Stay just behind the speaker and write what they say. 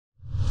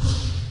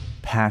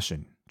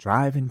passion,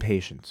 drive, and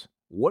patience.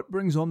 What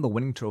brings home the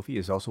winning trophy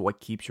is also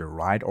what keeps your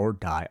ride or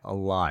die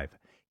alive.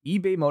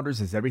 eBay Motors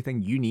has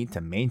everything you need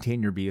to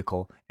maintain your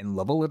vehicle and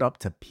level it up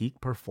to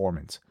peak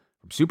performance.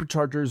 From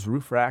superchargers,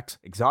 roof racks,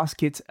 exhaust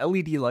kits,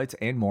 LED lights,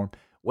 and more,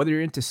 whether you're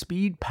into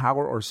speed,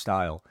 power, or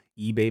style,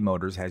 eBay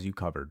Motors has you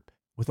covered.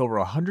 With over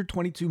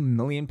 122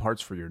 million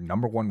parts for your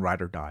number one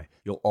ride or die,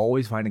 you'll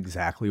always find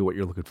exactly what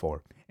you're looking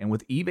for. And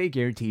with eBay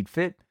Guaranteed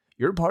Fit,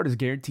 your part is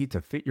guaranteed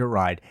to fit your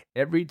ride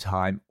every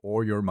time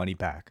or your money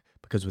back.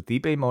 Because with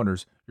eBay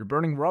Motors, you're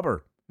burning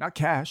rubber, not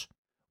cash.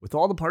 With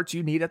all the parts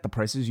you need at the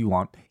prices you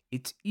want,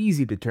 it's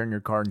easy to turn your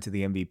car into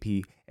the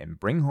MVP and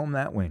bring home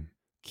that win.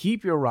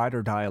 Keep your ride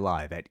or die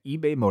alive at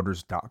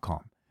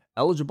ebaymotors.com.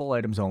 Eligible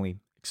items only.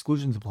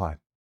 Exclusions apply.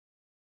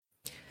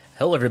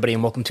 Hello, everybody,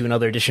 and welcome to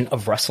another edition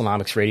of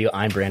Wrestlenomics Radio.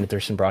 I'm Brandon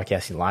Thurston,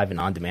 broadcasting live and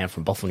on demand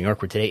from Buffalo, New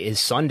York, where today is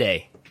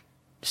Sunday,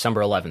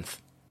 December 11th,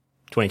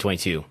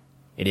 2022.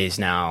 It is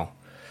now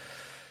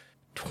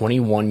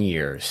 21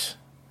 years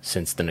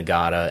since the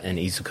Nagata and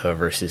Iizuka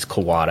versus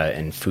Kawada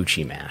and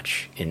Fuchi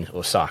match in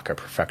Osaka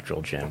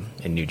Prefectural Gym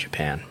in New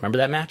Japan. Remember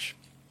that match?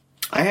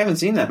 I haven't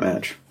seen that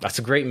match. That's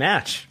a great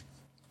match.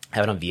 I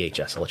have it on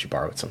VHS. I'll let you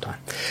borrow it sometime.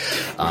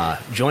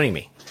 Joining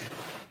me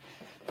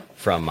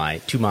from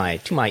to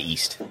my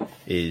east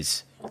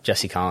is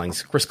Jesse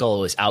Collins. Chris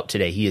Gullo is out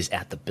today. He is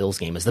at the Bills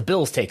game as the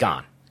Bills take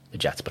on the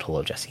Jets. But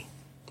hello, Jesse.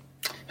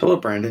 Hello,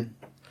 Brandon.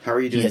 How are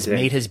you doing today? He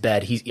has made his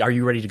bed. Are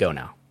you ready to go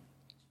now?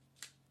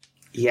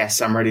 Yes,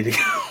 I'm ready to go.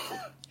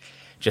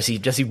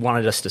 Jesse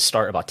wanted us to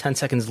start about 10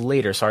 seconds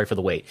later. Sorry for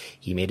the wait.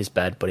 He made his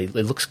bed, but it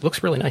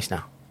looks really nice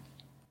now.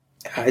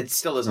 It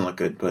still doesn't look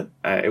good, but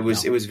it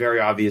was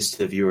very obvious to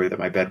the viewer that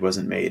my bed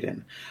wasn't made,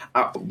 and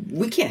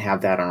we can't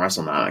have that on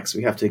Wrestlenomics.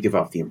 We have to give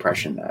off the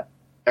impression that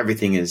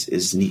everything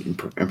is neat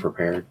and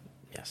prepared.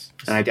 Yes,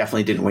 and I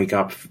definitely didn't wake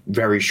up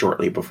very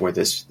shortly before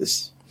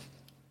this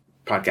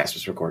podcast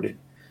was recorded.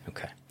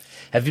 Okay,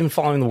 have you been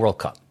following the World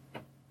Cup?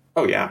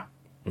 Oh yeah.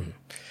 Mm-hmm.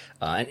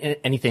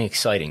 Anything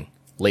exciting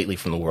lately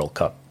from the World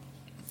Cup?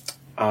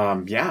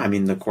 Yeah, I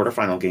mean the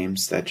quarterfinal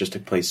games that just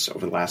took place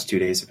over the last 2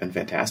 days have been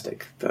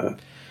fantastic.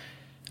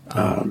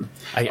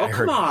 I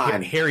heard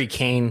Harry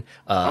Kane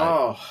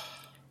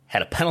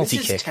had a penalty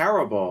kick. This is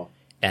terrible.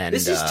 And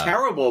this is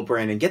terrible,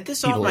 Brandon. Get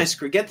this off my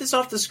screen. Get this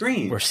off the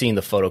screen. We're seeing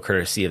the photo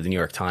courtesy of the New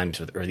York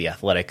Times or the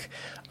Athletic.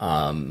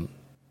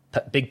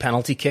 Big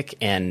penalty kick,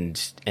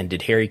 and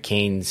did Harry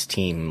Kane's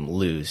team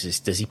lose?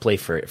 Does he play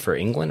for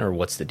England, or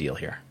what's the deal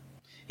here?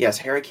 Yes,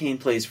 Harry Kane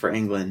plays for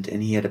England,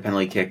 and he had a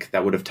penalty kick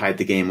that would have tied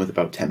the game with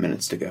about 10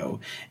 minutes to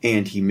go,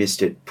 and he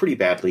missed it pretty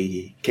badly.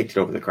 He kicked it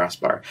over the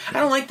crossbar. I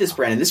don't like this,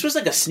 Brandon. This was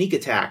like a sneak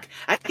attack.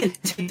 I can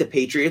take the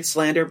Patriots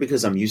slander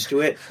because I'm used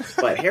to it,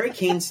 but Harry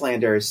Kane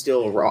slander is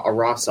still a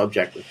raw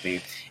subject with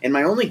me. And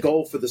my only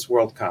goal for this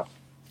World Cup,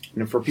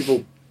 and for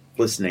people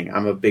listening,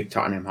 I'm a big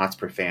Tottenham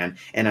Hotspur fan,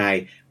 and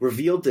I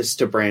revealed this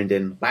to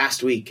Brandon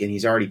last week, and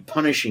he's already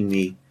punishing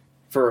me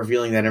for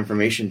revealing that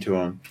information to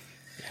him.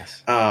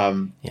 Yes.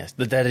 Yes,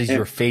 that is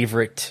your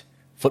favorite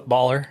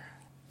footballer?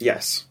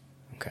 Yes.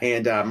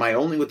 Okay. And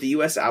with the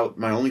U.S. out,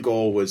 my only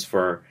goal was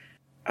for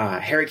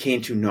Harry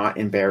Kane to not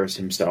embarrass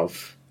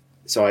himself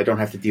so I don't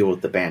have to deal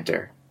with the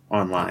banter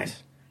online.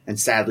 Yes. And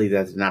sadly,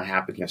 that did not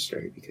happen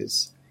yesterday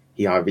because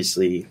he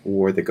obviously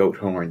wore the goat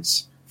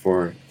horns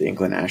for the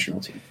England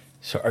national team.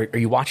 So are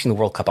you watching the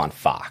World Cup on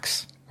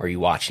Fox? Or are you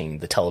watching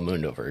the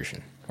Telemundo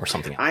version or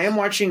something else? I am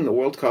watching the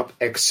World Cup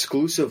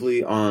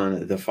exclusively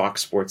on the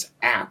Fox Sports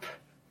app,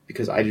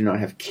 because I do not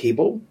have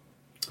cable,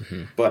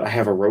 but I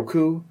have a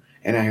Roku,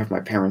 and I have my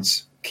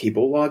parents'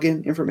 cable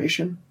login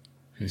information.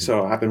 Mm-hmm.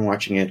 So I've been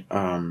watching it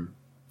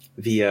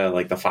via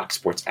the Fox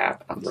Sports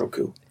app on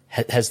Roku.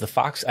 Has the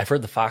Fox? I've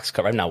heard the Fox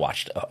cover. I've now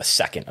watched a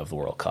second of the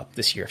World Cup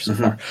this year so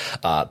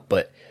far,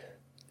 but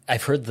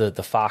I've heard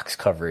the Fox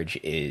coverage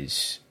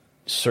is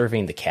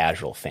serving the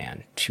casual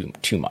fan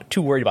too much.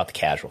 Too worried about the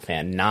casual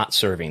fan, not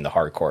serving the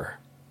hardcore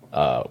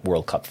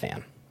World Cup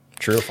fan.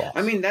 True or false?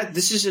 I mean,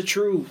 this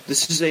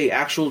is a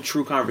actual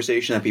true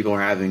conversation that people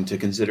are having to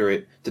consider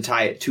it, to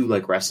tie it to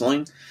like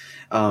wrestling.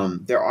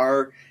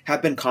 There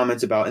have been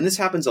comments about, and this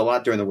happens a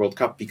lot during the World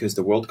Cup because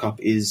the World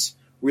Cup is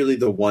really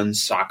the one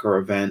soccer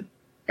event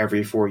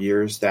every 4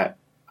 years that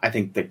I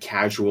think the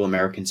casual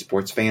American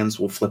sports fans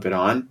will flip it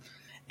on.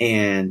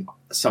 And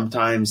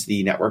sometimes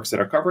the networks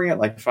that are covering it,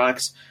 like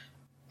Fox,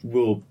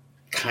 will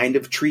kind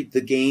of treat the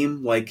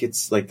game like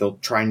it's like they'll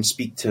try and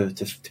speak to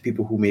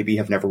people who maybe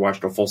have never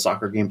watched a full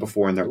soccer game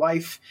before in their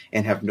life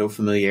and have no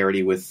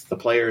familiarity with the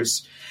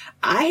players.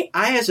 I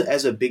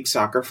as a big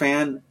soccer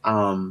fan,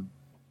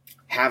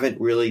 haven't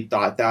really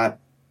thought that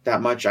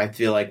much. I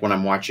feel like when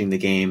I'm watching the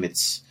game,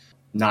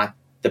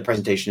 the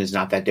presentation is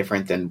not that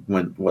different than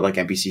what like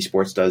NBC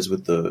Sports does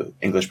with the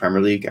English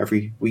Premier League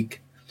every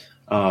week.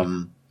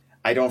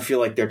 I don't feel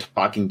like they're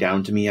talking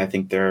down to me. I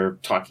think they're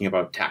talking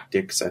about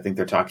tactics. I think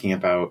they're talking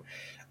about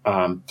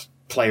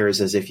players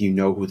as if you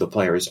know who the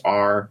players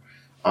are.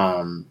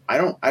 I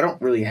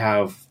don't really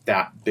have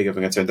that big of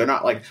a concern. They're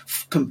not like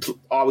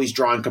always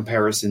drawing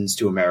comparisons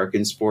to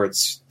American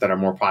sports that are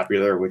more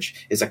popular,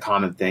 which is a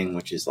common thing,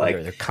 which is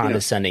like they're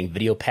condescending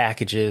video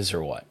packages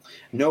or what?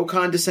 No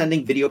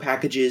condescending video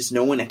packages.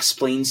 No one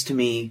explains to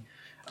me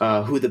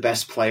who the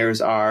best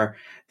players are.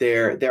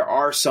 There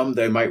are some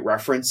that might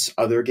reference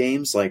other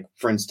games, like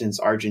for instance,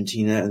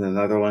 Argentina and the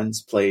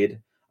Netherlands played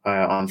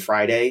on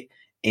Friday,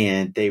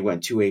 and they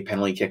went to a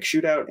penalty kick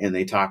shootout, and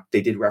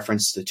they did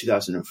reference the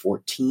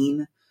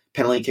 2014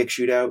 penalty kick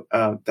shootout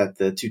that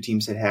the two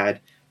teams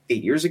had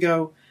 8 years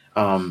ago.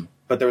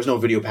 But there was no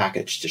video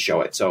package to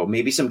show it. So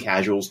maybe some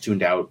casuals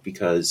tuned out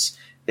because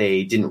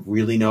they didn't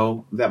really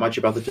know that much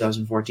about the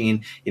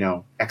 2014.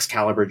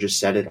 Excalibur just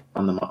said it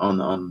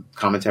on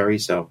commentary.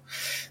 So,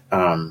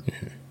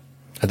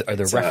 are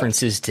there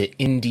references to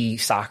indie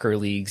soccer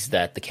leagues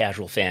that the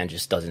casual fan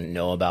just doesn't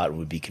know about and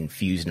would be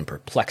confused and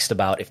perplexed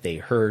about if they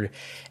heard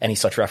any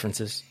such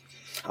references?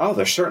 Oh,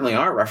 there certainly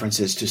are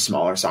references to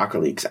smaller soccer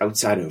leagues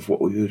outside of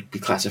what we would be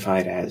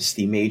classified as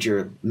the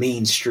major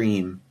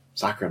mainstream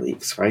soccer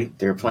leagues, right?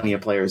 There are plenty of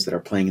players that are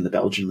playing in the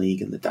Belgian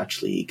league and the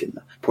Dutch league and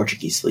the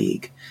Portuguese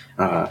league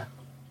that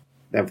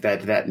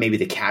maybe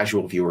the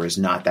casual viewer is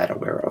not that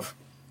aware of.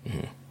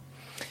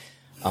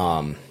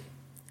 Mm-hmm.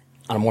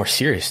 On a more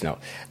serious note,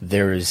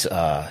 there's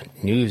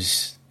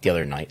news the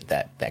other night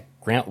that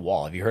Grant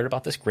Wall, have you heard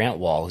about this? Grant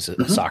Wall, who's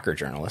a soccer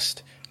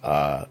journalist,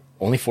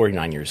 only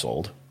 49 years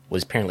old,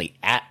 was apparently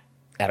at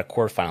a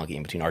quarterfinal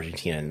game between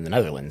Argentina and the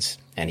Netherlands,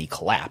 and he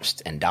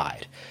collapsed and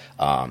died.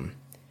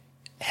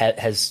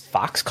 Has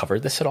Fox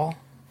covered this at all?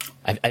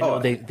 I know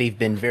they've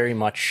been very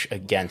much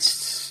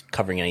against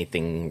covering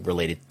anything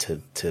related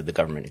to the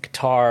government in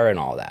Qatar and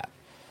all that.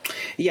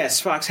 Yes,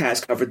 Fox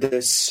has covered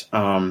this.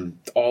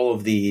 All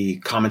of the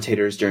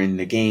commentators during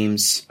the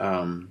games,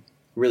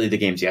 really the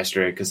games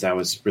yesterday, because that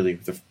was really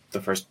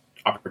the first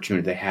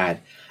opportunity they had.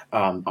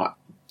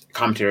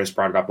 Commentators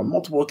brought it up on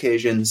multiple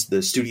occasions.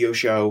 The studio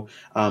show,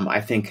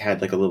 I think,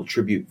 had like a little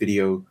tribute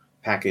video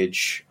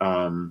package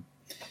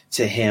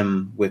to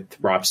him with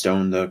Rob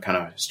Stone, the kind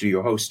of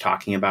studio host,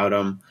 talking about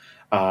him.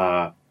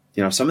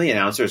 Some of the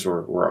announcers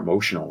were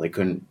emotional. They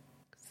couldn't.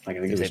 Like,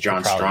 I think it was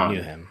John Strong.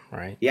 Knew him,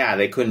 right? Yeah,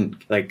 they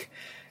couldn't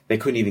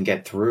even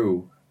get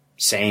through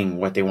saying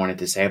what they wanted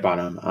to say about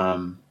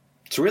him.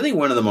 It's really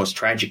one of the most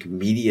tragic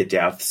media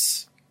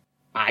deaths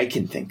I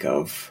can think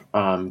of.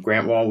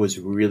 Grant Wall was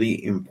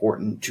really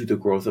important to the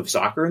growth of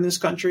soccer in this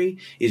country.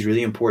 He's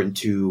really important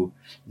to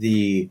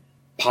the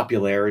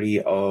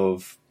popularity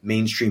of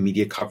mainstream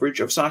media coverage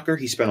of soccer.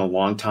 He spent a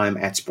long time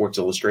at Sports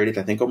Illustrated,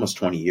 I think almost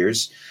 20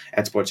 years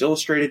at Sports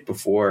Illustrated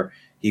before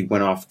he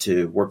went off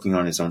to working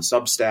on his own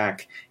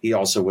Substack. He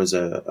also was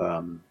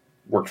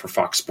worked for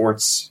Fox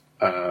Sports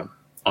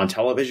on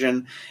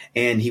television,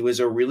 and he was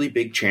a really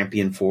big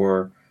champion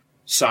for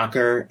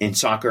soccer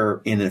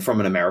from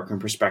an American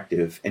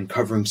perspective, and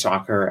covering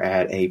soccer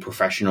at a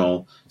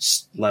professional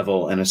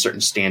level and a certain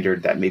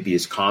standard that maybe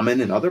is common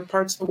in other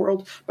parts of the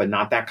world, but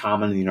not that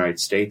common in the United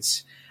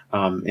States.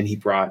 And he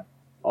brought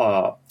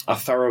a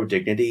thorough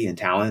dignity and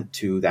talent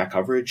to that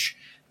coverage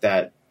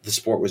that the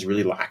sport was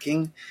really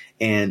lacking.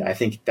 And I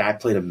think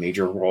that played a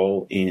major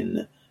role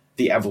in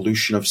the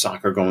evolution of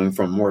soccer, going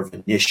from more of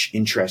a niche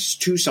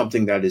interest to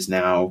something that is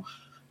now,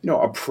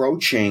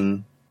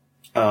 approaching,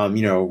 some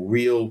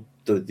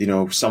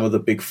of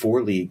the big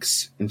four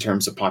leagues in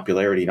terms of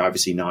popularity, and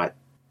obviously not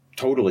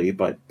totally,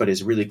 but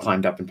has really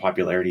climbed up in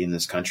popularity in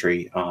this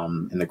country.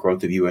 And the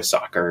growth of U.S.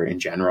 soccer in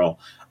general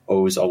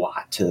owes a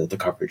lot to the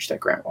coverage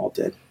that Grant Wall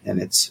did.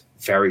 And it's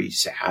very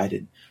sad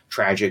and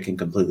tragic and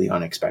completely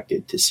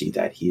unexpected to see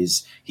that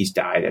he's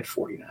died at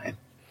 49.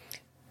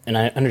 And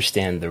I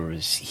understand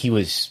he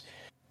was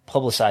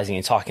publicizing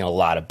and talking a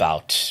lot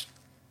about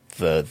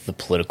the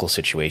political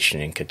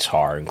situation in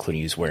Qatar, including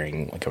he was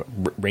wearing like a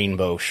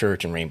rainbow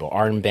shirt and rainbow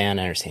armband.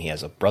 I understand he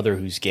has a brother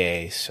who's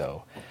gay,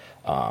 so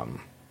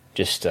some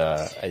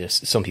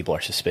people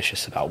are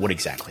suspicious about what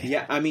exactly.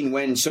 Yeah, I mean,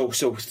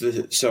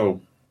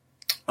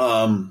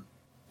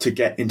 to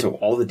get into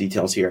all the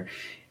details here,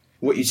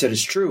 what you said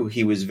is true.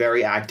 He was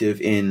very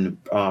active in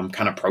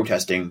kind of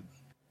protesting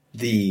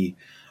the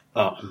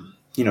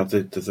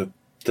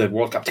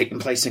World Cup taking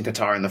place in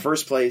Qatar in the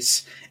first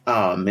place.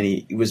 And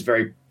he was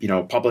very,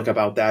 public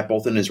about that,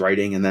 both in his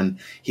writing, and then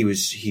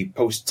he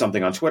posted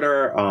something on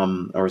Twitter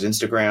or his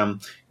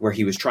Instagram where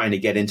he was trying to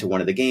get into one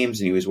of the games,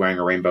 and he was wearing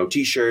a rainbow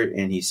T-shirt,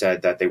 and he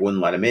said that they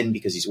wouldn't let him in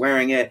because he's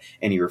wearing it,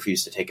 and he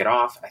refused to take it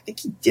off. I think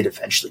he did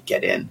eventually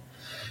get in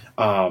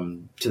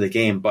to the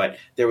game, but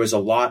there was a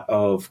lot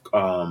of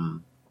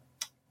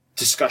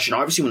discussion.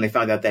 Obviously, when they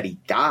found out that he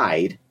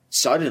died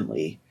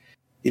suddenly,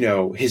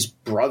 his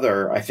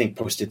brother, I think,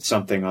 posted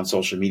something on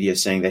social media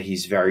saying that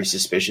he's very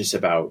suspicious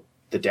about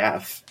the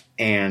death.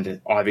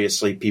 And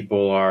obviously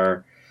people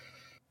are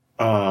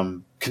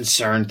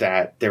concerned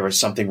that there was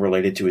something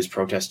related to his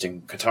protest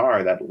in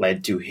Qatar that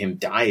led to him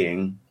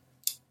dying.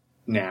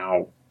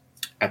 Now,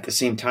 at the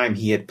same time,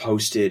 he had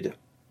posted,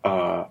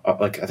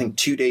 I think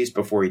 2 days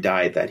before he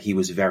died, that he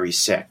was very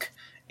sick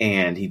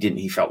and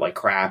he felt like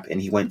crap,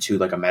 and he went to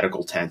like a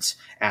medical tent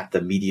at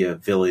the media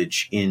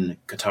village in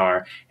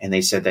Qatar, and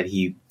they said that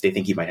they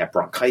think he might have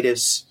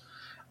bronchitis.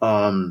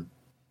 And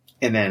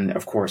then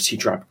of course he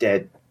dropped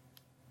dead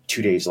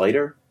 2 days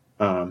later.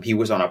 He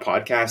was on a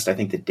podcast, I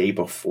think the day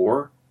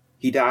before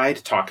he died,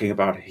 talking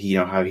about,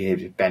 how he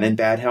had been in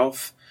bad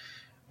health.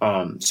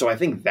 So I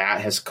think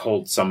that has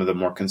culled some of the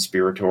more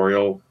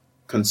conspiratorial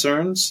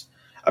concerns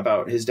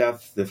about his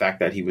death. The fact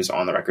that he was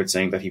on the record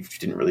saying that he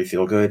didn't really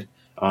feel good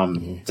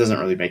doesn't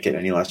really make it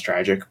any less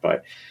tragic.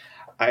 But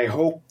I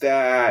hope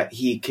that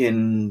he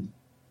can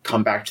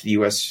come back to the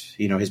U.S.,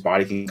 his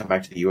body can come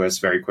back to the U.S.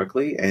 very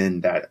quickly,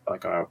 and that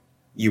like a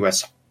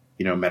U.S.,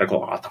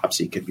 medical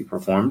autopsy can be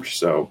performed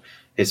so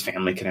his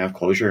family can have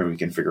closure and we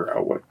can figure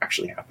out what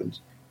actually happened.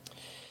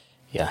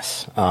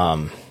 Yes.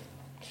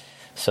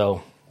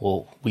 So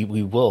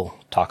we will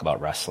talk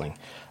about wrestling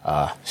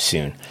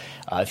soon.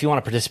 If you want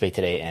to participate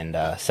today and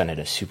send in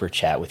a super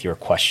chat with your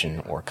question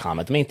or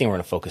comment, the main thing we're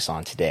going to focus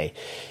on today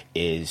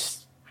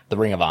is the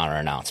Ring of Honor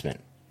announcement,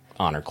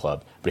 Honor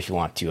Club. But if you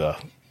want to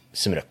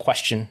submit a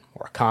question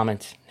or a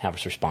comment, have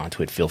us respond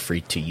to it, feel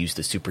free to use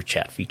the super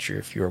chat feature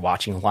if you're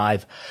watching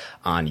live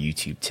on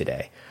YouTube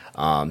today.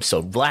 So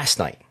last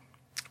night,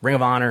 Ring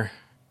of Honor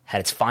had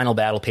its final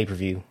battle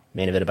pay-per-view,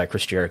 main evented by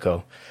Chris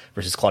Jericho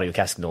versus Claudio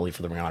Castagnoli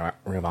for the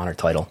Ring of Honor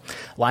title,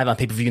 live on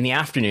pay-per-view in the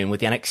afternoon with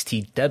the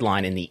NXT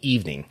deadline in the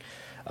evening.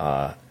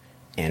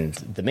 And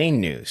the main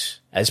news,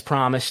 as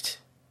promised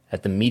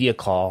at the media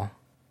call,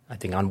 I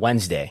think on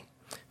Wednesday,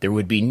 there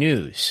would be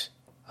news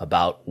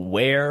about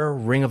where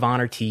Ring of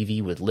Honor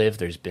TV would live.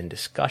 There's been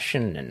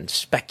discussion and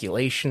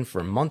speculation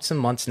for months and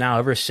months now,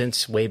 ever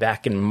since way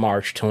back in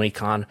March, Tony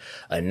Khan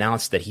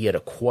announced that he had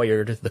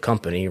acquired the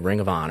company, Ring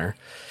of Honor.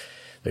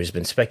 There's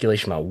been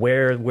speculation about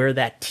where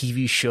that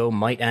TV show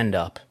might end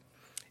up.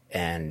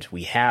 And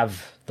we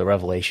have the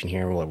revelation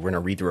here. We're going to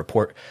read the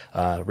report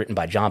written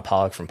by John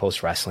Pollock from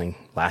Post Wrestling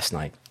last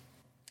night.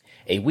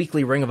 A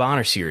weekly Ring of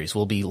Honor series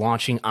will be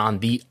launching on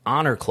the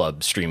Honor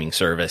Club streaming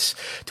service.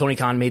 Tony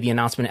Khan made the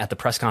announcement at the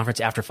press conference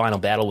after Final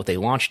Battle with a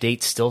launch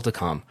date still to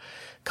come.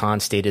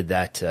 Khan stated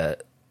that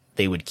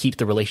they would keep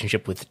the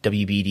relationship with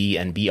WBD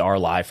and BR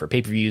Live for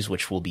pay-per-views,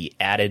 which will be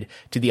added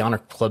to the Honor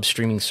Club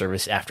streaming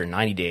service after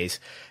 90 days.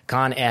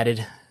 Khan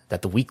added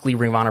that the weekly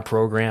Ring of Honor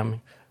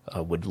program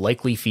would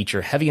likely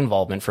feature heavy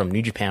involvement from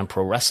New Japan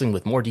Pro Wrestling,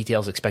 with more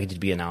details expected to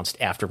be announced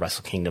after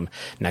Wrestle Kingdom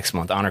next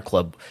month. Honor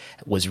Club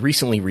was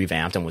recently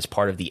revamped and was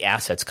part of the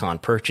assets Khan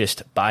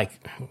purchased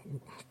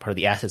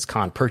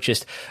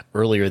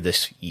earlier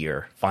this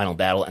year. Final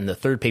Battle and the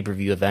third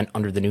pay-per-view event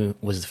under the new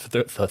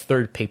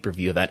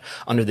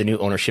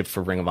ownership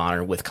for Ring of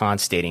Honor, with Khan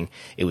stating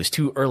it was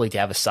too early to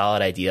have a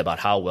solid idea about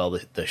how well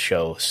the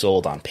show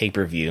sold on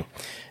pay-per-view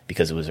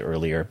because it was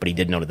earlier, but he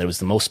did note that it was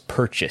the most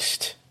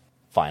purchased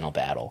Final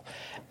Battle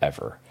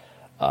ever.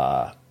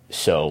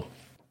 So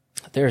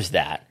there's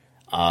that.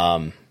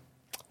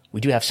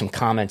 We do have some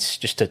comments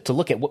just to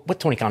look at what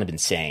Tony Khan had been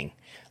saying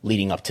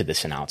leading up to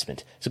this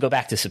announcement. So go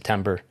back to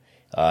September.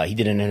 He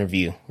did an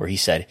interview where he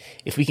said,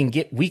 if we can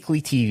get the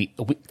weekly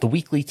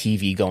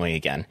TV going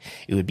again,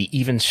 it would be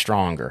even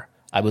stronger.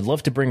 I would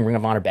love to bring Ring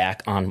of Honor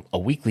back on a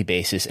weekly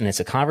basis, and it's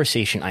a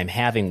conversation I'm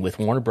having with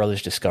Warner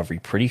Brothers Discovery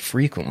pretty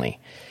frequently.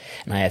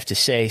 And I have to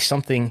say,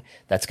 something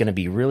that's going to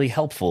be really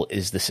helpful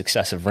is the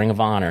success Ring of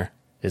Honor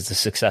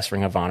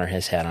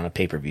has had on a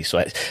pay-per-view. So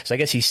I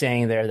guess he's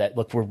saying there that,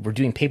 look, we're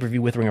doing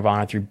pay-per-view with Ring of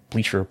Honor through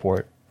Bleacher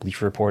Report.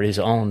 Bleacher Report is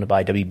owned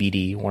by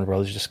WBD, Warner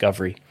Brothers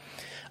Discovery.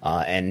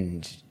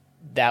 And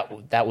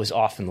that was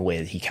often the way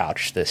that he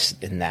couched this,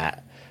 in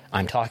that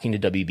I'm talking to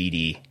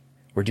WBD.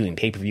 We're doing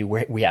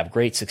pay-per-view. We have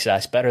great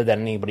success, better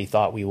than anybody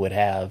thought we would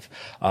have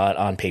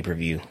on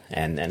pay-per-view,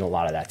 and a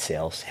lot of that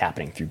sales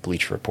happening through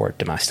Bleacher Report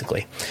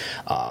domestically.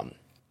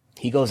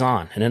 He goes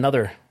on in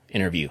another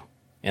interview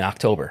in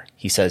October.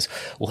 He says,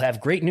 we'll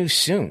have great news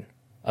soon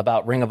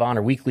about Ring of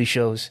Honor weekly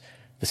shows.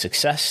 The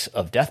success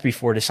of Death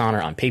Before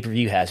Dishonor on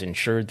pay-per-view has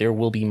ensured there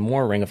will be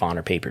more Ring of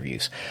Honor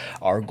pay-per-views.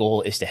 Our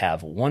goal is to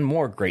have one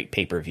more great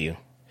pay-per-view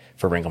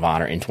for Ring of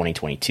Honor in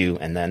 2022,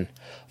 and then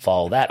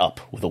follow that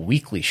up with a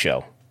weekly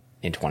show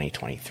in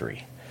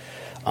 2023.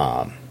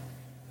 So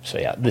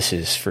yeah, this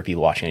is for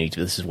people watching on YouTube.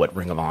 This is what the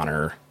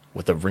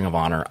Ring of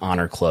Honor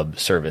Honor Club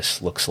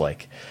service looks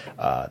like.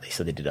 They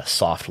said they did a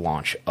soft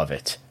launch of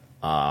it.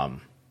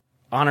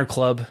 Honor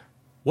Club.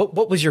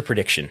 What was your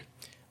prediction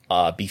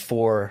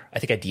before? I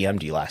think I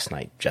DM'd you last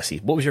night, Jesse.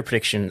 What was your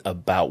prediction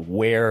about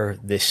where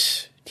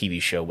this TV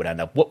show would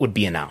end up? What would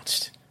be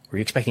announced? Were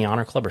you expecting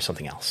Honor Club or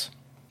something else?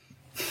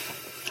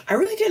 I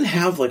really didn't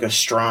have like a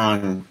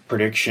strong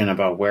prediction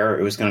about where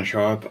it was going to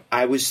show up.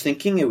 I was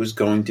thinking it was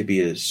going to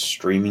be a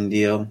streaming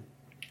deal.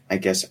 I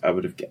guess I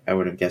would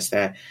have guessed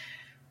that.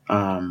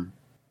 And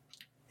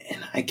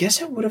I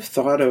guess I would have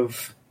thought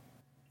of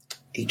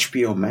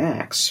HBO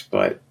Max,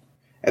 but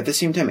at the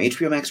same time,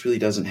 HBO Max really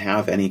doesn't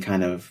have any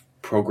kind of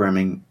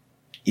programming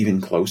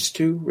even close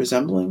to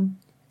resembling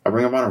a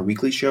Ring of Honor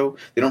weekly show.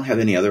 They don't have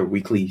any other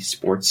weekly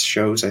sports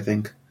shows, I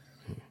think,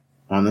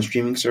 on the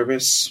streaming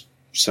service.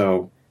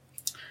 So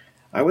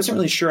I wasn't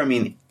really sure. I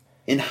mean,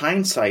 in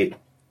hindsight,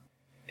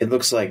 it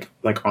looks like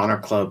Honor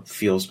Club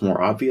feels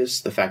more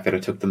obvious. The fact that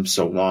it took them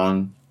so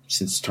long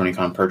since Tony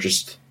Khan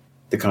purchased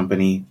the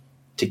company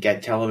to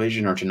get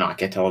television, or to not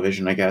get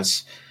television, I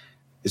guess,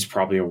 is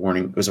probably a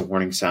warning. It was a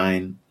warning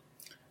sign.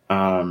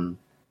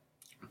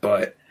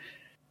 But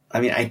I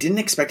mean, I didn't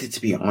expect it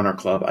to be Honor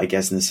Club, I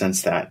guess, in the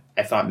sense that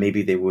I thought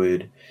maybe they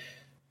would,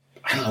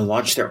 I don't know,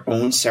 launch their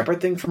own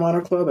separate thing from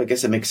Honor Club. I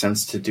guess it makes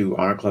sense to do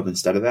Honor Club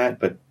instead of that,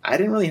 but I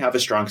didn't really have a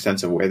strong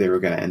sense of where they were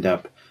going to end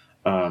up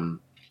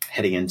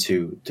heading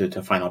into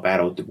to Final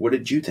Battle. What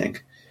did you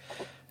think?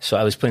 So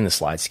I was putting the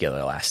slides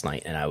together last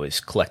night, and I was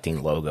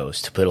collecting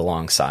logos to put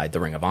alongside the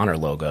Ring of Honor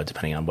logo,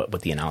 depending on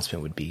what the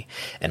announcement would be.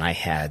 And I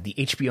had the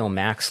HBO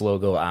Max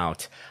logo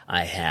out.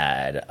 I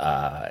had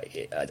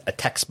a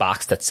text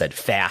box that said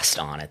 "Fast"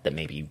 on it that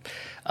maybe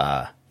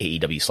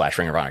AEW /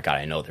 Ring of Honor. God,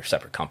 I know they're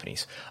separate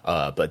companies,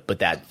 but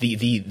that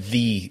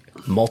the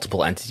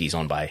multiple entities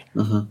owned by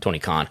Tony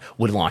Khan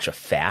would launch a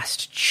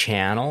Fast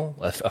channel,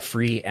 a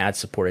free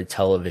ad-supported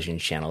television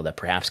channel that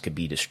perhaps could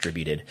be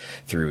distributed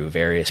through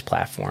various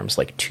platforms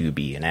like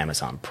Tubi and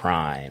Amazon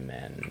Prime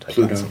and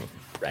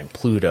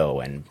Pluto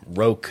and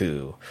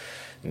Roku.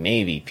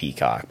 Maybe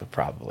Peacock, but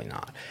probably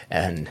not,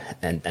 and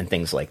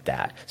things like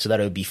that. So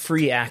that it would be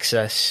free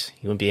access.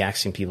 You wouldn't be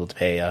asking people to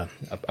pay a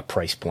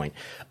price point.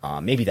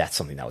 Maybe that's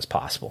something that was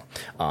possible.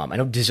 I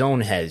know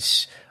DAZN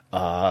has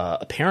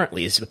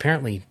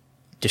apparently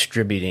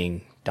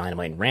distributing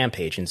Dynamite and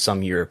Rampage in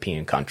some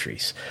European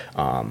countries.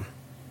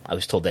 I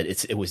was told that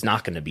it was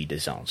not going to be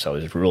DAZN, so I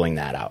was ruling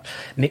that out.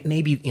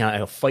 Maybe,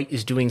 Fight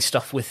is doing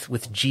stuff with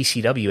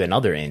GCW and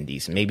other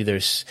indies. Maybe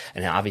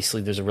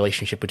obviously there's a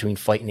relationship between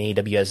Fight and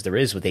AEW as there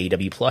is with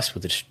AEW Plus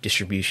with the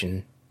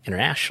distribution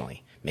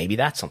internationally. Maybe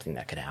that's something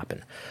that could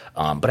happen.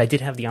 But I did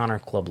have the Honor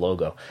Club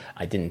logo.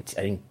 I didn't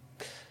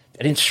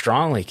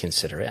strongly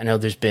consider it. I know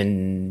there's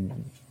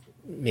been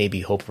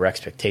maybe hope or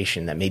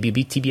expectation that maybe it'd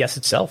be TBS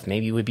itself.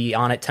 Maybe it would be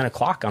on at 10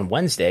 o'clock on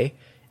Wednesday,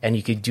 and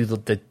you could do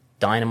the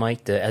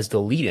Dynamite as the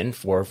lead-in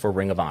for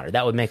Ring of Honor.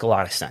 That would make a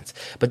lot of sense.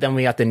 But then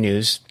we got the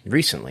news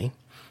recently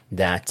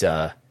that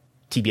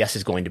TBS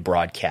is going to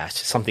broadcast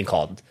something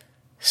called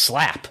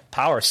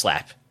Power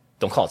Slap.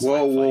 Don't call it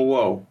Slap.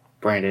 Whoa,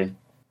 Brandon.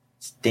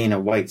 It's Dana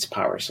White's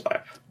Power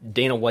Slap.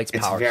 Dana White's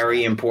Power Slap. It's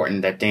very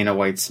important that Dana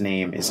White's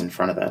name is in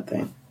front of that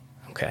thing.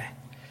 Okay.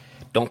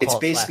 Don't call it It's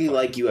basically Slap,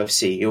 like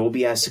UFC. It will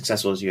be as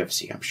successful as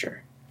UFC, I'm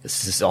sure.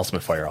 This is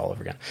Ultimate Fighter all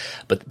over again.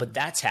 But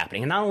that's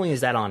happening. And not only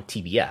is that on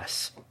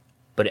TBS,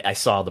 but I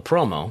saw the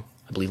promo,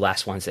 I believe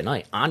last Wednesday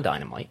night, on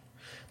Dynamite,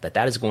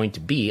 that is going to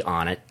be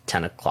on at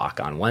 10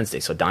 o'clock on Wednesday.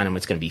 So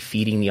Dynamite's going to be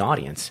feeding the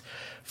audience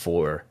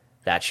for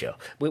that show,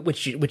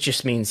 which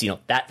just means,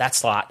 that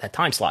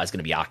time slot is going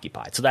to be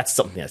occupied. So that's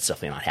something that's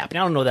definitely not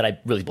happening. I don't know that I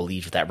really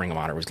believed that Ring of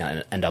Honor was going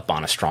to end up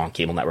on a strong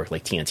cable network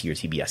like TNT or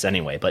TBS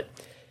anyway, but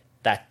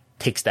that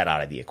takes that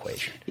out of the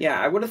equation.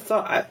 Yeah, I would have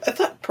thought, I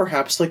thought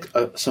perhaps like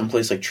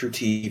someplace like True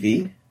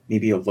TV,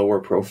 maybe a lower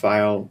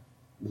profile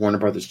Warner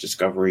Brothers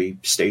Discovery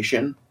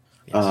station.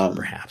 Yes,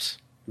 perhaps.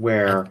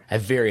 Where I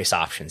have various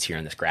options here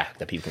in this graphic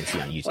that people can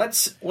see on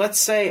YouTube. Let's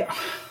say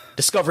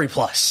Discovery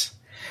Plus.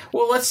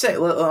 Well, let's say,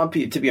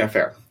 to be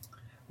unfair,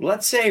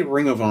 let's say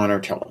Ring of Honor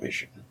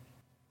television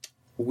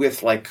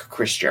with like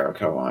Chris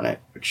Jericho on it,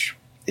 which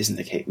isn't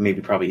the case.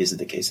 Maybe probably isn't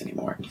the case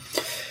anymore.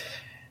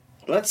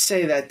 Let's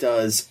say that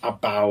does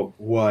about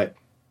what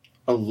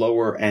a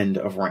lower end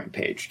of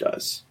Rampage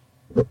does.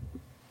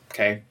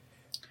 Okay,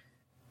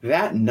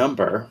 that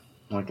number.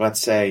 Like, let's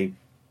say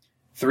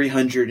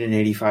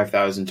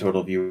 385,000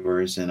 total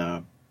viewers and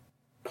a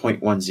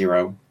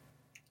 0.10.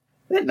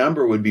 That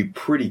number would be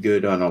pretty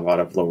good on a lot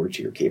of lower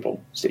tier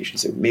cable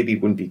stations. It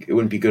wouldn't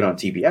be good on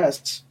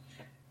TBS,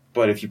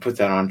 but if you put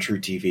that on True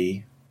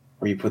TV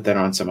or you put that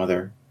on some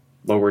other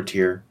lower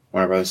tier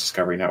Warner Bros.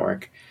 Discovery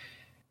Network,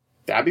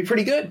 that'd be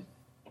pretty good.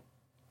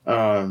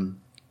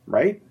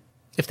 Right?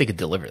 If they could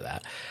deliver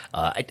that.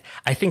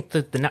 I think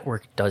that the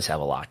network does have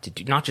a lot to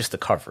do, not just the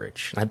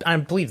coverage. I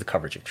believe the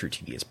coverage of True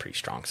TV is pretty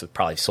strong, so it's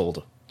probably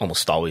sold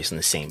almost always in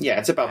the same. Yeah,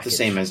 it's about the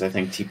same as I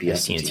think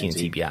TBS TNT and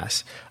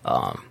TBS.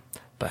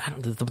 But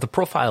the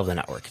profile of the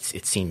network,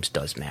 it seems,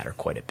 does matter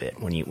quite a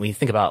bit. When you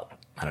think about,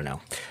 I don't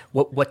know,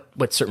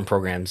 what certain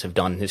programs have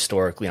done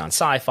historically on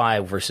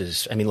Sci-Fi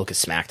versus, look at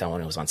SmackDown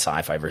when it was on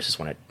Sci-Fi versus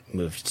when it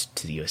moved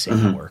to the USA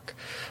Network.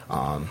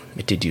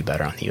 It did do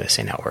better on the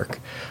USA Network.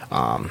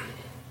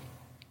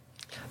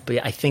 But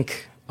yeah, I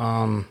think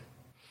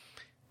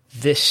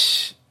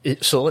this.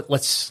 So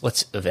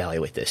let's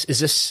evaluate this. Is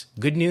this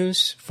good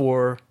news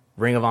for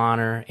Ring of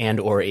Honor and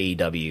or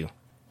AEW?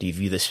 Do you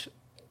view this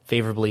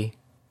favorably,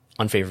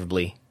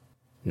 unfavorably,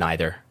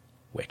 neither?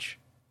 Which?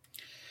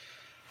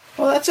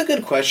 Well, that's a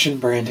good question,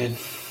 Brandon.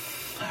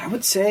 I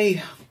would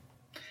say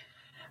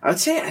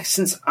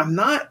since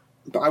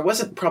I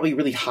wasn't probably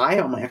really high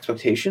on my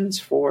expectations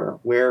for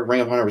where Ring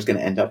of Honor was going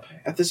to end up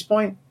at this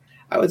point.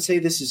 I would say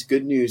this is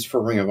good news for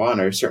Ring of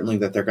Honor, certainly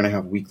that they're going to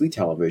have weekly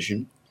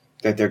television,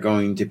 that they're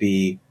going to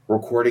be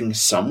recording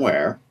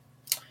somewhere,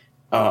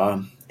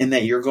 and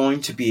that you're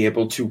going to be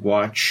able to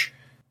watch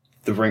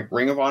the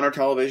Ring of Honor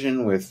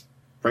television with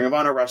Ring of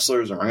Honor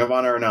wrestlers and Ring of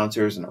Honor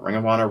announcers and a Ring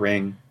of Honor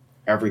ring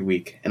every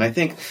week. And I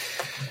think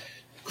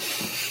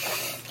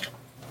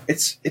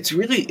it's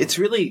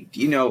really,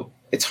 you know,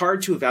 it's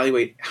hard to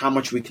evaluate how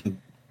much we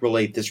can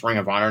relate this Ring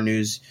of Honor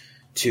news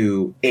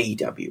to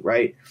AEW,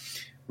 right?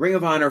 Ring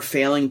of Honor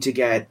failing to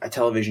get a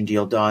television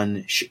deal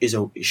done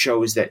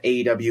shows that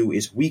AEW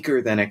is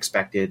weaker than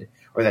expected,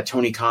 or that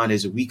Tony Khan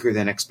is weaker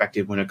than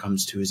expected when it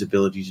comes to his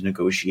ability to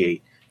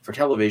negotiate for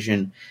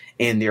television,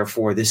 and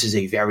therefore this is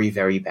a very,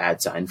 very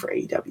bad sign for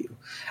AEW.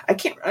 I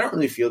don't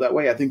really feel that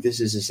way. I think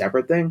this is a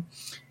separate thing.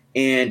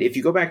 And if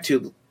you go back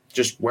to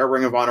just where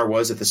Ring of Honor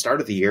was at the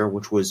start of the year,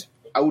 which was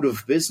out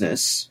of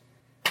business,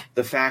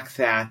 the fact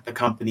that the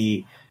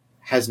company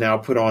has now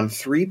put on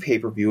 3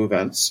 pay-per-view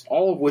events,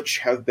 all of which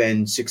have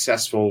been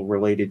successful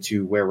related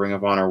to where Ring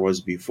of Honor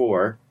was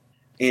before,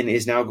 and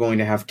is now going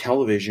to have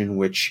television,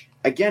 which,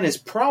 again, is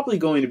probably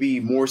going to be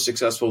more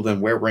successful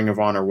than where Ring of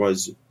Honor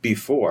was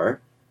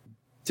before.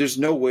 There's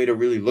no way to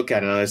really look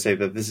at it and say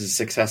that this is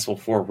successful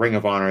for Ring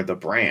of Honor, the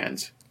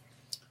brand.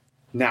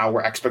 Now,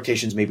 where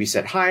expectations may be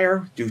set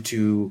higher due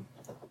to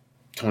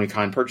Tony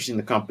Khan purchasing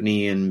the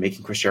company and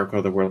making Chris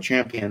Jericho the world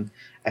champion,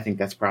 I think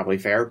that's probably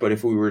fair. But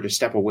if we were to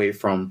step away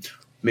from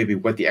maybe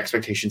what the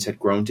expectations had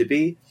grown to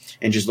be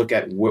and just look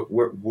at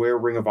where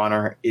Ring of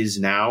Honor is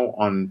now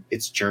on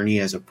its journey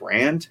as a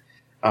brand,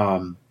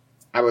 I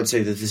would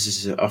say that this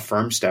is a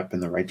firm step in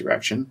the right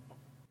direction.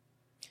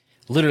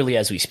 Literally,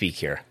 as we speak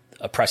here,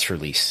 a press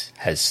release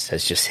has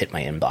just hit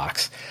my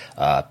inbox.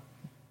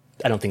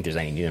 I don't think there's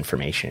any new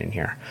information in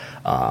here.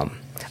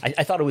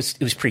 I thought it was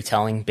pretty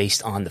telling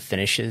based on the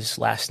finishes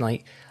last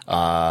night.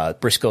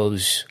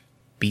 Briscoes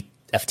beat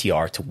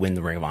FTR to win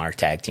the Ring of Honor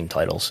tag team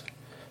titles.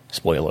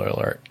 Spoiler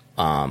alert.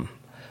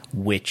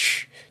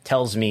 Which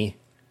tells me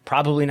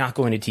probably not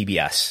going to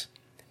TBS,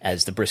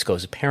 as the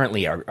Briscoes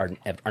apparently are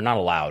not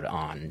allowed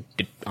on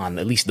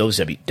at least those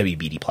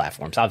WBD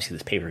platforms. Obviously,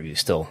 this pay-per-view is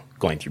still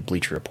going through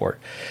Bleacher Report,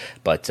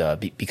 but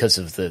because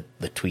of the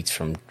tweets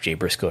from Jay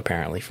Briscoe,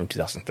 apparently from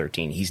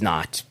 2013, he's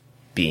not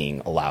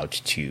being allowed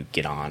to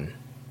get on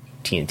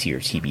TNT or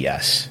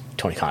TBS.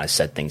 Tony Khan has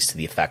said things to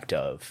the effect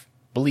of,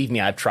 "Believe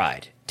me, I've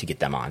tried to get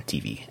them on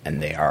TV,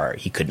 and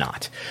he could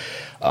not."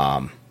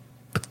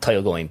 But the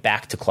title going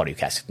back to Claudio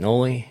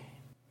Castagnoli,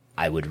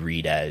 I would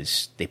read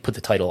as they put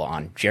the title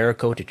on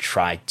Jericho to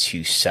try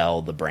to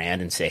sell the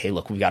brand and say, "Hey,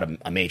 look, we've got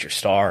a major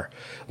star,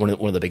 one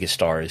of the biggest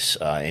stars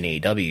in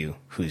AEW,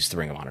 who's the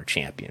Ring of Honor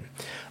champion."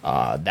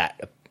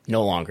 That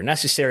no longer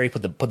necessary.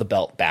 Put the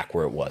belt back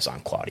where it was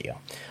on Claudio.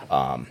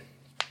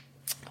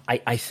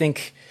 I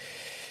think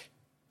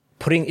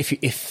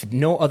if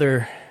no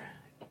other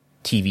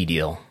TV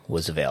deal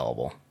was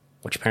available,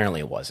 which apparently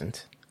it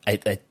wasn't,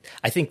 I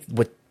think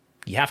what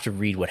you have to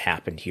read what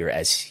happened here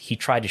as he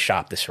tried to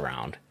shop this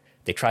around.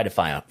 They tried to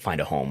find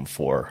a home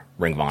for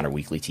Ring of Honor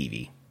Weekly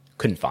TV.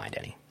 Couldn't find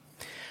any.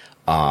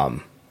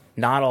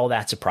 Not all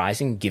that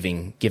surprising,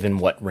 given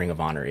what Ring of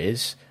Honor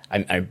is.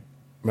 I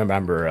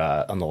remember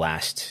on the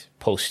last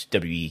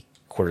post-WWE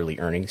quarterly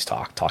earnings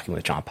talking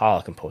with John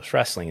Pollock and Post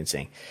Wrestling and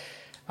saying,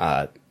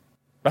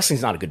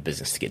 wrestling's not a good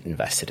business to get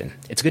invested in.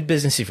 It's a good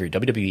business if you're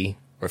WWE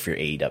or if you're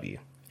AEW.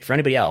 If you're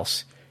anybody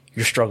else,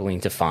 you're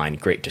struggling to find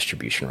great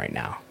distribution right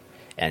now.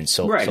 And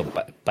so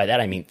by that,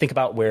 I mean, think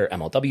about where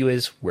MLW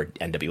is, where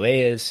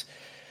NWA is,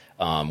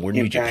 where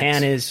New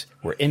Japan is,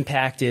 where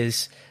Impact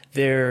is.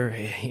 They're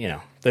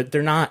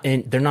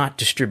not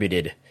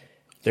distributed.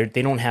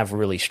 They don't have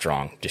really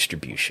strong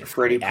distribution.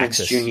 Freddie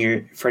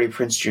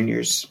Prinze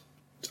Jr.'s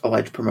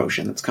alleged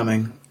promotion that's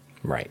coming.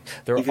 Right.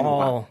 They're even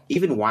WoW.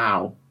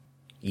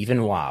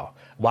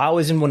 WoW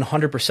is in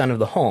 100% of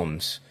the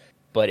homes,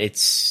 but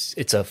it's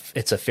a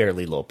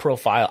fairly low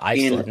profile. I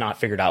still have not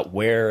figured out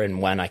where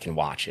and when I can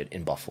watch it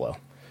in Buffalo.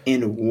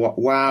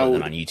 WoW, other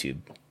than on YouTube.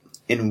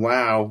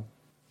 WoW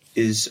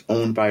is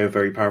owned by a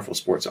very powerful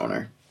sports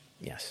owner.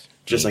 Yes,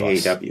 just like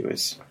AEW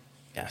is.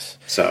 Yes.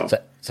 So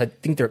I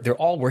think they're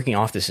all working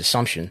off this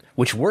assumption,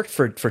 which worked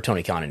for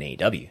Tony Khan and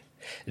AEW,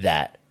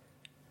 that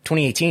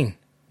 2018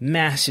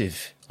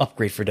 massive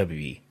upgrade for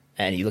WWE.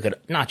 And you look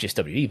at not just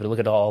WWE, but look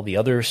at all the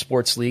other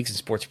sports leagues and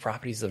sports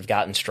properties that have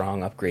gotten strong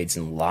upgrades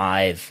in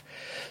live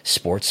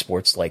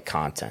sports-like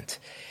content.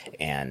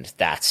 And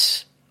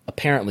that's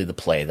apparently the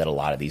play that a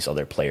lot of these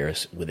other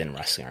players within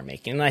wrestling are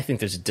making. And I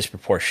think there's a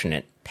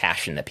disproportionate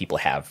passion that people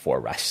have for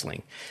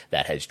wrestling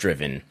that has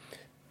driven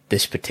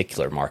this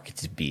particular market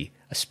to be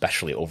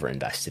especially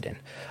overinvested in.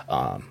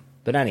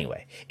 But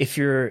anyway, if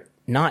you're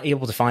not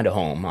able to find a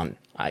home on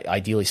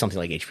ideally something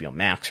like HBO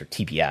Max or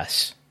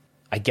TBS,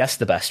 I guess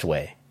the best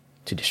way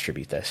to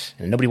distribute this,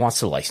 and nobody wants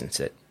to license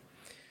it,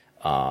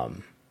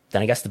 then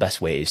I guess the best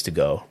way is to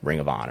go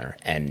Ring of Honor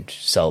and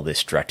sell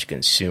this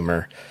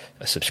direct-to-consumer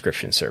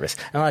subscription service.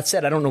 Now, that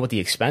said, I don't know what the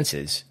expense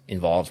is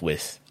involved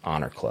with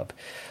Honor Club.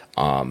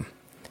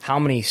 How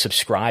many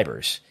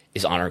subscribers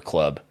is Honor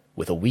Club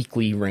with a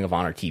weekly Ring of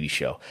Honor TV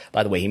show?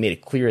 By the way, he made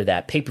it clear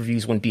that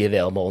pay-per-views wouldn't be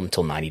available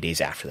until 90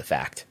 days after the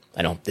fact.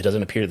 I know it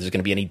doesn't appear there's going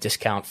to be any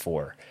discount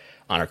for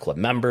Honor Club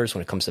members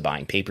when it comes to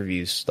buying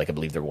pay-per-views, like I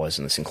believe there was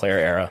in the Sinclair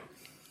era.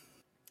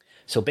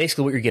 So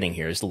basically what you're getting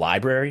here is the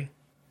library.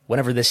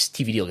 Whenever this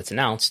TV deal gets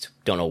announced,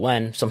 don't know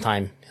when,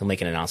 sometime he'll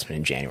make an announcement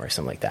in January,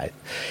 something like that.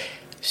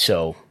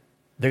 So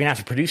they're going to have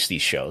to produce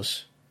these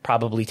shows,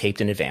 probably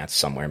taped in advance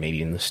somewhere,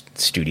 maybe in the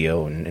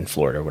studio in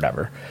Florida or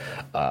whatever.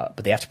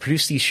 But they have to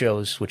produce these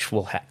shows, which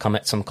will come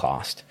at some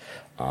cost.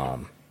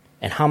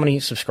 And how many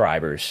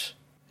subscribers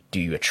do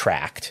you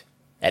attract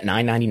at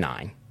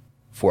 $9.99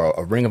 for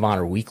a Ring of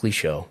Honor weekly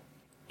show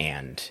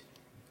and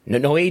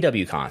no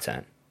AEW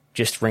content,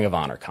 just Ring of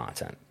Honor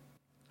content?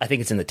 I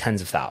think it's in the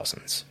tens of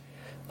thousands.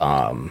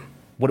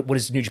 What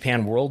does New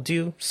Japan World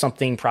do?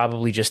 Something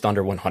probably just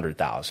under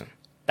 100,000.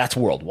 That's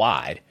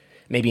worldwide.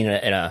 Maybe in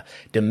a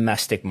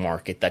domestic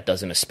market that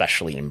doesn't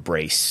especially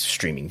embrace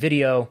streaming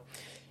video.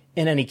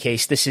 In any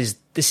case, this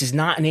is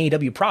not an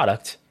AEW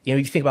product. You know,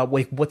 you think about,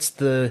 like, what's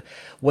the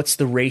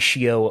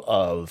ratio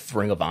of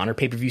Ring of Honor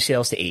pay-per-view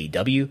sales to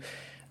AEW?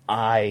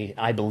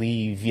 I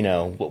believe, you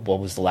know, what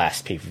was the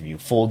last pay-per-view?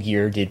 Full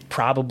Gear I'm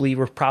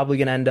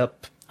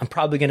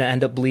probably going to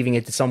end up believing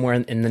it somewhere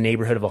in the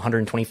neighborhood of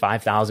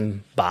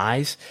 125,000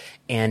 buys.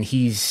 And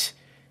he's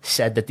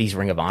said that these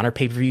Ring of Honor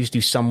pay-per-views do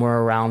somewhere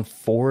around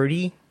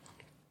 40.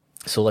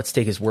 So let's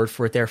take his word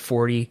for it there.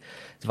 40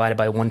 divided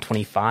by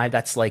 125.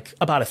 That's like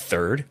about a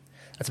third.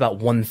 That's about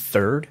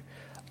 1/3.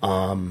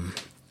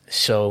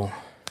 So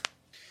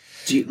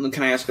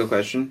can I ask a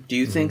question? Do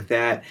you think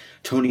that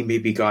Tony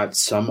maybe got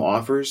some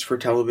offers for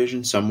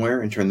television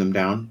somewhere and turned them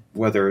down,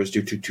 whether it was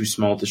due to too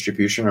small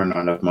distribution or not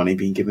enough money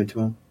being given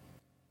to him?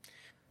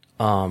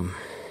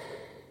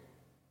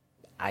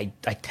 I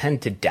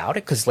tend to doubt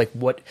it because, like,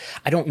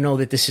 I don't know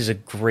that this is a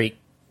great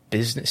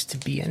business to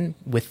be in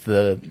with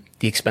the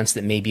expense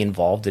that may be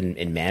involved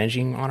in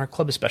managing Honor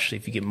Club, especially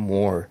if you get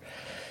more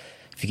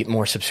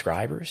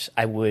subscribers.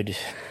 I would,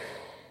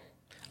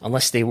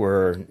 unless they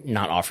were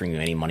not offering you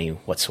any money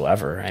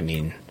whatsoever. I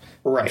mean,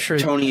 right. Sure.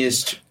 Tony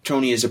is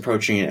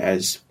approaching it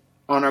as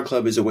Honor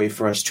Club is a way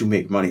for us to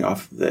make money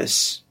off of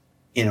this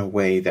in a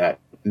way that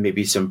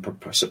maybe some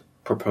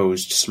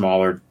proposed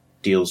smaller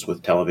deals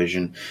with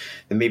television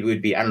that maybe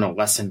would be, I don't know,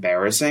 less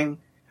embarrassing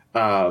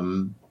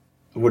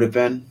would have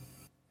been.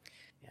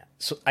 Yeah.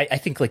 So I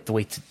think, like, the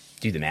way to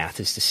do the math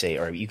is to say,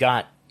 all right, you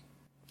got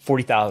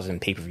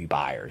 40,000 pay-per-view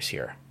buyers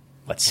here,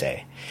 let's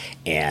say,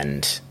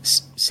 and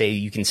say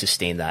you can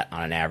sustain that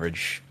on an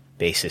average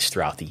basis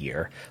throughout the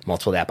year,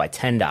 multiply that by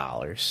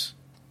 $10,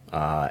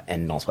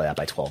 and multiply that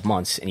by 12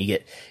 months, and you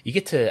get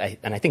to,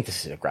 and I think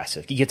this is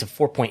aggressive, you get to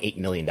 $4.8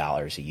 million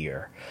a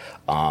year.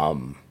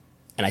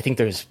 And I think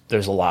there's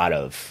a lot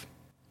of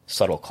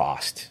subtle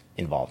cost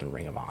involved in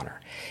Ring of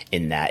Honor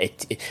in that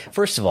it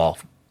first of all,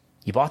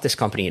 you bought this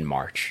company in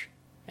March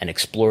and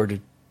explored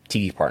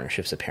TV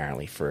partnerships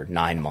apparently for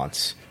 9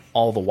 months,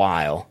 all the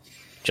while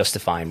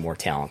justifying more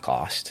talent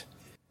cost.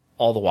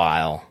 All the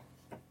while,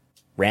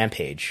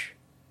 Rampage,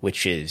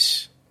 which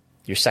is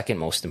your second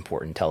most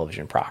important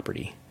television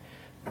property,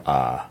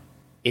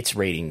 its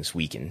ratings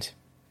weakened,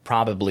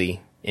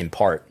 probably in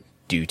part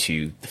due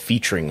to the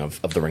featuring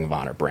of the Ring of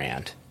Honor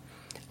brand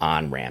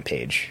on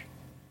Rampage.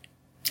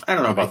 I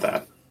don't know about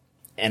that.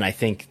 And I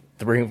think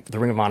the Ring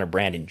of Honor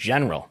brand in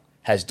general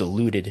has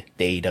diluted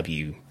the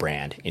AEW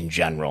brand in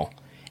general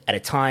at a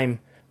time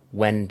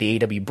when the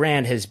AEW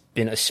brand has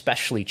been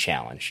especially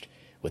challenged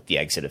with the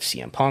exit of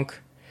CM Punk,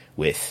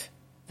 with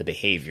the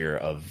behavior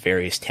of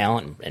various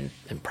talent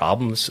and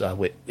problems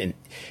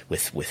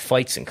with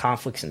fights and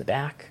conflicts in the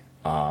back,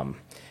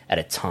 at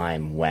a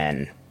time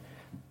when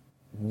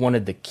one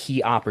of the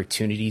key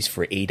opportunities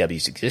for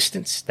AEW's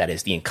existence, that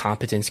is the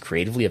incompetence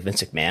creatively of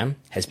Vince McMahon,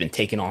 has been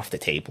taken off the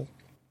table.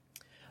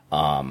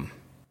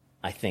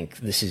 I think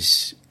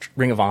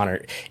Ring of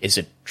Honor is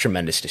a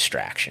tremendous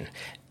distraction.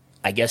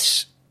 I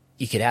guess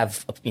you could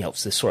have,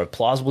 this sort of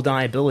plausible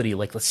deniability,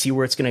 like, let's see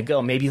where it's going to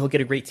go. Maybe he'll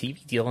get a great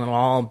TV deal and it'll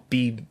all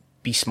be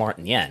smart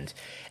in the end.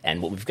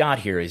 And what we've got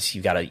here is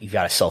you've got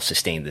to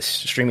self-sustain this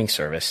streaming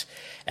service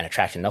and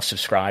attract enough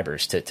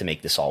subscribers to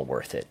make this all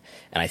worth it.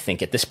 And I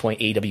think at this point,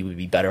 AEW would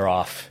be better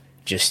off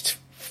just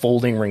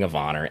folding Ring of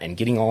Honor and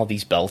getting all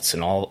these belts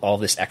and all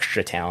this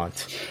extra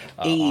talent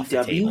off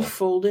the table. AEW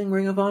folding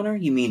Ring of Honor?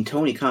 You mean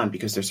Tony Khan,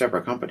 because they're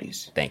separate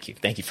companies. Thank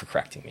you for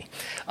correcting me.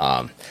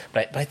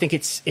 But I think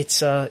it's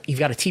you've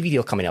got a TV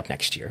deal coming up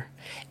next year.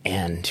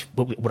 And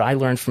what I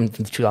learned from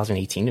the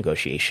 2018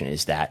 negotiation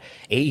is that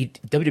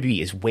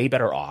WWE is way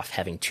better off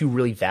having two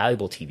really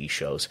valuable TV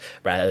shows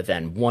rather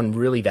than one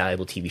really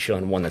valuable TV show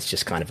and one that's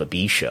just kind of a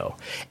B show.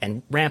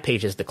 And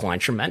Rampage has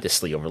declined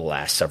tremendously over the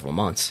last several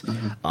months.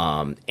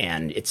 Mm-hmm.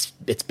 And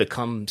it's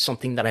become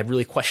something that I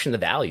really question the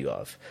value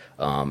of.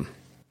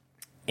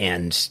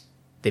 And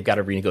they've got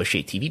to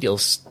renegotiate TV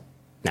deals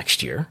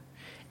next year.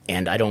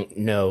 And I don't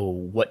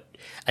know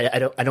I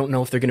don't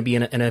know if they're going to be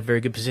in a very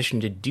good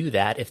position to do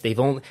that. If they've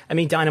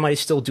Dynamite is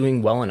still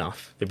doing well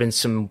enough. There've been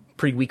some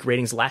pretty weak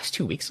ratings the last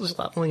 2 weeks. It was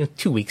only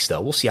 2 weeks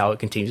though. We'll see how it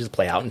continues to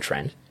play out and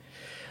trend.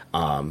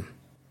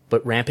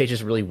 But Rampage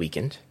is really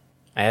weakened.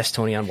 I asked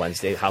Tony on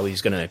Wednesday how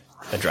he's going to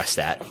address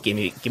that. Give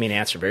me an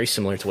answer very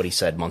similar to what he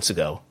said months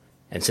ago.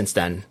 And since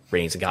then,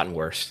 ratings have gotten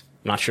worse.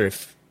 I'm not sure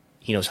if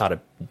he knows how to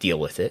deal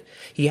with it.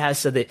 He has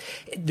said that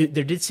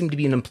there did seem to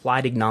be an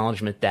implied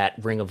acknowledgement that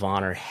Ring of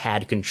Honor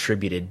had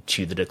contributed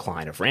to the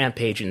decline of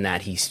Rampage, and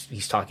that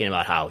he's talking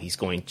about how he's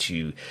going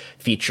to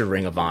feature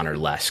Ring of Honor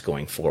less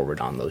going forward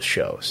on those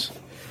shows.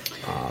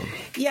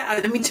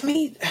 Yeah, I mean, to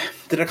me,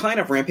 the decline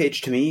of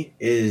Rampage to me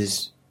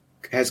has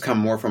come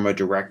more from a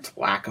direct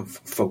lack of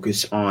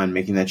focus on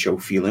making that show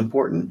feel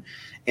important,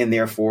 and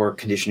therefore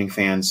conditioning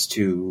fans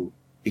to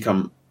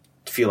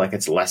feel like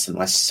it's less and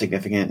less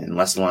significant and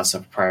less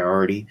of a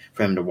priority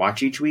for them to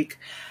watch each week.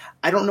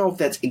 I don't know if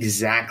that's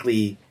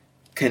exactly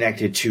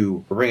connected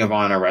to Ring of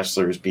Honor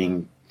wrestlers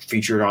being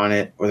featured on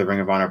it or the Ring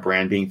of Honor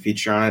brand being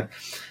featured on it.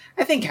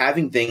 I think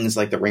having things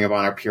like the Ring of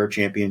Honor Pure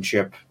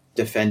Championship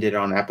defended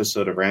on an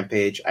episode of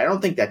Rampage, I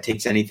don't think that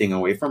takes anything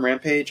away from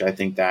Rampage. I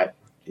think that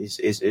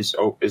is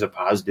a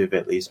positive,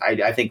 at least.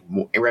 I think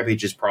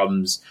Rampage's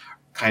problems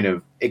kind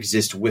of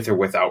exist with or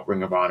without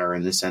Ring of Honor,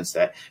 in the sense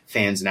that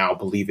fans now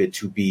believe it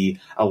to be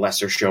a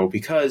lesser show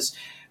because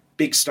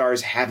big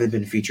stars haven't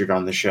been featured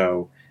on the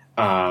show.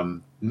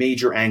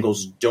 Major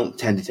angles don't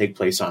tend to take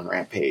place on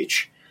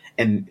Rampage.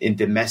 And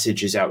the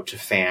message is out to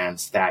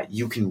fans that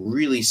you can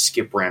really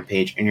skip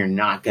Rampage and you're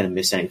not going to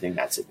miss anything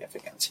that's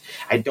significant.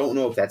 I don't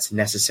know if that's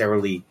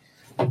necessarily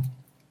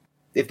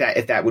if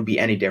that would be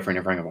any different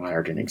if Ring of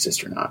Honor didn't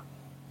exist or not.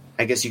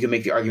 I guess you can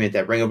make the argument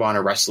that Ring of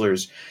Honor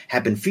wrestlers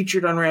have been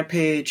featured on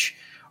Rampage,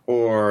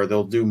 or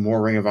they'll do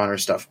more Ring of Honor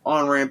stuff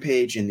on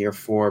Rampage, and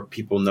therefore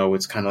people know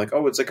it's kind of like,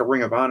 oh, it's like a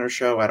Ring of Honor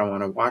show. I don't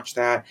want to watch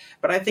that.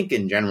 But I think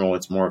in general,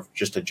 it's more of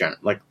just to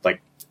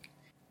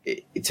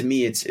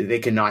me, it's they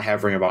cannot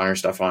have Ring of Honor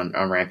stuff on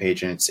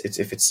Rampage, and it's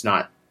if it's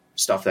not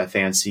stuff that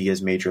fans see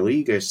as Major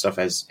League or stuff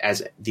as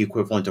the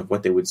equivalent of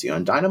what they would see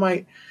on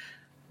Dynamite,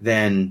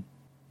 then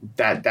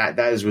that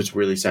is what's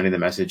really sending the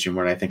message, and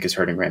what I think is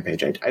hurting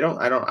Rampage.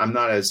 I'm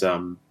not as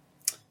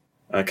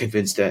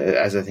convinced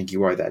as I think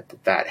you are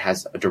that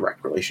has a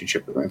direct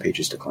relationship with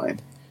Rampage's decline.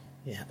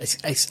 Yeah,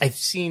 I've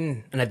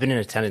seen, and I've been in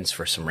attendance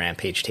for some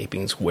Rampage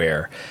tapings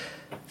where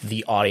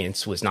the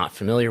audience was not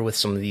familiar with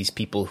some of these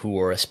people who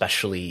were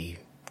especially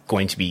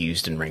going to be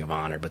used in Ring of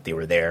Honor, but they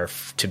were there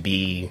to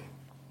be,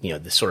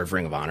 the sort of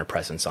Ring of Honor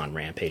presence on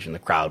Rampage, and the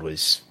crowd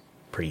was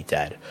pretty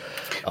dead.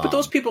 But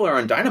those people are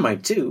on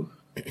Dynamite too.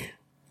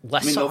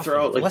 Less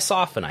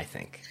often, I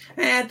think.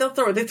 They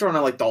throw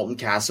on like Dalton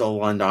Castle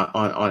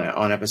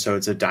on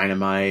episodes of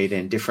Dynamite,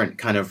 and different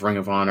kind of Ring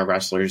of Honor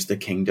wrestlers, the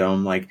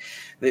Kingdom. Like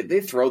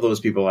they throw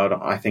those people out,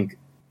 I think,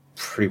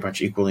 pretty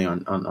much equally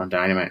on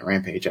Dynamite and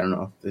Rampage. I don't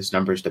know if there's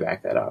numbers to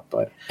back that up,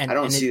 but I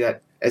don't see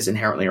that as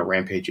inherently a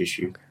Rampage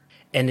issue.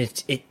 And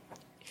it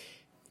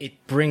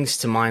brings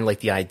to mind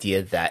like the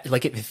idea that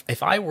like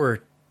if I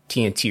were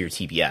TNT or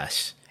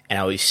TBS and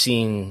I was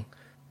seeing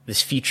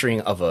this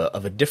featuring of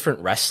a different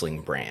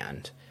wrestling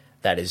brand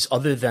that is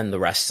other than the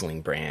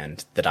wrestling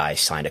brand that I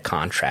signed a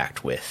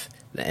contract with,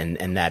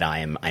 and that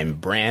I'm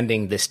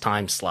branding this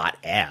time slot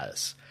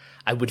as,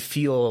 I would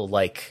feel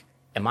like,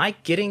 am I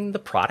getting the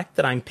product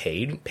that I'm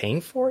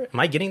paying for? Am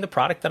I getting the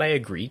product that I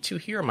agreed to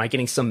here? Am I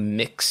getting some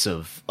mix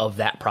of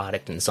that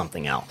product and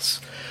something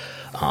else?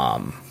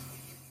 I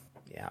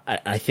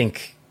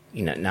think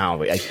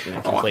now I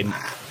can play.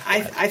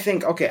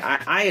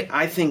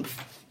 I think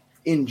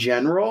in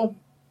general,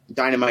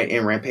 Dynamite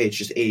and Rampage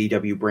just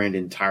AEW brand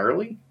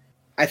entirely.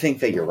 I think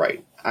that you're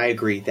right. I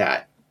agree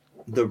that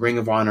the Ring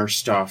of Honor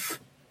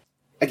stuff,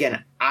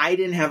 again, I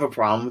didn't have a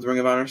problem with Ring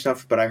of Honor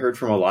stuff, but I heard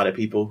from a lot of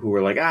people who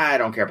were like, I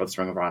don't care about this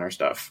Ring of Honor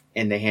stuff,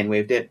 and they hand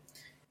waved it.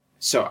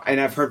 So,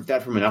 and I've heard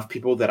that from enough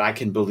people that I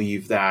can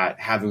believe that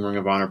having Ring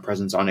of Honor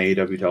presence on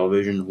AEW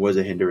television was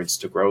a hindrance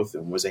to growth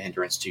and was a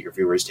hindrance to your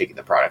viewers taking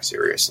the product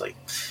seriously.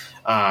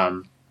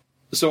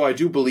 So I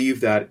do believe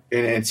that,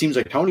 and it seems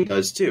like Tony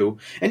does too,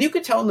 and you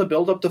could tell in the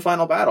build up to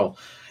Final Battle,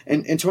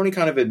 and Tony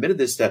kind of admitted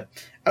this, that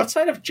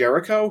outside of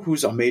Jericho,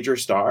 who's a major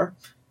star,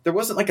 there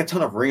wasn't like a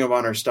ton of Ring of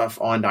Honor stuff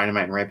on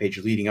Dynamite and Rampage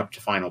leading up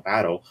to Final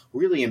Battle,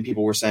 really, and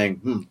people were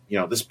saying,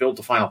 this build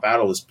to Final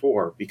Battle is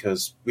poor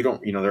because we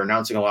don't, they're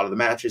announcing a lot of the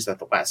matches at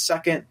the last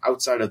second.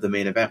 Outside of the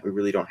main event, we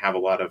really don't have a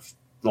lot of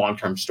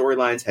long-term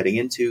storylines heading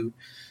into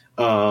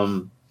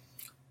the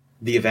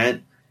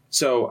event.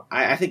 So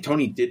I think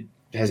Tony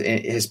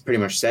has pretty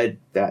much said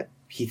that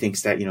he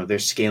thinks that, they're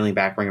scaling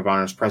back Ring of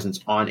Honor's presence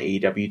on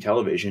AEW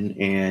television,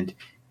 and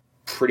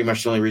pretty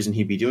much the only reason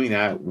he'd be doing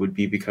that would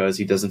be because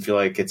he doesn't feel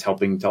like it's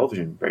helping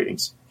television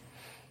ratings.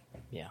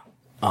 Yeah.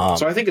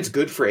 So I think it's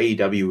good for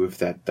AEW if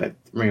that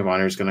Ring of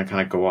Honor is going to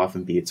kind of go off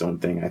and be its own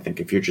thing, I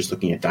think, if you're just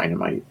looking at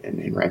Dynamite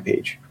and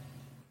Rampage.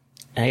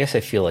 And I guess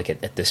I feel like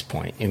at this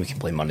point, and we can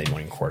play Monday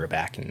Morning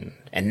Quarterback, and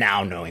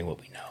now knowing what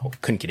we know,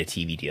 couldn't get a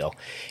TV deal,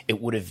 it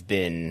would have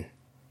been,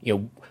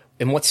 in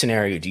what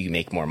scenario do you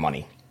make more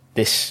money?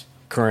 This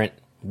current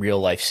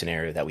real-life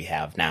scenario that we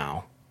have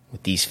now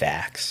with these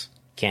facts,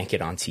 can't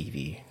get on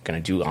TV,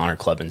 going to do Honor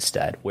Club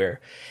instead, where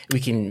we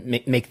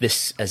can make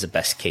this as a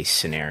best-case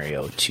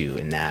scenario, too,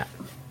 in that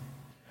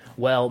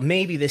well,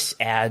 maybe this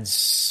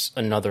adds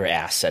another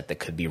asset that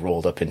could be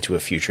rolled up into a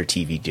future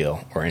TV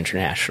deal or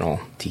international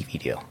TV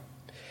deal.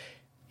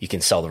 You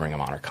can sell the Ring of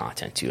Honor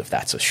content too if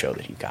that's a show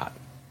that you got.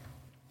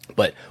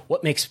 But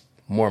what makes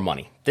more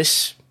money?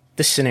 This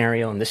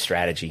scenario and this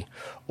strategy,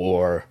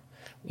 or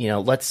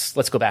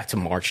let's go back to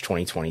March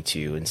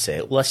 2022 and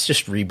say let's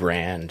just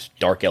rebrand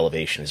Dark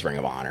Elevation as Ring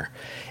of Honor,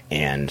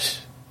 and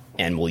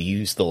we'll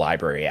use the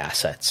library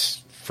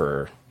assets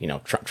for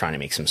trying to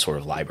make some sort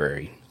of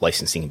library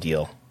licensing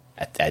deal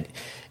at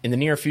in the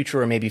near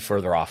future, or maybe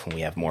further off when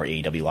we have more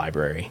AEW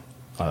library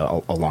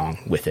along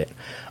with it.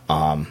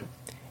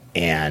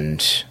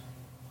 And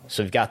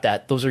so we've got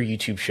that. Those are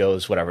YouTube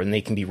shows, whatever, and they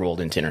can be rolled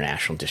into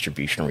international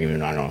distribution or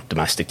even, I don't know,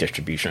 domestic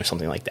distribution or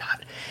something like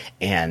that.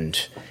 And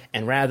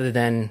rather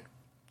than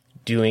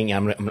doing,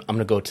 I'm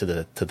gonna go to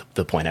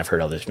the point I've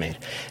heard others made.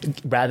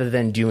 Rather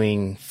than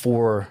doing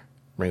 4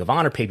 Ring of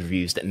Honor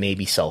pay-per-views that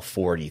maybe sell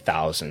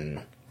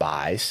 40,000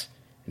 buys,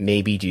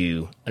 maybe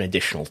do an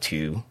additional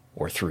 2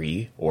 or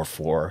 3 or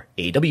 4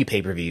 AEW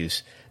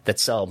pay-per-views that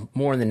sell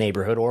more in the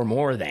neighborhood or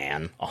more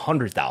than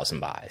 100,000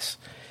 buys.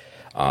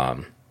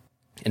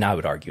 And I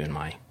would argue in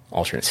my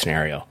alternate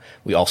scenario,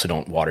 we also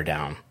don't water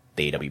down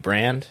the AEW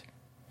brand,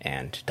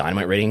 and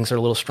Dynamite ratings are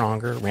a little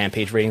stronger,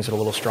 Rampage ratings are a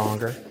little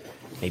stronger,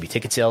 maybe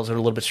ticket sales are a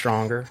little bit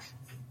stronger.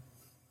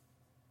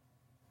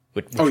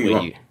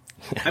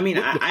 I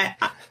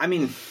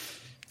mean,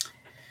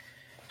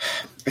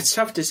 it's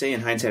tough to say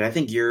in hindsight. I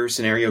think your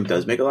scenario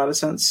does make a lot of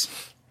sense.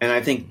 And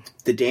I think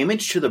the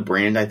damage to the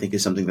brand, I think,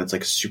 is something that's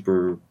like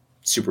super,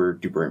 super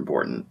duper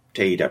important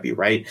to AEW,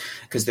 right?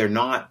 Because they are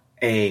not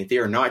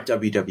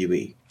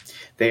WWE.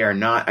 They are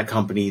not a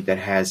company that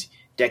has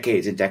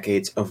decades and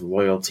decades of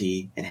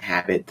loyalty and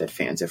habit that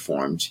fans have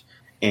formed,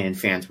 and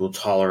fans will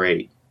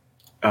tolerate,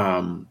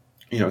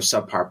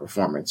 subpar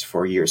performance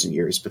for years and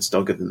years, but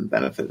still give them the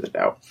benefit of the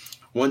doubt.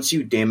 Once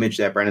you damage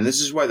that brand, and this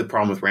is why the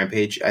problem with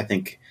Rampage, I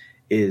think,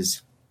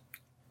 is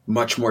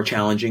much more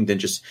challenging than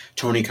just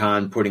Tony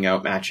Khan putting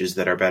out matches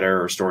that are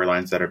better or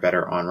storylines that are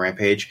better on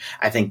Rampage.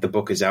 I think the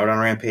book is out on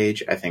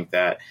Rampage. I think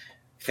that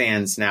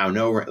fans now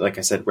know, like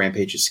I said,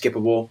 Rampage is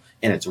skippable,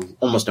 and it's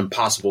almost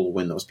impossible to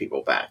win those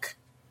people back.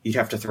 You'd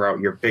have to throw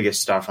out your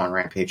biggest stuff on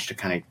Rampage to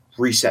kind of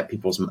reset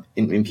people's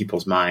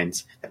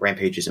minds that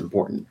Rampage is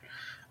important.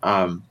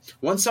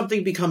 Once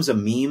something becomes a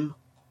meme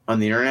on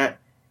the internet,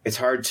 it's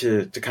hard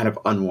to kind of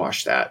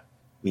unwash that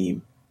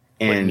meme.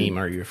 And what meme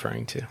are you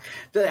referring to?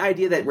 The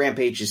idea that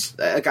Rampage is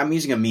like, I'm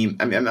using a meme.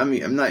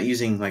 I'm not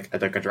using like a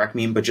direct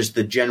meme, but just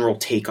the general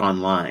take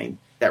online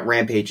that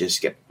Rampage is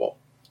skippable.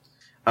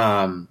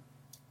 And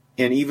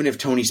even if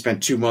Tony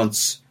spent 2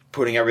 months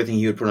putting everything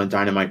he would put on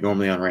Dynamite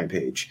normally on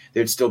Rampage,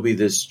 there'd still be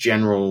this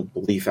general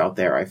belief out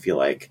there, I feel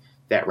like,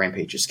 that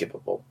Rampage is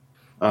skippable.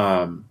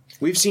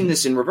 We've seen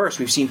this in reverse.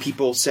 We've seen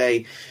people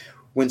say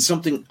when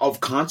something of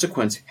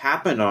consequence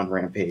happened on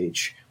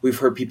Rampage, we've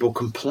heard people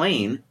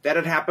complain that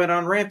it happened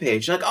on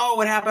Rampage. Like,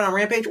 oh, it happened on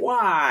Rampage?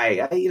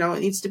 Why? It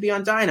needs to be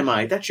on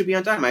Dynamite. That should be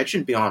on Dynamite. It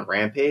shouldn't be on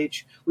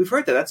Rampage. We've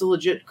heard that. That's a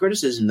legit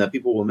criticism that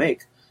people will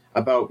make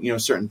about,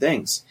 certain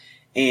things.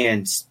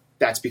 And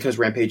that's because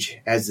Rampage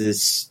has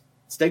this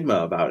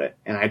stigma about it.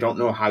 And I don't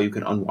know how you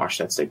can unwash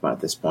that stigma at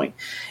this point.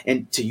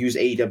 And to use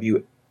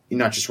AEW,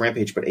 not just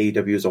Rampage, but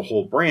AEW as a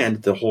whole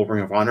brand, the whole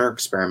Ring of Honor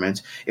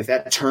experiment, if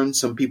that turns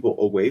some people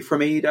away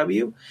from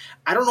AEW,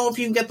 I don't know if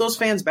you can get those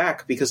fans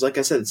back, because like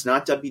I said, it's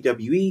not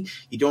WWE.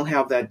 You don't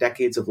have that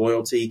decades of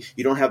loyalty.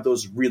 You don't have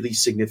those really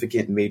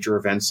significant major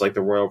events like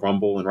the Royal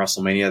Rumble and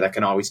WrestleMania that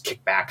can always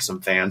kick back some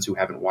fans who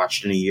haven't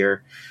watched in a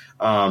year.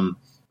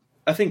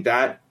 I think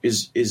that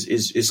is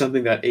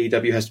something that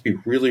AEW has to be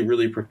really,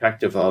 really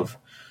protective of,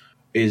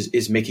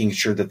 is making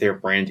sure that their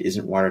brand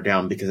isn't watered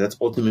down, because that's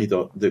ultimately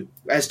the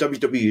as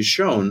WWE has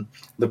shown,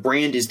 the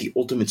brand is the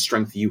ultimate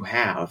strength you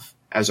have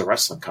as a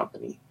wrestling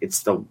company.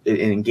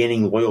 And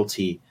gaining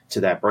loyalty to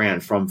that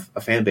brand from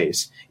a fan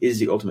base is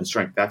the ultimate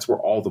strength. That's where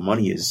all the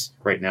money is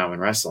right now in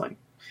wrestling.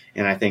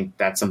 And I think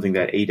that's something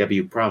that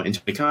AEW and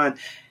Tony Khan,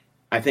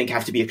 I think,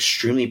 have to be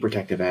extremely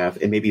protective of,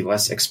 and maybe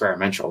less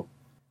experimental.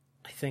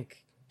 I think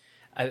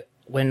I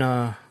don't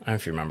know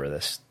if you remember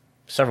this,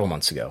 several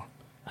months ago,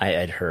 I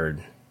had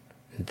heard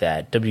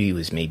that WWE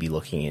was maybe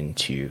looking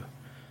into,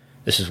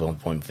 this is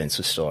when Vince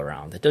was still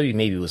around, that WWE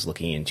maybe was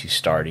looking into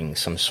starting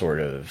some sort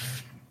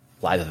of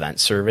live event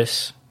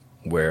service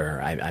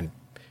where I'm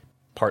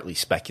partly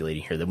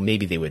speculating here that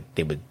maybe they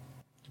would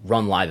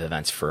run live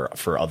events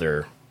for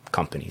other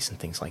companies and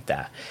things like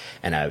that.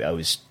 And I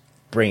was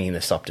bringing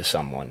this up to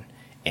someone,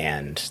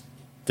 and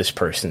this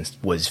person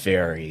was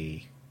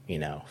very,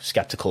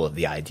 skeptical of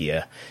the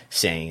idea,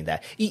 saying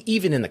that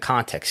even in the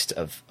context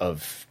of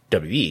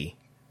WWE,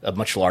 a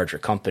much larger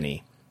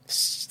company,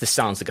 this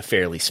sounds like a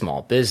fairly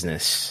small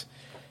business.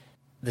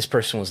 This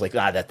person was like,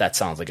 that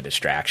sounds like a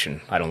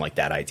distraction. I don't like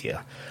that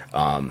idea.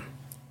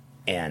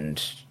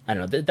 And I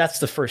don't know, that's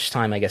the first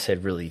time I guess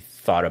I'd really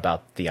thought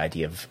about the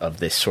idea of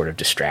this sort of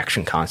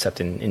distraction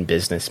concept in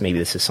business. Maybe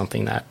this is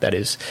something that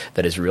is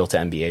real to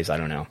MBAs. I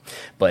don't know.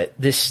 But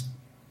this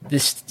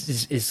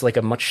this is like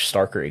a much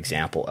starker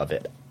example of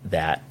it,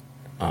 that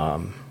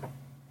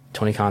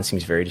Tony Khan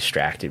seems very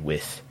distracted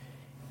with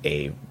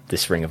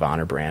this Ring of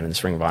Honor brand and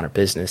this Ring of Honor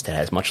business that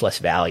has much less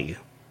value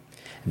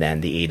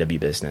than the AEW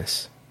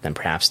business, than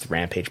perhaps the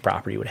Rampage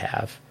property would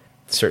have,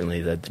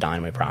 certainly the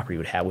Dynamite property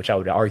would have, which I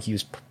would argue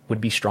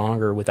would be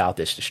stronger without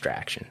this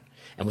distraction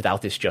and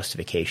without this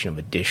justification of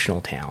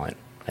additional talent.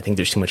 I think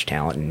there's too much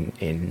talent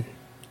in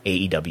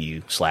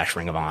AEW /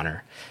 Ring of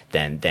Honor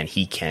than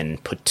he can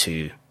put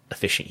to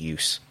efficient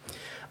use.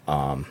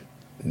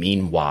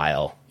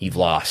 Meanwhile, you've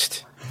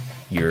lost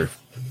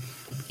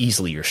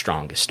easily your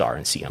strongest star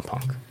in CM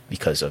Punk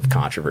because of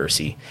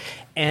controversy,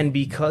 and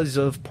because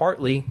of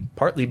partly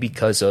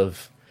because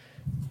of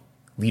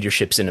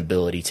leadership's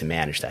inability to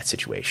manage that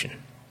situation.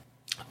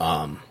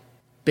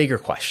 Bigger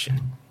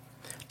question: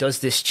 does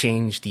this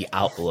change the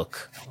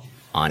outlook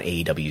on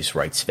AEW's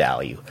rights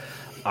value?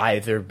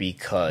 Either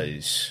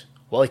because,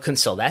 well, they couldn't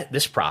sell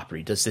this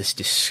property. Does this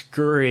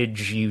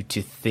discourage you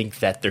to think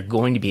that they're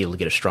going to be able to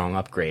get a strong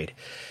upgrade?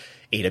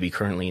 AEW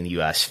currently in the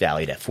U.S.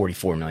 valued at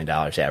 $44 million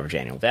average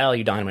annual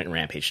value. Dynamite and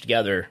Rampage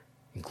together,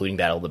 including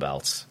Battle of the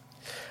Belts.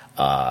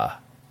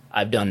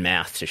 I've done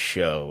math to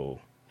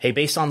show, hey,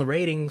 based on the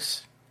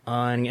ratings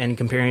and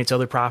comparing it to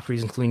other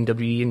properties, including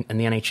WWE and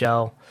the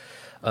NHL,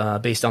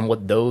 based on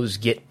what those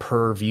get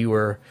per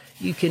viewer,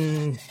 you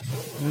can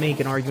make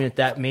an argument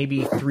that maybe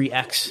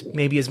 3x,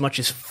 maybe as much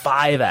as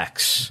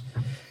 5x.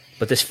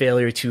 But this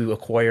failure to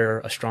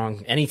acquire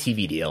any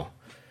TV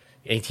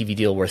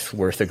deal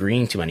worth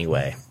agreeing to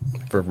anyway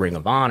for Ring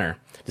of Honor,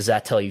 does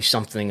that tell you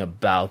something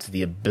about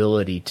the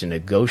ability to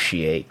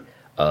negotiate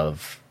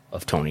of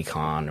Tony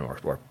Khan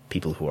or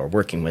people who are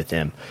working with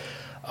him?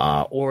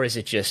 Or is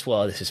it just,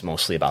 well, this is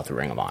mostly about the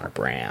Ring of Honor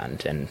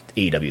brand and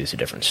AEW is a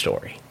different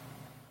story?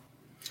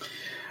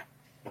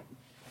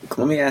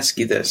 Let me ask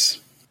you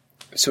this.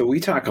 So we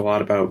talk a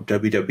lot about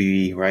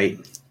WWE, right?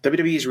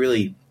 WWE is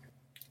really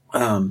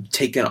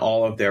taken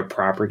all of their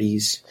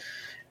properties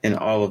and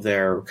all of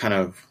their kind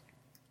of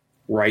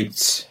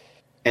rights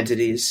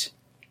entities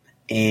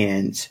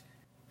and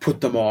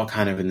put them all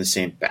kind of in the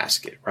same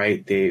basket,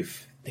 right?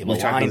 They've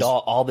aligned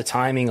all the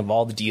timing of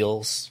all the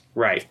deals.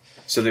 Right.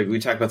 So we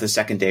talked about the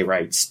second day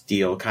rights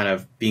deal kind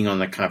of being on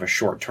the kind of a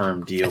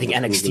short-term deal. I think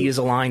NXT is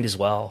aligned as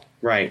well.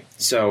 Right.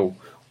 So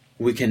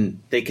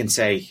they can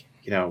say,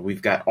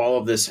 we've got all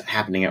of this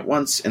happening at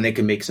once, and they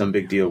can make some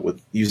big deal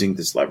with using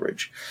this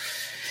leverage.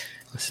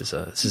 This is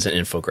an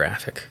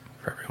infographic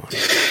for everyone.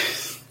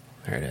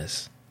 There it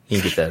is.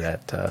 You can get that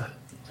at the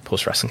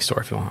Post Wrestling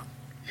store if you want.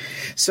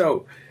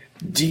 So,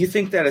 do you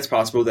think that it's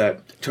possible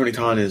that Tony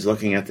Khan is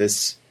looking at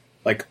this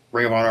like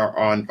Ring of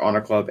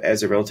Honor Club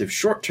as a relative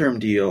short-term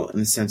deal, in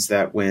the sense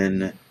that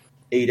when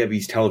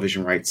AEW's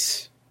television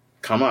rights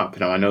come up,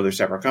 now I know they're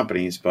separate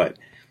companies, but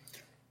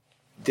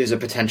there's a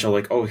potential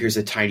like, oh, here's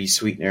a tiny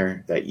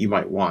sweetener that you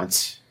might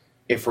want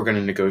if we're going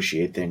to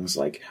negotiate things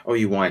like, oh,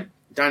 you want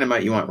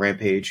Dynamite, you want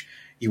Rampage,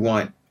 you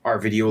want our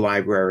video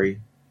library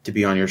to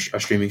be on a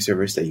streaming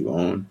service that you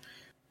own.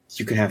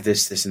 You can have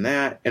this, and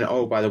that. And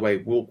oh, by the way,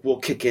 we'll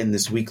kick in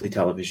this weekly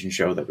television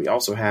show that we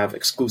also have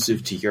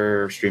exclusive to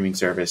your streaming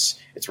service.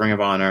 It's Ring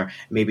of Honor.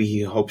 Maybe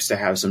he hopes to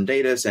have some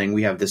data saying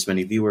we have this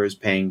many viewers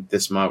paying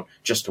this amount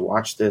just to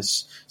watch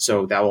this.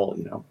 So that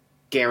will,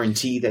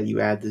 guarantee that you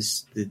add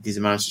these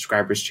amount of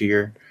subscribers to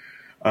your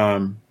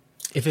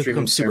if it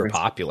becomes super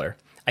popular.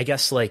 I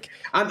guess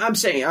I'm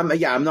saying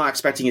I'm not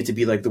expecting it to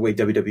be like the way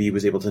WWE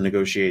was able to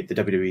negotiate the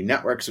WWE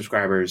Network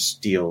subscribers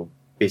deal,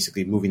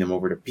 basically moving them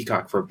over to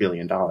Peacock for $1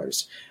 billion.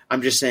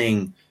 I'm just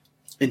saying,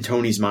 in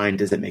Tony's mind,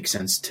 does it make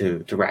sense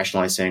to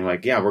rationalize saying we're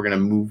going to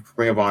move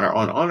Ring of Honor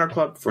on Honor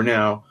Club for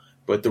now,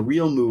 but the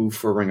real move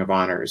for Ring of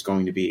Honor is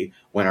going to be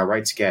when our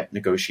rights get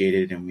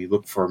negotiated and we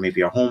look for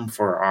maybe a home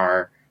for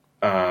our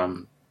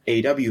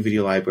AEW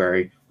video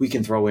library, we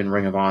can throw in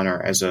Ring of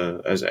Honor as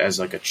a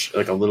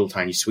little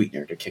tiny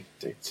sweetener to kick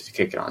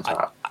it on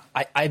top.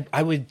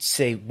 I would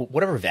say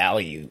whatever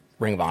value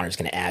Ring of Honor is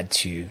going to add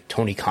to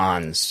Tony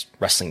Khan's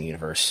wrestling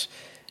universe,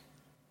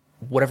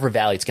 whatever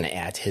value it's going to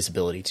add to his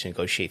ability to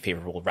negotiate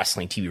favorable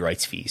wrestling TV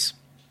rights fees,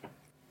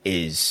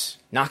 is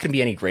not going to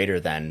be any greater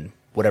than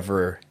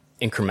whatever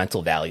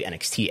incremental value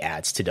NXT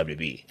adds to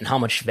WWE. And how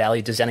much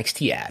value does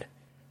NXT add?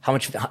 How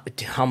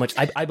much?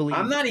 I believe.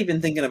 I'm not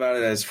even thinking about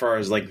it as far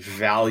as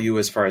value,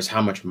 as far as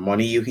how much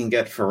money you can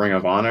get for Ring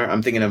of Honor.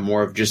 I'm thinking of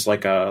more of just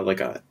like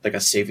a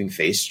saving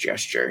face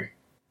gesture,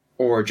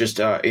 or just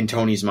in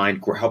Tony's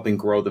mind helping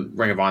grow the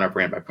Ring of Honor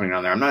brand by putting it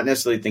on there. I'm not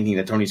necessarily thinking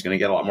that Tony's going to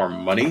get a lot more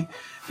money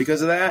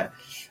because of that,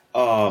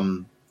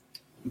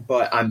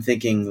 but I'm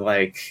thinking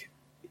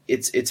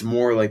it's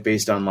more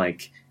based on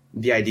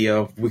the idea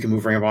of we can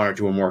move Ring of Honor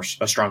to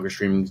a stronger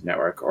streaming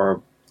network,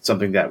 or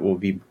something that will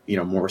be,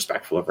 more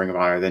respectful of Ring of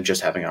Honor than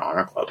just having an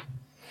Honor Club.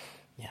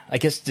 Yeah, I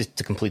guess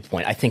to complete the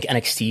point, I think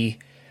NXT.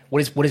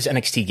 What is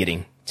NXT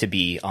getting to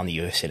be on the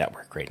USA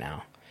Network right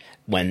now?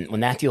 When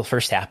that deal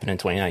first happened in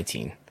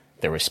 2019,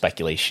 there was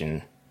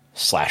speculation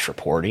 /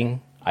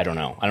 reporting I don't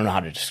know. I don't know how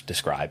to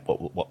describe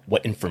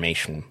what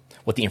information,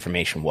 what the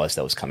information was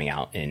that was coming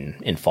out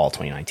in fall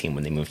 2019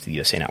 when they moved to the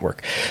USA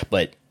Network.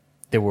 But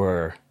there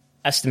were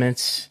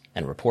estimates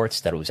and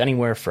reports that it was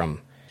anywhere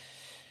from,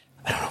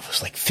 I don't know if it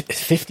was like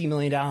 $50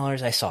 million.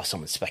 I saw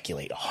someone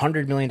speculate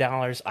 $100 million.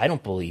 I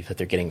don't believe that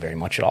they're getting very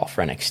much at all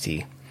for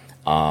NXT.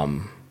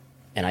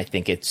 And I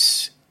think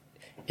it's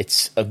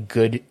a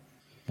good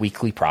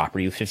weekly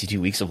property with 52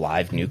 weeks of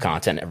live new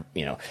content,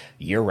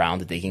 year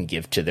round that they can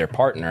give to their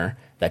partner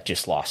that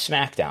just lost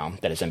SmackDown,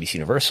 that is NBC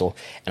Universal.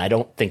 And I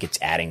don't think it's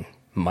adding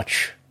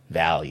much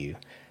value.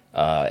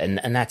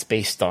 And that's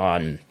based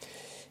on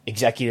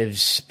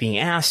executives being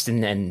asked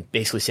and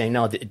basically saying,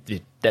 no,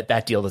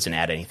 that deal doesn't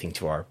add anything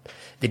to our,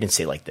 they didn't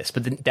say it like this,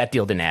 but that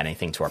deal didn't add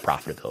anything to our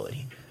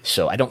profitability.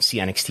 So I don't see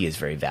NXT as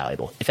very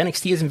valuable. If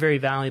NXT isn't very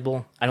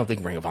valuable, I don't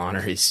think Ring of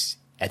Honor is,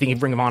 I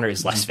think Ring of Honor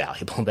is less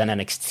valuable than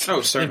NXT.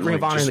 Oh, certainly. Ring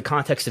of Honor in the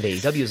context of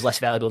AEW is less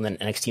valuable than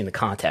NXT in the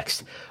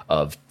context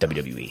of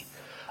WWE.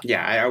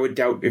 Yeah, I would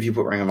doubt if you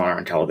put Ring of Honor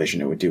on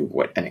television, it would do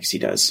what NXT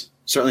does.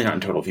 Certainly not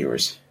in total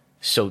viewers.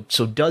 So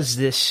does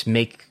this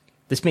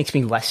makes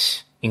me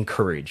less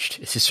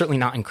encouraged. This is certainly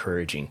not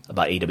encouraging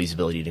about AEW's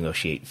ability to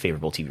negotiate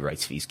favorable TV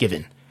rights fees,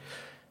 given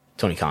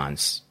Tony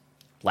Khan's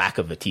lack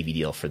of a TV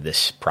deal for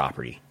this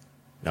property.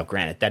 Now,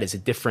 granted, that is a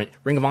different,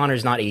 Ring of Honor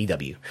is not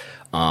AEW.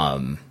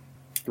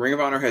 Ring of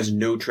Honor has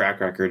no track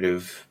record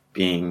of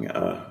being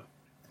a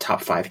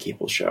top 5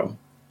 cable show.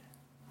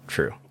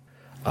 True.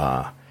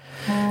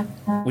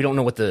 We don't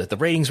know what the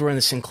ratings were in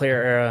the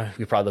Sinclair era.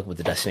 We probably look what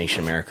the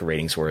Destination America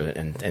ratings were,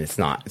 and it's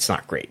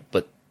not great.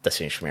 But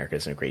Destination America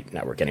isn't a great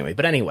network anyway.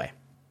 But anyway,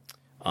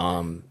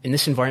 in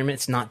this environment,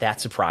 it's not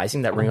that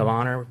surprising that Ring of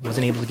Honor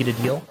wasn't able to get a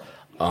deal,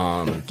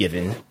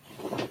 given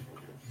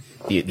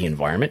the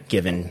environment,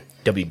 given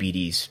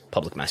WBD's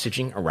public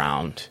messaging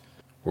around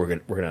we're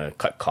gonna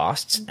cut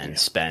costs and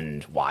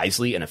spend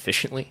wisely and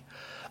efficiently.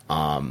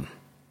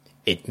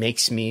 It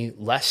makes me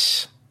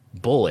less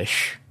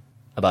bullish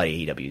about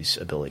AEW's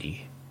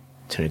ability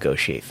to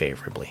negotiate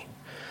favorably.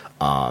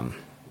 Beyond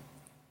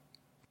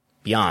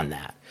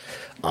that,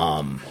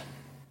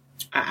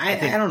 I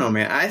don't know,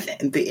 man. I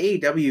think the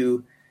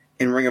AEW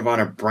and Ring of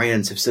Honor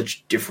brands have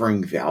such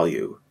differing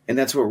value, and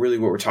that's what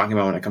we're talking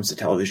about when it comes to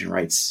television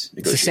rights.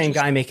 It's the same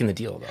guy making the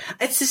deal, though.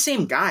 It's the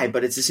same guy,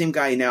 but it's the same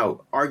guy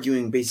now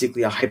arguing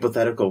basically a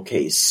hypothetical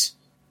case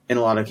in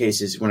a lot of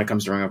cases when it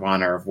comes to Ring of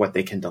Honor of what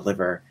they can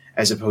deliver,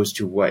 as opposed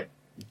to what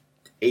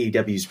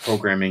AEW's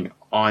programming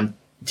on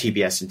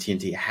TBS and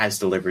TNT has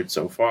delivered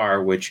so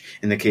far, which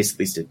in the case at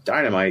least of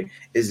Dynamite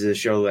is a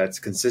show that's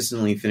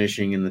consistently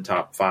finishing in the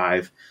top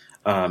 5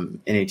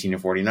 in 18 to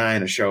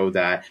 49, a show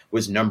that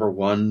was number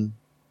 1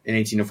 in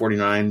 18 to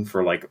 49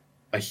 for like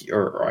a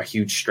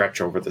huge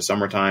stretch over the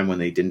summertime when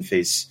they didn't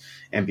face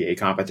NBA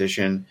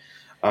competition.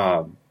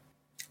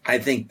 I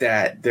think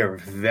that they're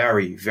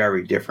very,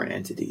 very different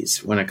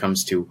entities when it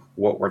comes to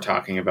what we're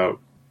talking about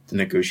the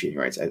negotiating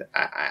rights. Does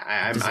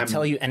it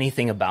tell you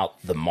anything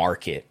about the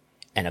market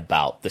and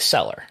about the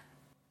seller?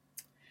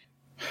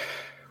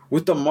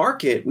 With the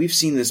market, we've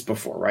seen this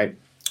before, right?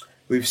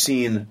 We've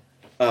seen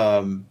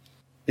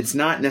it's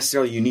not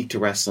necessarily unique to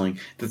wrestling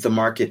that the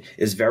market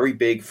is very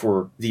big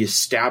for the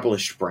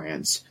established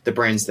brands, the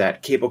brands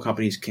that cable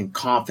companies can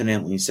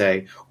confidently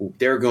say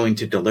they're going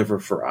to deliver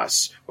for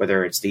us,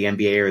 whether it's the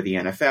NBA or the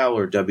NFL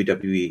or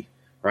WWE,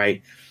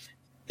 right?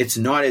 It's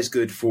not as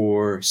good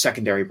for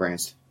secondary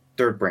brands,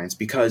 third brands,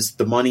 because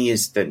the money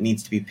that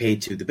needs to be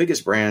paid to the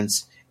biggest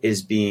brands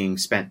is being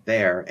spent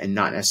there and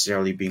not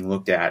necessarily being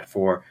looked at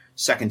for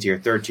second tier,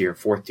 third tier,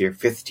 fourth tier,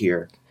 fifth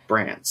tier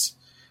brands.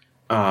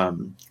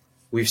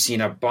 We've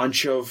seen a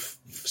bunch of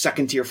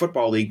second tier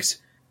football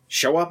leagues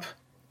show up,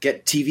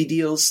 get TV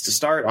deals to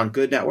start on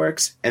good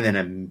networks, and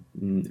then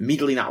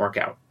immediately not work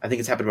out. I think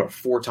it's happened about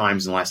 4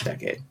 times in the last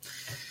decade.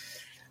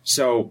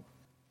 So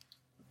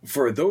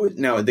for those,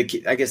 now I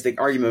guess the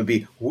argument would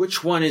be,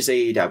 which one is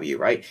AEW,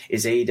 right?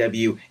 Is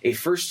AEW a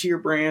first tier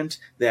brand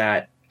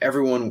that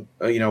everyone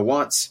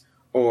wants,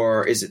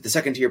 or is it the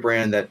second tier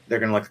brand that they're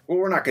going to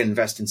we're not going to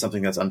invest in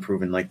something that's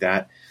unproven like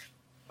that?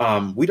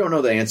 We don't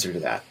know the answer to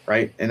that,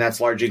 right? And that's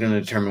largely going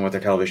to determine what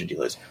their television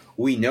deal is.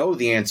 We know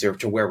the answer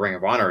to where Ring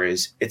of Honor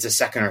is. It's a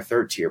second or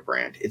third tier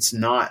brand. It's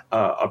not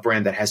a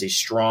brand that has a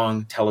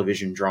strong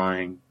television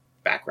drawing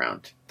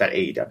background that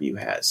AEW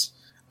has.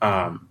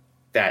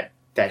 That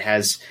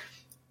has,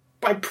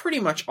 by pretty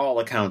much all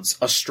accounts,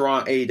 a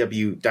strong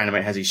AEW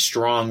Dynamite has a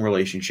strong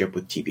relationship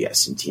with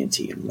TBS and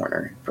TNT and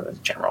Warner for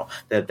general.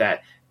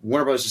 That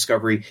Warner Bros.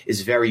 Discovery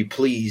is very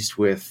pleased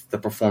with the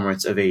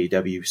performance of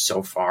AEW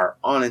so far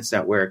on its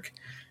network.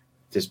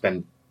 There's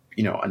been,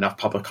 enough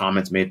public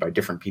comments made by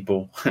different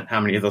people. How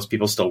many of those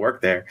people still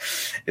work there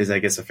is, I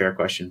guess, a fair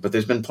question. But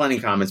there's been plenty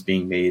of comments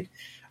being made.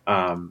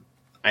 I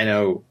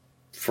know,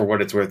 for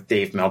what it's worth,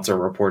 Dave Meltzer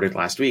reported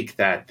last week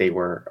that they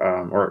were,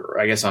 or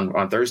I guess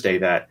on Thursday,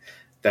 that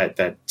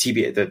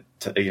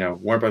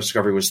Warner Bros.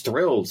 Discovery was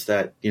thrilled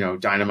that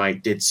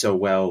Dynamite did so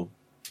well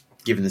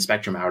given the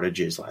Spectrum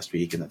outages last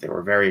week, and that they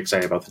were very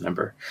excited about the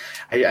number.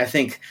 I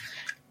think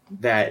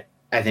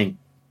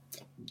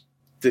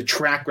the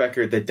track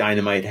record that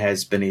Dynamite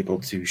has been able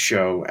to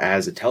show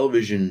as a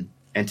television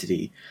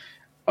entity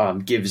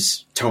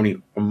gives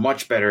Tony a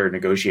much better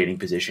negotiating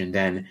position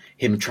than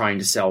him trying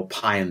to sell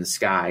pie in the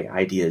sky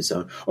ideas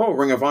of, oh,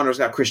 Ring of Honor's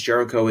got Chris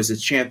Jericho as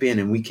its champion,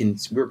 and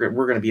we're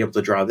going to be able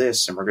to draw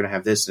this, and we're going to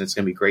have this, and it's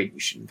going to be great. You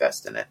should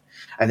invest in it.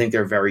 I think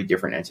they're very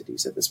different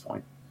entities at this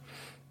point.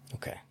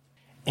 Okay,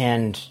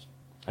 and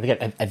I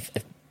think I've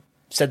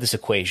said this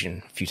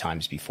equation a few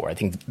times before. I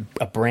think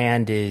a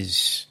brand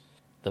is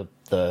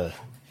the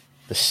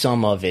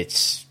sum of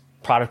its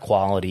product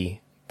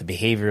quality, the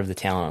behavior of the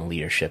talent and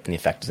leadership, and the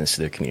effectiveness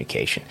of their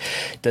communication.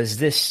 Does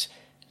this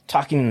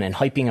talking and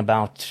hyping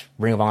about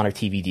Ring of Honor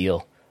TV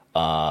deal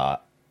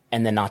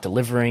and then not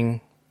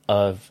delivering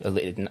at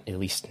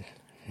least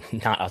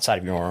not outside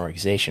of your own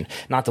organization,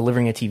 not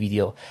delivering a TV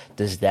deal,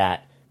 does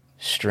that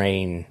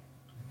strain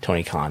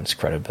Tony Khan's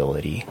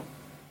credibility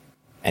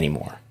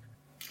anymore?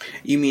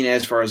 You mean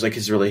as far as like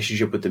his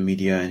relationship with the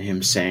media and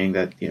him saying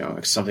that, you know,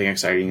 something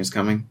exciting is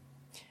coming?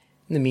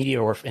 The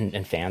media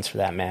and fans for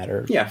that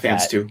matter. Yeah,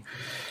 fans too.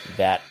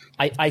 That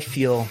I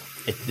feel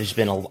there's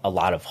been a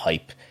lot of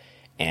hype,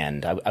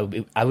 and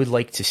I would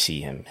like to see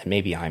him, and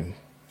maybe I'm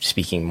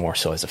speaking more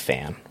so as a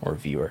fan or a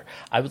viewer,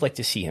 I would like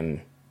to see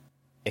him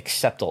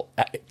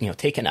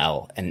take an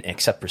L and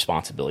accept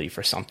responsibility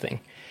for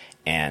something.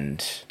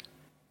 And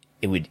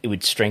it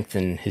would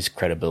strengthen his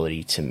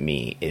credibility to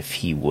me if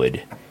he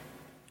would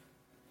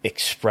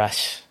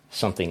express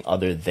something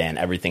other than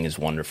everything is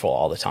wonderful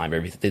all the time.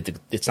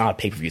 It's not a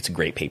pay-per-view. It's a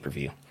great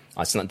pay-per-view.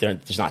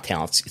 There's not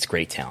talent. It's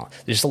great talent.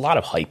 There's a lot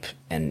of hype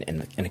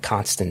and a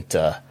constant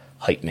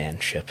hype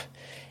manship,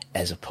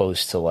 as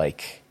opposed to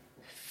like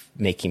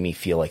making me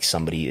feel like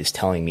somebody is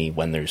telling me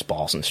when there's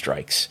balls and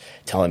strikes,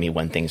 telling me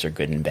when things are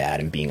good and bad,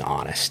 and being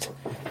honest.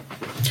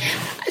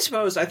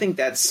 I think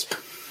that's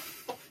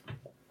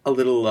a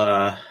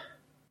little...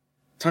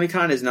 Tony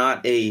Khan is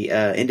not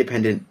a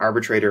independent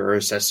arbitrator or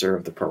assessor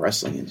of the pro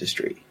wrestling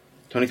industry.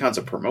 Tony Khan's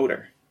a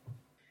promoter.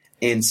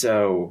 And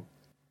so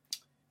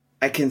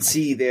I can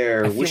see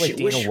there... I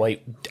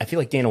feel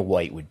like Dana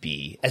White would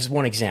be, as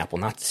one example,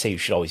 not to say you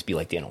should always be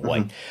like Dana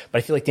White, but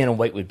I feel like Dana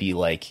White would be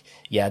like,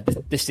 yeah,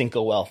 this didn't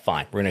go well,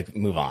 fine, we're going to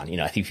move on. You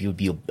know, I think he would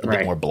be a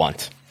bit more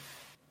blunt.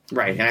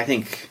 Right, and I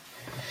think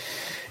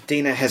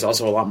Dana has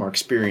also a lot more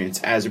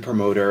experience as a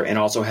promoter and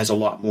also has a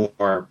lot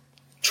more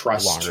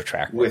trust. A longer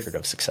track record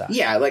of success.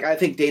 Yeah, like I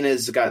think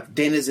Dana's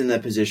in the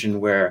position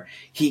where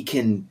he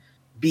can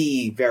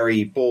be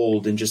very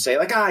bold and just say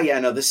like,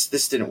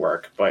 this didn't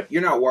work, but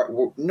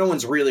no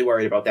one's really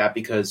worried about that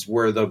because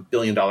we're the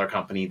billion-dollar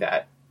company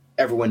that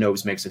everyone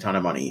knows makes a ton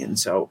of money. And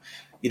so,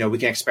 we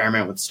can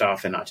experiment with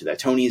stuff and not do that.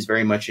 Tony is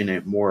very much in a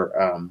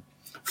more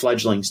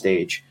fledgling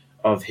stage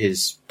of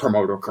his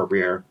promoter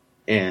career,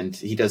 and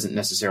he doesn't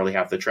necessarily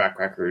have the track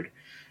record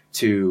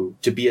to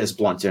be as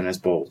blunt and as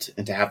bold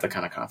and to have the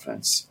kind of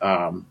confidence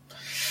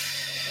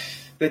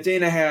that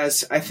Dana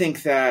has. I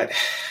think that,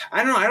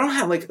 I don't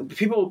have like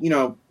people,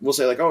 will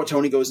say like, oh,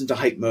 Tony goes into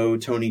hype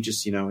mode. Tony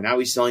just, now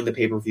he's selling the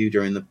pay-per-view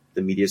during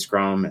the media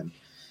scrum, and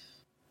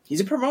he's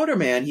a promoter,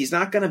 man. He's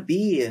not going to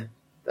be,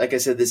 like I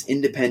said, this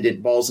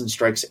independent balls and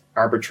strikes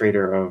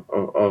arbitrator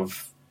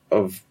of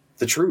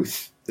the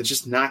truth.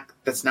 That's not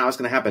what's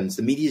going to happen. It's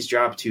the media's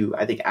job to,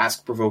 I think,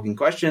 ask provoking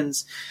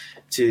questions,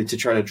 to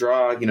try to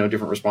draw,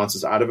 different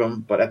responses out of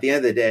him. But at the end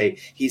of the day,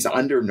 he's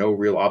under no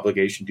real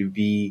obligation to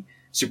be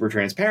super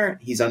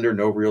transparent. He's under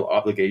no real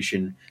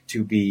obligation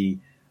to be,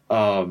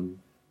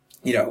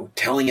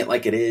 telling it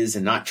like it is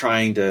and not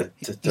trying to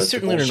he's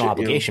certainly under no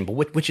obligation,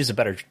 but which is a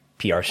better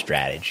PR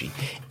strategy?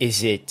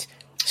 Is it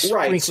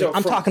sprinkling? Right. So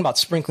I'm talking about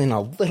sprinkling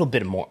a little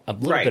bit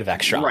of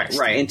extra.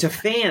 Right. And to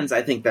fans,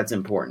 I think that's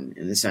important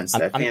in the sense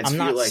that fans I'm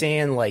not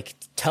saying like,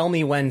 tell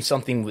me when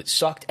something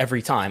sucked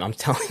every time. I'm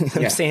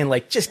saying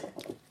like, just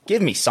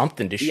give me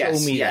something to show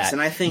me that,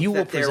 and I think you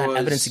will present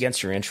evidence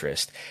against your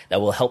interest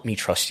that will help me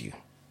trust you.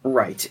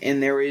 Right.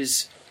 And there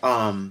is,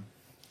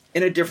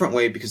 in a different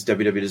way, because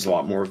WWE does a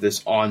lot more of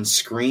this on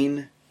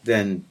screen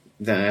than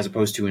as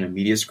opposed to in a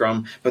media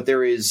scrum, but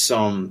there is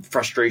some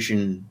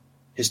frustration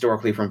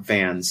historically from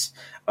fans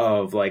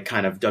of like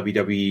kind of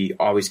WWE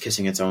always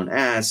kissing its own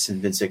ass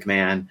and Vince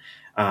McMahon,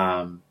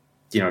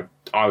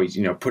 always,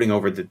 putting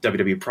over the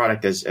WWE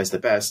product as the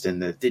best,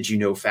 and the did you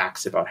know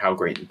facts about how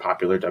great and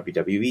popular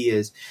WWE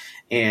is.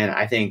 And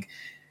I think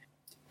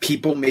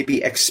people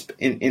maybe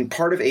in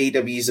part of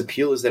AEW's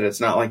appeal is that it's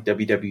not like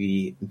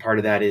WWE, and part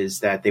of that is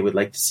that they would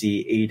like to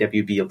see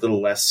AEW be a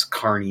little less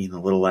carny and a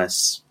little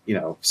less,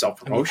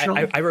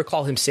 self-promotional. I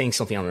recall him saying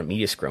something on a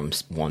media scrum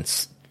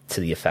once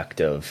to the effect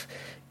of,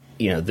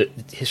 the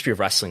history of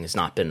wrestling has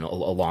not been a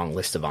long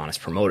list of honest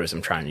promoters.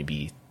 I'm trying to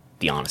be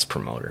the honest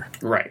promoter.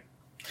 Right.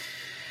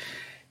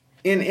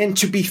 And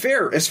to be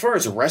fair, as far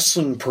as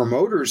wrestling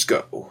promoters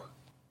go,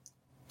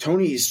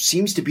 Tony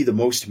seems to be the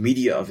most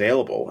media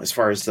available as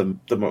far as the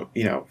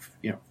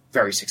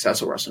very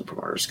successful wrestling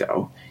promoters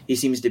go. He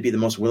seems to be the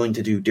most willing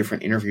to do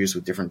different interviews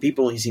with different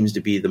people. He seems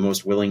to be the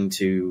most willing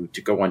to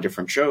go on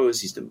different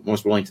shows. He's the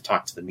most willing to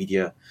talk to the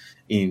media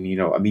in,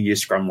 a media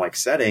scrum like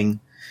setting.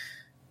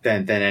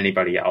 than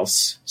anybody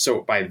else.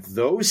 So by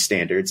those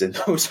standards, and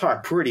those are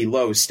pretty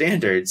low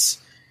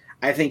standards,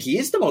 I think he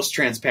is the most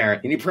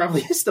transparent, and he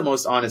probably is the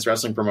most honest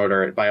wrestling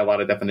promoter by a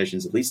lot of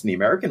definitions, at least in the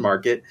American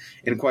market,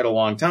 in quite a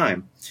long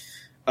time.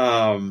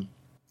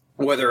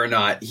 Whether or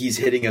not he's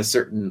hitting a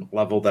certain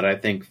level that I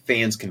think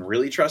fans can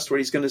really trust what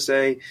he's going to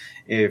say,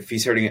 if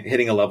he's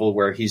hitting a level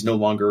where he's not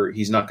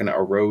going to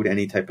erode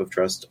any type of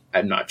trust,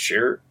 I'm not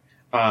sure.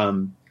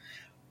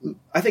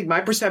 I think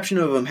my perception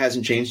of him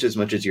hasn't changed as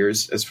much as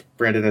yours, as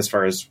Brandon, as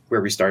far as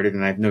where we started.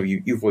 And I know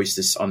you voiced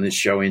this on this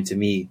show, and to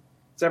me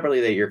separately,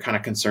 that you're kind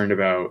of concerned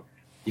about,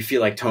 you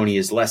feel like Tony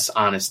is less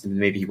honest than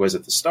maybe he was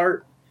at the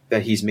start,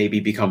 that he's maybe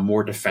become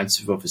more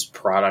defensive of his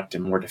product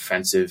and more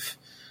defensive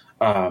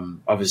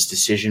of his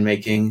decision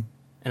making.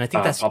 And I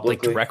think that's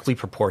like directly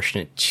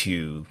proportionate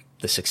to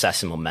the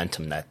success and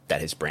momentum that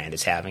his brand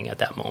is having at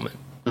that moment.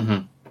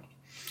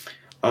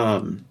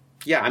 Mm-hmm.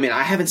 Yeah, I mean,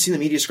 I haven't seen the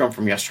media scrum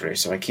from yesterday,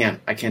 so I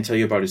can't tell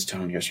you about his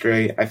tone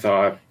yesterday. I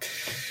thought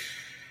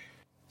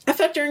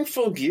during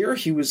Full Gear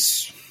he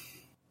was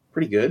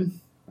pretty good.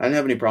 I didn't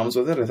have any problems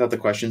with it. I thought the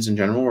questions in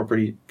general were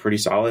pretty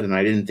solid, and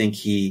I didn't think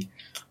he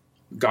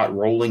got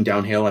rolling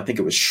downhill. I think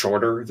it was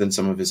shorter than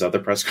some of his other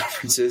press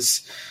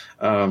conferences,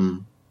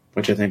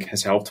 which I think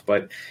has helped.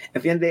 But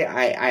at the end of the day,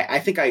 I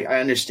think I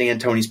understand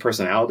Tony's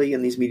personality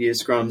in these media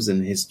scrums,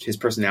 and his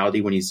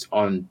personality when he's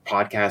on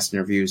podcast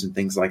interviews and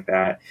things like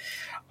that.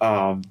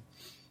 And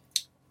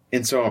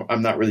so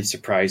I'm not really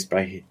surprised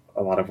by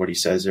a lot of what he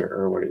says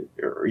or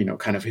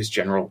kind of his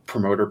general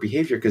promoter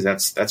behavior, because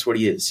that's what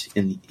he is.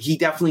 And he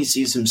definitely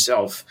sees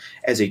himself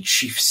as a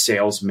chief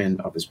salesman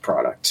of his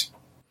product.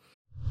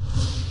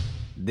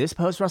 This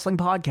post-wrestling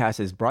podcast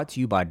is brought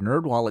to you by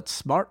NerdWallet's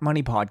Smart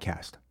Money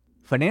Podcast.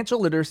 Financial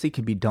literacy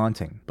can be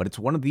daunting, but it's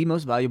one of the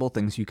most valuable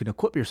things you can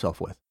equip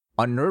yourself with.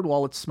 On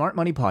NerdWallet's Smart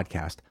Money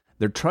Podcast,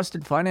 their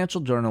trusted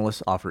financial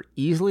journalists offer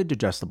easily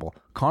digestible,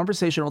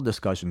 conversational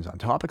discussions on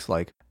topics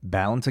like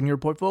balancing your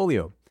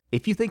portfolio.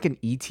 If you think an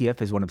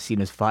ETF is one of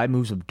Cena's 5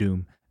 moves of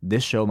doom,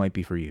 this show might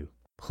be for you.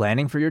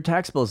 Planning for your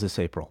tax bills this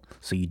April,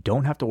 so you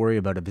don't have to worry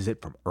about a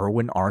visit from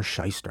Erwin R.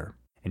 Shyster.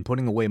 And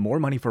putting away more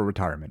money for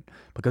retirement,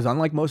 because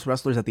unlike most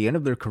wrestlers at the end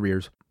of their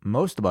careers,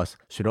 most of us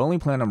should only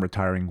plan on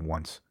retiring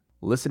once.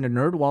 Listen to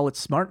NerdWallet's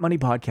Smart Money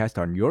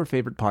Podcast on your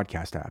favorite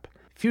podcast app.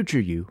 Future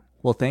you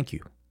will thank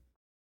you.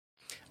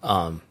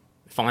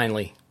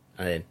 Finally,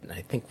 I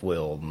think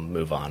we'll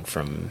move on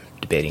from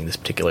debating this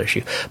particular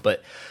issue,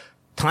 but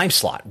time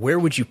slot, where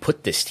would you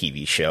put this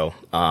TV show?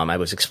 I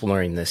was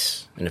exploring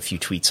this in a few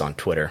tweets on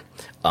Twitter.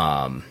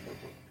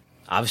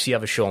 Obviously, you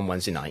have a show on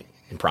Wednesday night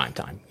in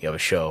primetime. You have a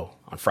show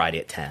on Friday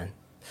at 10.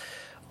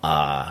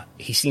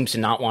 He seems to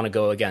not want to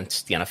go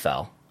against the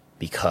NFL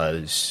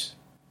because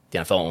the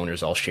NFL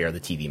owners all share the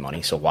TV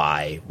money. So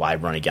why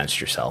run against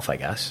yourself, I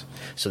guess?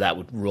 So that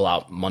would rule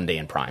out Monday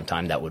in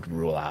primetime. That would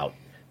rule out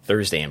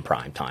Thursday in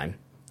primetime.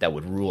 That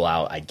would rule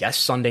out, I guess,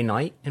 Sunday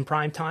night in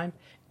primetime.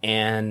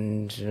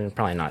 And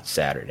probably not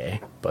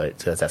Saturday, but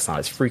that's not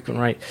as frequent,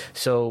 right?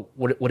 So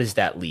what does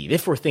that leave?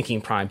 If we're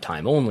thinking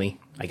primetime only,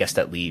 I guess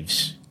that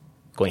leaves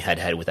going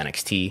head-to-head with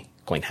NXT,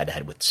 going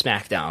head-to-head with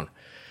SmackDown.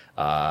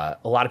 A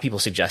lot of people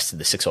suggested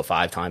the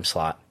 6:05 time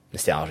slot,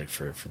 nostalgic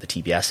for the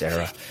TBS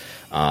era.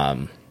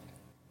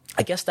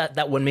 I guess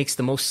that one makes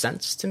the most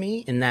sense to me,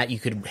 in that you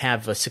could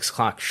have a 6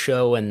 o'clock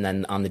show, and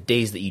then on the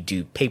days that you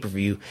do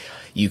pay-per-view,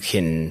 you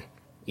can,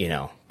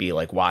 be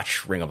like,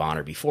 watch Ring of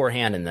Honor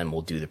beforehand, and then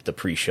we'll do the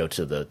pre-show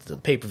to the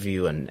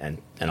pay-per-view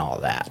and all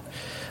of that.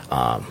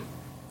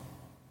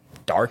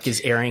 Dark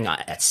is airing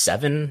at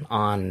 7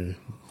 on,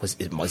 was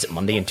it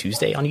Monday and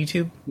Tuesday on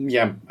YouTube?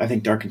 Yeah, I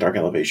think Dark and Dark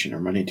Elevation are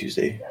Monday and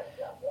Tuesday.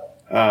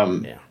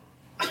 Yeah.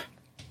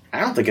 I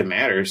don't think it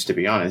matters, to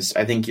be honest.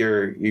 I think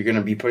you're going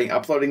to be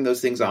uploading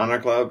those things on our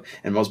club,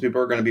 and most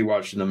people are going to be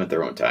watching them at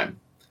their own time.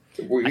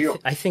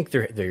 I think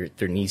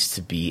there needs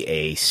to be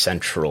a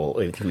central.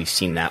 We've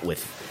seen that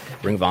with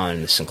Ring of Honor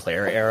in the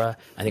Sinclair era.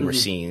 I think we're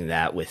seeing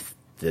that with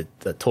the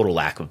total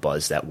lack of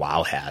buzz that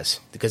WoW has,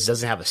 because it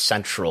doesn't have a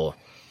central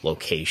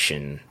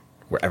location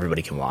where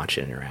everybody can watch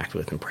it, interact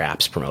with, and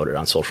perhaps promote it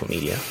on social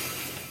media.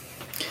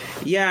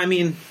 Yeah, I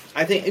mean,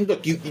 I think,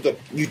 look,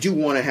 you do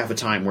want to have a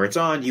time where it's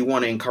on. You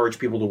want to encourage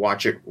people to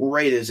watch it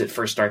right as it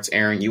first starts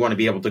airing. You want to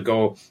be able to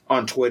go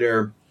on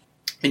Twitter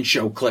and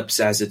show clips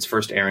as it's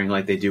first airing,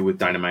 like they do with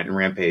Dynamite and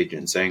Rampage,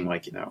 and saying,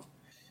 like,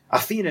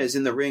 Athena is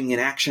in the ring in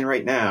action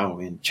right now,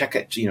 and check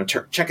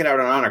it out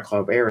on Honor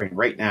Club airing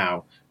right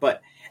now.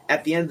 But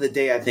at the end of the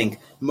day, I think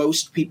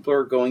most people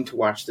are going to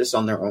watch this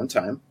on their own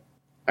time,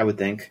 I would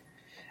think.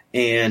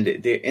 And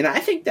I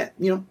think that,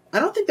 I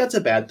don't think that's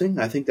a bad thing.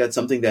 I think that's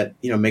something that,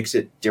 makes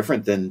it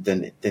different than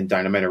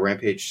Dynamite or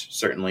Rampage,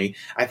 certainly.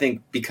 I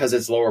think because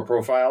it's lower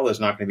profile, there's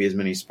not going to be as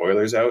many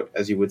spoilers out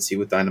as you would see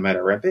with Dynamite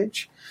or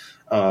Rampage.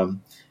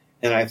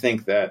 And I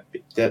think that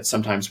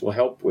sometimes will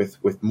help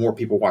with more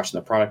people watching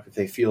the product, if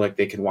they feel like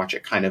they can watch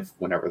it kind of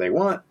whenever they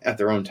want at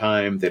their own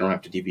time. They don't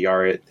have to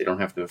DVR it. They don't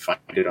have to find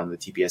it on the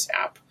TBS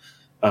app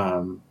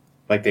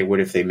like they would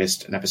if they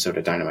missed an episode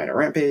of Dynamite or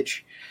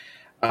Rampage.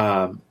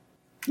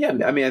 Yeah,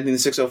 I mean, I think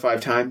the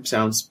 6:05 time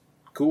sounds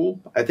cool.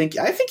 I think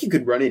you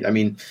could run it. I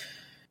mean,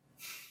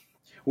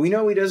 we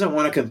know he doesn't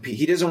want to compete.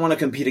 He doesn't want to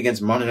compete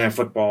against Monday Night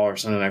Football or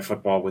Sunday Night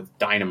Football with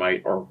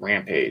Dynamite or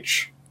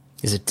Rampage.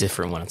 Is it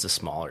different when it's a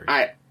smaller?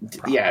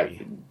 Yeah.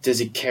 Does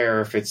he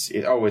care if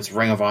it's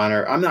Ring of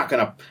Honor? I'm not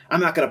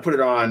gonna put it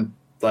on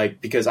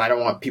because I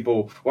don't want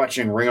people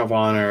watching Ring of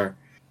Honor.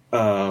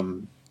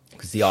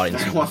 Because the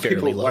audience is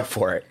fairly low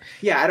for it.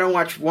 Yeah, I don't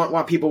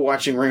want people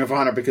watching Ring of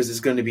Honor because it's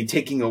going to be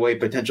taking away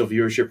potential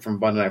viewership from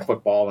Monday Night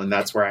Football, and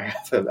that's where I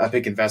have a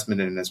big investment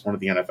in as one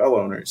of the NFL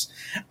owners.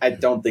 I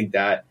don't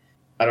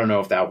know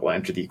if that will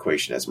enter the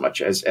equation as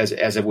much as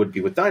it would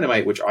be with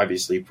Dynamite, which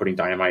obviously putting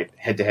Dynamite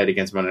head to head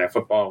against Monday Night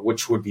Football,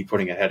 which would be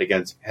putting it head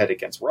against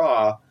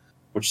Raw,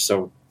 it's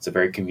a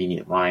very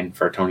convenient line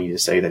for Tony to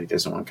say that he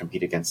doesn't want to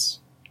compete against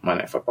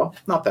Monday Night Football.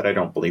 Not that I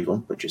don't believe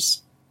him, but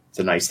just it's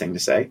a nice thing to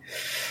say.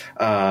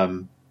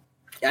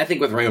 I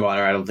think with Ring of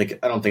Honor, I don't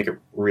think it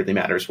really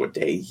matters what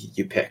day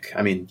you pick.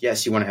 I mean,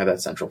 yes, you want to have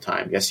that central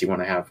time. Yes, you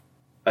want to have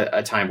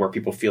a time where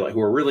people feel who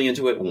are really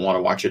into it and want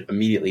to watch it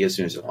immediately as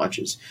soon as it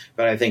launches.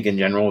 But I think in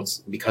general,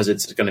 it's because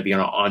it's going to be on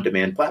an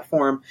on-demand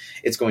platform.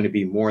 It's going to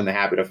be more in the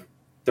habit of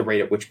the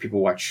rate at which people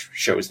watch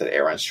shows that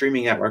air on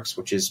streaming networks,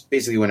 which is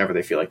basically whenever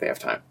they feel like they have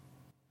time.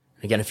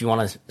 Again, if you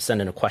want to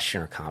send in a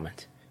question or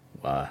comment,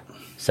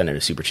 send in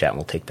a super chat and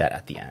we'll take that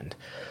at the end.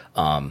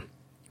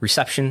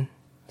 Reception.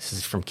 This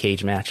is from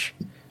Cage Match.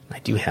 I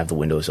do have the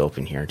windows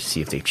open here to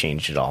see if they've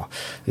changed at all,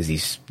 because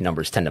these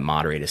numbers tend to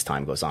moderate as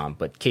time goes on.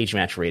 But Cage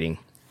Match rating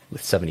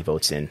with 70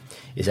 votes in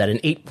is at an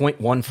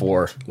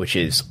 8.14, which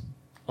is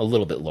a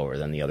little bit lower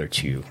than the other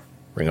two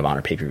Ring of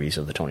Honor pay-per-views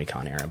of the Tony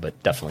Khan era,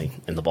 but definitely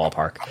in the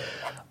ballpark.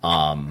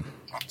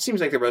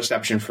 Seems like the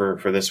reception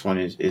for this one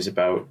is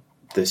about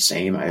the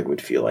same, I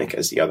would feel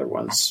as the other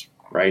ones,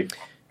 right?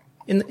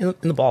 In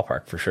the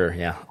ballpark, for sure,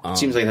 yeah.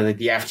 Seems like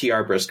the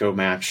FTR Briscoe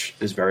match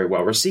is very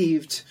well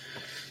received.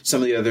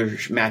 Some of the other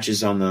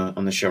matches on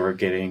the show are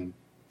getting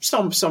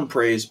some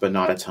praise, but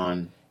not a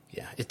ton.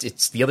 Yeah,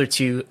 it's the other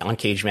two on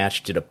Cage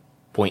Match did an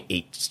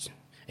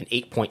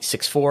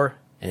 8.64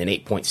 and an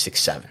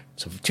 8.67.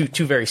 So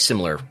two very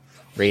similar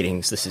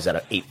ratings. This is at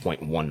an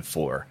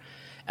 8.14.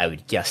 I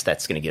would guess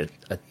that's going to get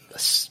a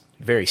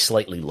very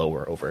slightly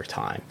lower over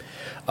time,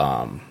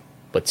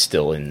 but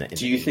still in the.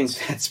 Do you think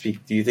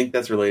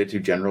that's related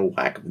to general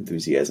lack of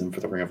enthusiasm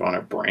for the Ring of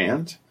Honor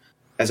brand,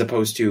 as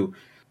opposed to,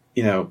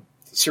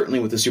 certainly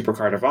with the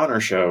Supercard of Honor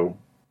show,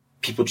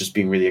 people just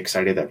being really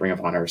excited that Ring of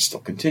Honor is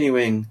still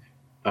continuing.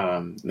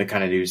 The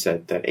kind of news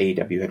that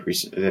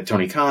AEW that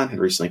Tony Khan had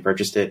recently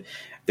purchased it,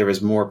 there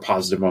was more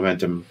positive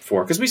momentum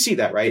for, because we see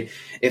that, right?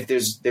 If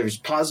there's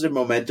positive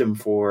momentum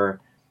for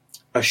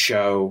a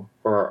show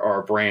or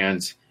a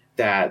brand,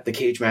 that the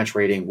Cage Match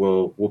rating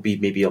will be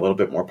maybe a little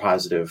bit more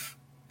positive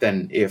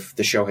than if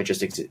the show had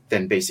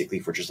then basically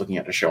if we're just looking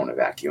at a show in a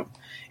vacuum.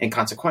 And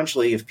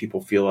consequently, if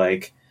people feel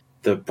like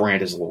the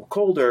brand is a little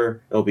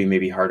colder, it'll be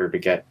maybe harder to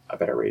get a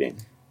better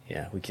rating.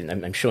 Yeah,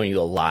 I'm showing you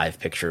a live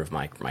picture of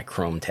my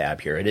Chrome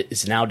tab here. It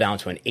is now down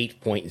to an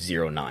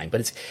 8.09,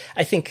 but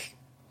I think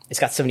it's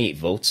got 78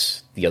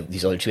 votes.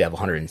 These other two have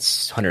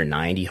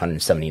 190,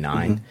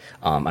 179.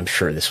 Mm-hmm. I'm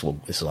sure this will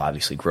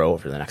obviously grow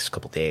over the next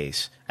couple of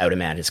days. I would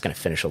imagine it's going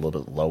to finish a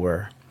little bit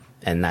lower,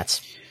 and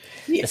this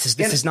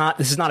is not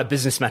a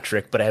business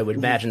metric, but I would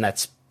imagine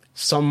that's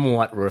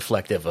somewhat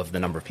reflective of the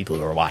number of people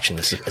who are watching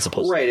this as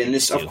opposed to and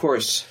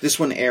this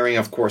one airing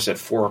of course at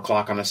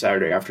 4:00 on a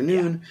Saturday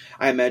afternoon. Yeah.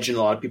 I imagine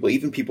a lot of people,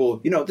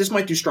 this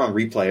might do strong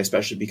replay,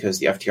 especially because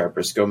the FTR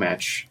Briscoe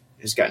match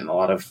has gotten a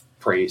lot of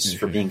praise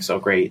for being so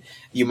great.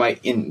 You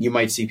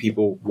might see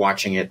people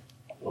watching it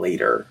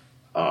later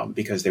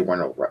because they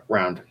weren't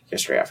around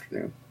yesterday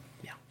afternoon.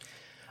 Yeah.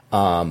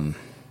 Go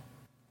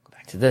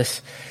back to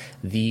this.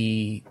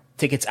 The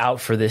tickets out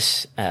for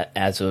this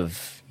as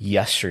of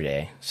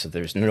yesterday, so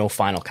there's no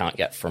final count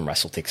yet from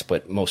WrestleTix,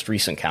 but most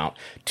recent count,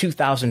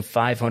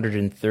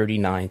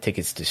 2,539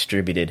 tickets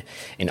distributed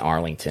in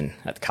Arlington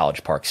at the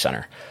College Park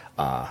Center.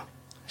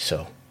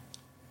 So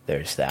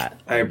there's that.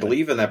 I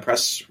believe in that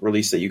press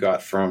release that you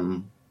got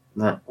from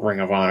Ring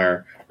of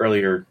Honor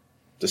earlier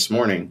this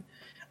morning,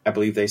 I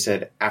believe they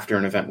said after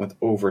an event with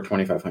over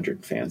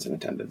 2,500 fans in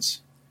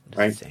attendance,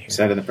 right? Is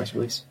that in the press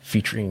release?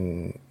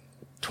 Featuring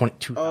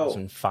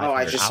 2,500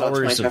 I just saw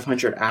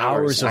 2,500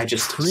 hours of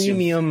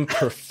premium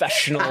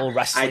professional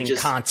wrestling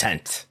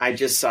content. I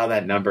just saw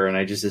that number and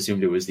I just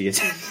assumed it was the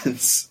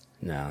attendance.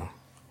 No.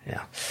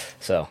 Yeah.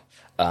 So,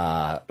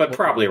 but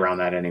probably around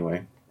that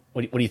anyway.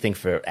 What do you think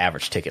for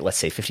average ticket? Let's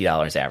say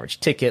 $50 average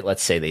ticket.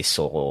 Let's say they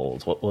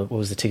sold, what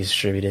was the tickets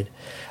distributed?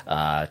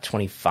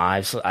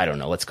 25. So I don't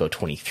know. Let's go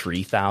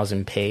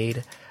 23,000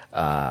 paid.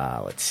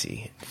 Let's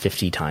see,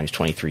 50 times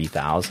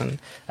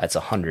 23,000. That's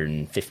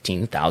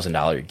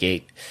 $115,000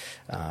 gate.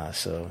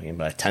 So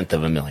about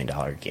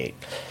 $100,000 gate.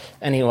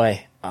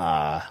 Anyway,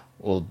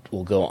 we'll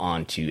go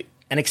on to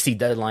NXT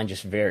Deadline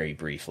just very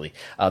briefly.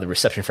 The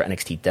reception for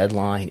NXT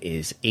Deadline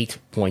is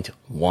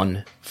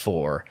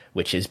 8.14,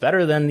 which is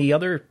better than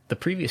the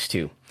previous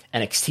two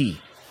NXT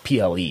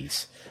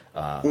PLEs.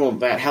 Well,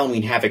 that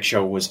Halloween Havoc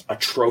show was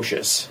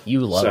atrocious.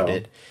 You loved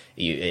it.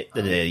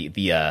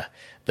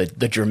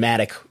 The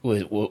dramatic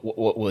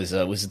was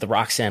the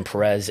Roxanne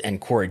Perez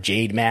and Cora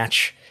Jade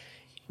match.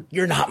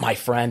 You're not my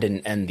friend,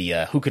 and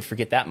the who could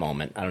forget that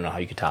moment? I don't know how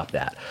you could top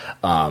that.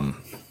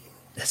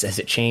 Has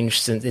it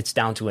changed since it's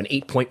down to an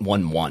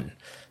 8.11?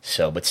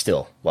 So, but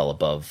still well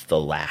above the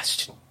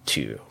last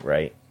two,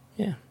 right?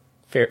 Yeah,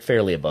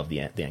 fairly above the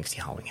NXT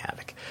Halloween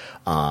Havoc.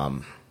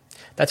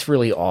 That's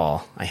really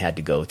all I had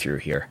to go through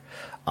here.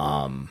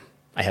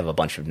 I have a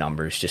bunch of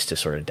numbers just to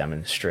sort of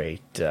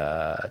demonstrate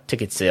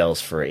ticket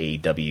sales for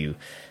AEW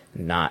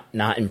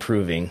not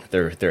improving.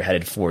 They're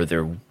headed for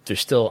they're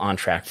still on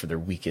track for their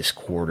weakest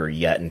quarter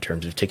yet in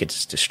terms of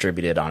tickets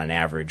distributed on an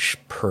average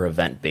per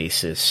event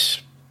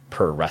basis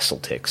per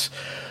WrestleTix.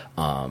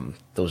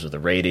 Those are the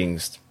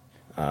ratings.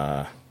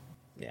 Yeah,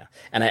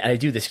 and I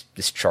do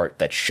this chart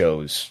that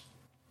shows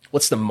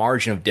what's the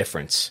margin of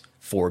difference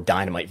for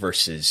Dynamite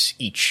versus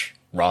each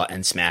Raw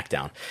and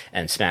SmackDown,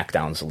 and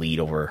SmackDown's lead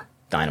over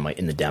Dynamite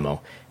in the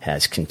demo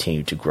has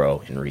continued to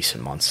grow in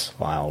recent months,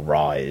 while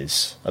Raw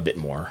is a bit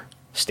more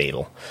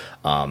stable.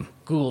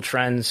 Google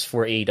Trends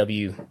for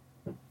AEW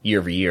year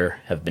over year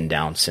have been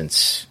down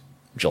since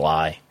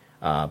July,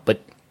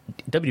 but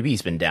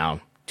WWE's been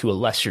down to a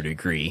lesser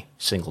degree,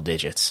 single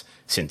digits,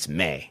 since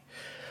May,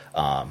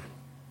 for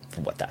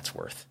what that's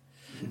worth.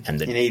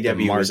 And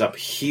AEW was up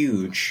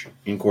huge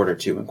in quarter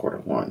 2 and quarter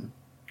 1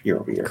 year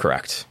over year.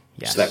 Correct.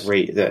 Yes. So that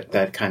rate,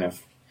 that kind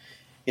of,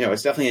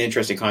 it's definitely an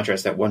interesting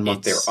contrast that one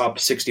month they're up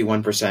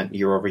 61%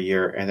 year over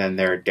year, and then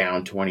they're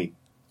down 23%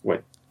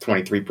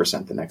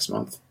 the next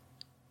month.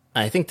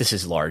 I think this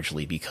is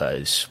largely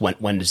because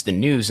when does the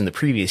news in the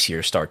previous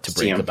year start to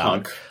break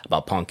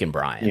about Punk and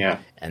Bryan? Yeah.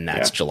 And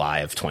that's July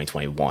of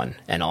 2021.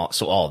 And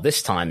all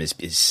this time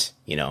is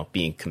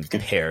being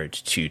compared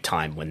to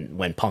time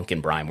when Punk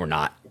and Bryan were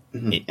not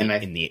in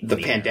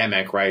the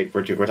pandemic, right?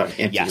 We're talking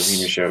empty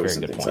arena shows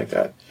and things like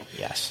that.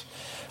 Yes.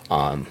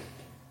 And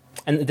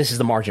this is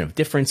the margin of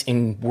difference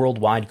in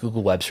worldwide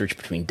Google web search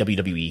between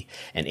WWE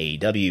and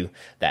AEW.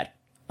 That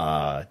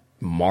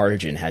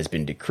margin has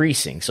been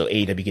decreasing. So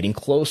AEW getting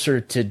closer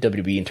to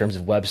WWE in terms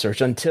of web search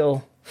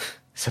until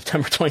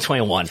September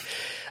 2021,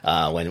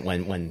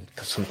 when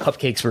some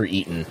cupcakes were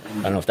eaten.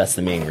 I don't know if that's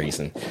the main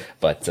reason,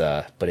 but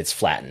it's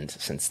flattened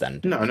since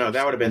then. No,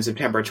 that would have been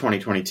September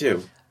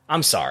 2022.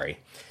 I'm sorry.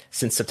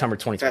 Since September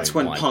 2021. That's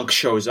when Punk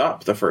shows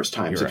up the first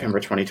time.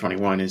 September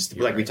 2021 is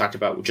we talked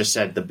about. We just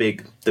said the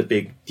big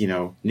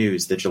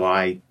news, the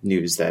July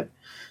news that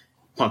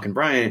Punk and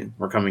Bryan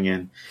were coming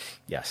in.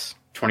 Yes.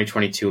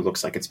 2022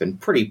 looks like it's been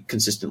pretty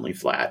consistently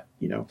flat.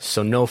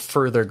 So no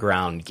further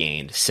ground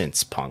gained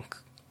since Punk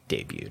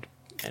debuted,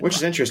 which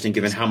is interesting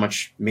given how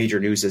much major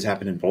news has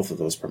happened in both of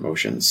those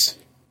promotions.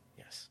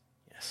 Yes.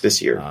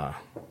 This year.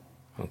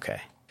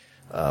 Okay.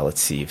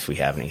 Let's see if we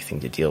have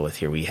anything to deal with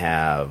here. We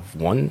have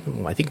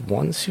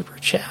one super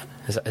chat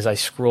as I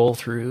scroll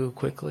through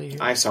quickly.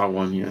 I saw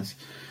one, yes.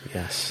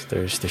 Yes,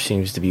 there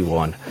seems to be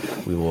one.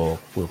 We'll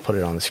put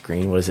it on the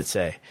screen. What does it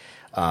say?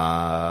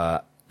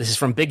 This is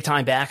from Big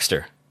Time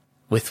Baxter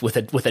with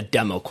a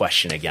demo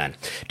question again.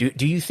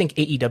 Do you think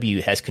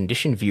AEW has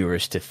conditioned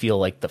viewers to feel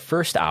like the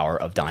first hour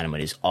of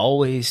Dynamite is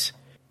always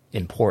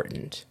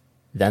important?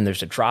 Then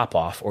there's a drop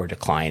off or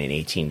decline in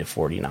 18 to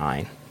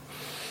 49.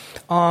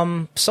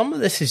 Some of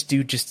this is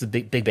due just to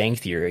the Big Bang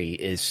Theory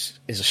is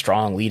a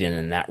strong lead-in,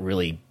 and that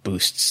really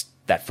boosts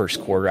that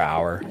first quarter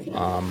hour.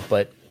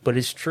 But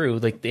it's true.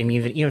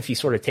 Even if you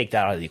sort of take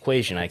that out of the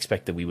equation, I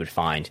expect that we would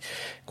find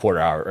quarter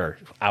hour or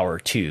hour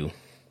 2,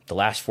 the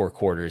last 4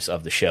 quarters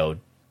of the show,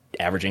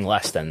 averaging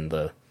less than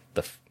the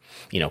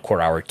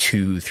quarter hour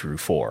 2 through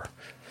 4.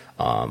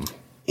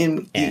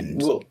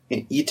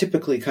 You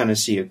typically kind of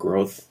see a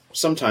growth.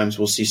 Sometimes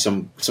we'll see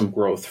some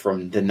growth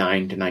from the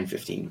 9 to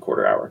 9:15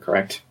 quarter hour,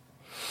 correct?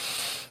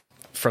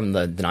 From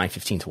the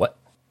 9:15 to what?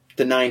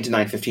 The 9 to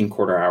 9:15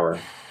 quarter hour.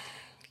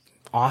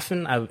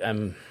 Often,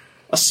 I'm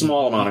a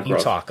small amount of growth.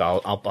 You talk.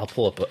 I'll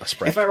pull up a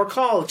spread. If I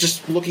recall,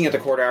 just looking at the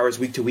quarter hours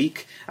week to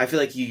week, I feel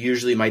like you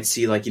usually might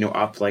see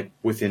up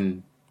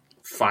within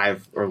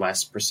 5 or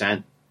less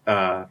percent,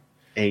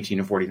 18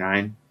 to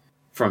 49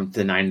 from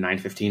the 9 to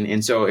 9:15.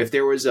 And so if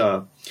there was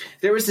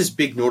this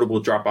big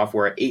notable drop off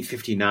where at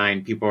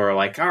 8:59 people are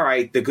like, all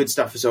right, the good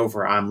stuff is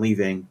over, I'm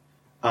leaving.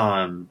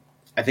 I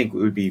think it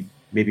would be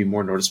maybe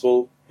more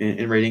noticeable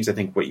in ratings. I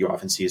think what you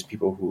often see is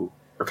people who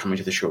are coming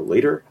to the show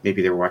later.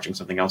 Maybe they were watching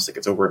something else that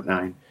gets over at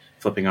 9,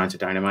 flipping on to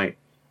Dynamite.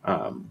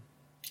 But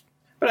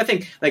I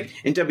think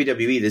in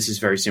WWE, this is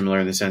very similar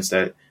in the sense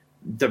that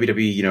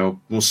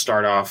WWE, will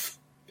start off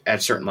at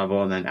a certain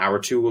level, and then hour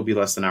 2 will be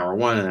less than hour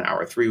 1, and then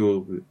hour 3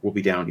 will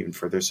be down even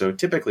further. So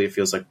typically it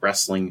feels like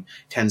wrestling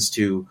tends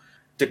to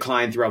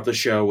decline throughout the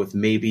show with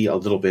maybe a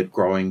little bit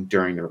growing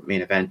during the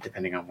main event,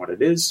 depending on what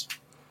it is.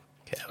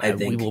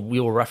 We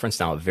will reference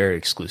now a very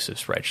exclusive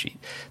spreadsheet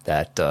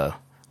that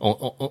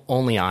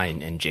only I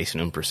and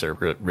Jason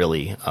Umperser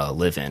really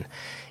live in.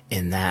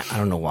 In that, I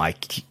don't know why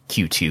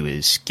Q2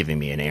 is giving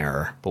me an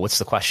error. But what's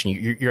the question?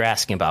 You're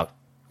asking about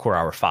quarter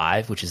hour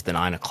 5, which is the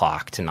 9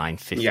 o'clock to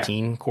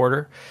 9:15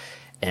 quarter,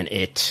 and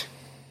it's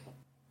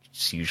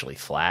usually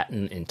flat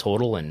in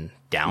total and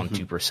down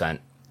 2%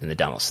 in the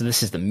demo. So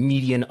this is the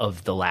median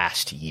of the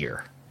last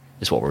year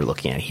is what we're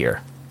looking at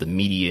here. The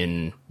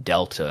median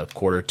delta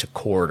quarter to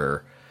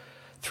quarter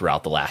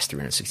throughout the last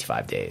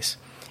 365 days.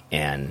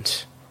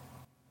 And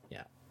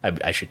yeah,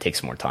 I should take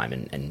some more time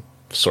and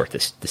sort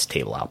this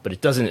table out, but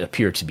it doesn't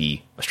appear to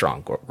be a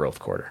strong growth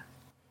quarter.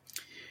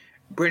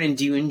 Brandon,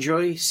 do you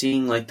enjoy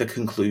seeing like the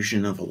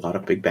conclusion of a lot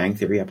of Big Bang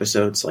Theory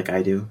episodes like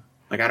I do?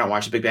 Like, I don't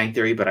watch The Big Bang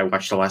Theory, but I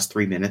watch the last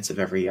 3 minutes of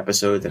every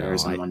episode that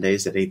airs on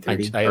Mondays at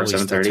 8:30 or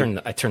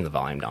 7:30. I turn the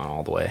volume down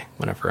all the way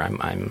whenever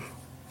I'm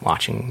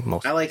watching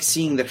most. I like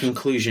seeing the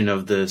conclusion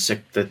of the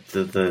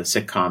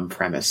sitcom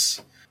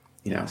premise.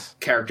 You know,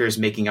 characters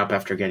making up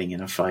after getting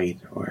in a fight,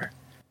 or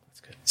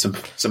some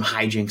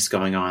hijinks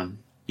going on,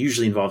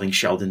 usually involving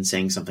Sheldon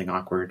saying something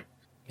awkward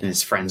and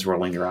his friends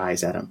rolling their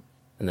eyes at him.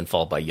 And then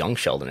followed by young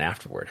Sheldon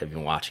afterward. Have you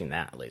been watching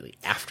that lately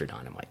after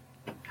Dynamite?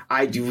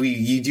 I do.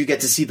 You do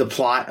get to see the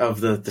plot of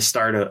the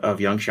start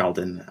of Young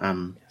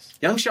Sheldon.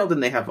 Young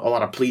Sheldon, they have a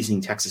lot of pleasing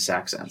Texas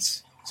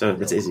accents, so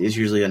it's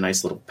usually a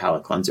nice little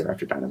palate cleanser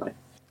after Dynamite.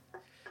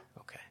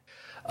 Okay,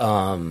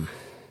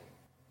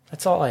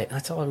 that's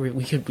all.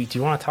 We could. Do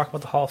you want to talk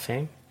about the Hall of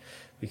Fame?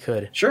 We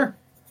could. Sure.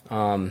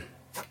 The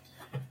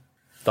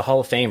Hall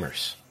of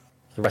Famers,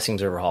 the Wrestling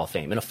Observer Hall of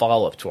Fame, in a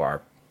follow up to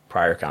our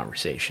prior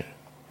conversation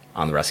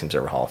on the Wrestling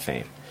Observer Hall of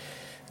Fame,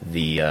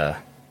 the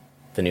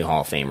new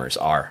Hall of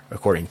Famers are,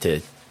 according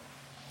to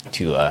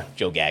Joe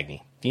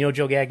Gagney. Do you know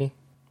Joe Gagney?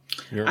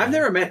 I've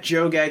never met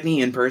Joe Gagney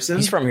in person.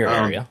 He's from your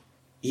area.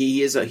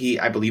 He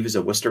I believe is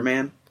a Worcester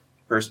man,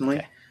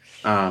 personally.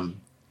 Okay.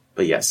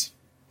 But yes,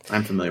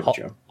 I'm familiar with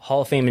Joe.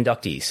 Hall of Fame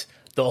inductees.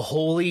 The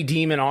Holy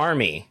Demon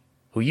Army,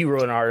 who you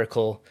wrote an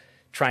article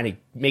trying to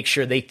make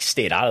sure they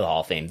stayed out of the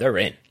Hall of Fame. They're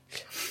in.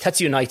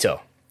 Tetsuya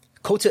Naito,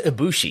 Kota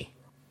Ibushi,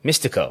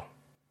 Mystico,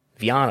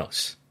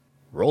 Vianos,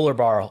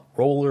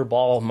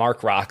 Rollerball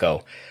Mark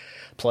Rocco,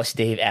 plus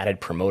Dave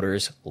added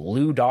promoters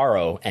Lou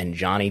Darrow and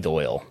Johnny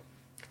Doyle.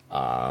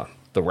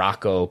 The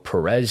Rocco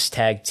Perez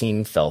tag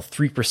team fell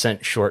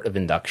 3% short of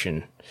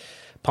induction.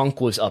 Punk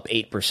was up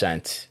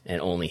 8%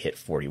 and only hit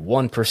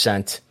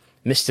 41%.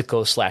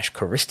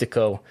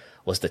 Mystico/Caristico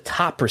was the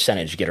top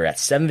percentage getter at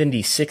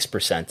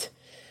 76%.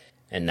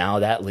 And now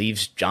that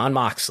leaves Jon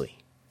Moxley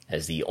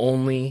as the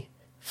only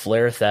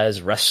Flair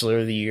Thez Wrestler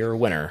of the Year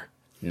winner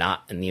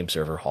not in the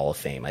Observer Hall of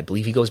Fame. I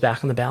believe he goes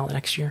back on the ballot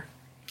next year.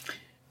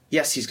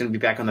 Yes, he's going to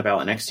be back on the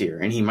ballot next year,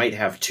 and he might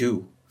have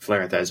 2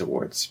 Flair Thez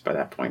awards by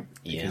that point.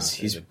 Because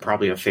he's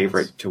probably a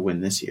favorite to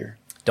win this year.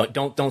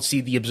 Don't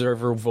see the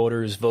Observer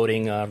voters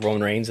voting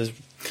Roman Reigns as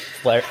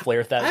Flair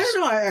Thez. I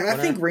don't know. I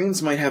think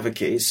Reigns might have a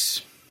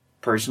case.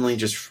 Personally,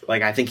 just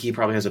like I think he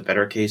probably has a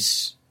better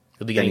case.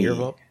 He'll be getting your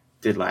vote.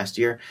 Did last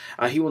year.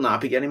 He will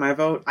not be getting my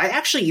vote. I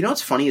actually, you know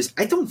what's funny is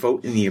I don't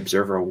vote in the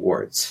Observer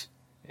Awards.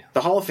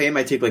 The Hall of Fame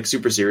I take like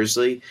super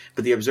seriously,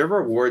 but the Observer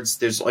Awards,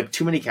 there's like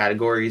too many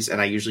categories, and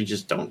I usually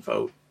just don't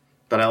vote.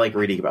 But I like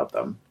reading about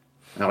them,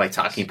 and I like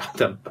talking about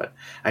them, but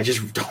I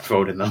just don't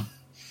vote in them.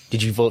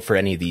 Did you vote for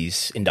any of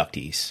these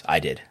inductees?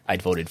 I did. I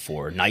voted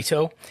for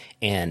Naito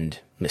and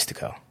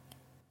Mystico.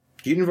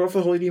 You didn't vote for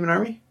the Holy Demon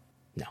Army?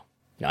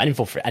 No, I didn't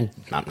vote for. I'm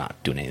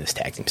not doing any of this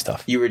tag team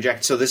stuff. You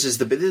reject. So this is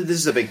the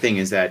big thing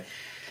is that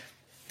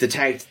the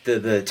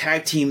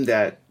tag team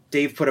that.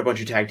 Dave put a bunch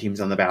of tag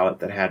teams on the ballot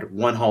that had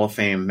one Hall of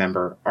Fame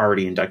member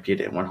already inducted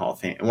and one Hall of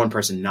Fame, and one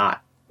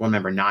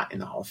member not in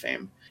the Hall of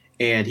Fame.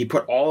 And he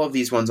put all of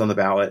these ones on the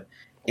ballot,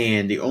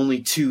 and the only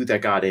 2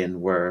 that got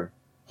in were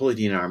Holy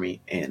Demon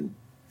Army and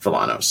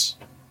Villanos.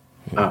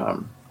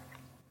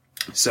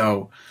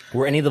 So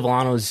were any of the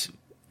Villanos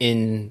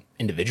in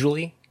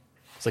individually?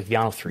 It's like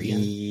Viano 3.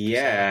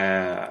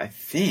 Yeah, I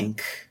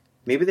think.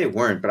 Maybe they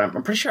weren't, but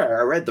I'm pretty sure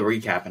I read the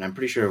recap, and I'm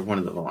pretty sure one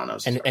of the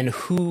Villanos. And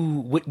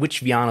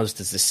which Vianos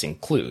does this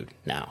include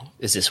now?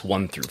 Is this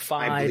 1 through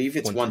 5? I believe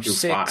it's 1 through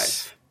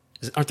 5.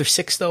 Aren't there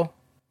 6 though?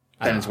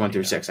 Then it's 1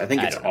 through 6. I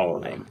think it's all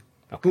of them.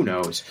 Okay. Who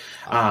knows?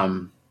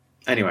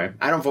 Anyway,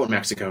 I don't vote in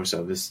Mexico,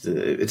 so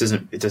it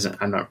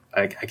doesn't.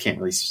 I can't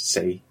really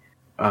say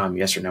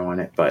yes or no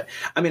on it. But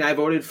I mean, I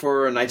voted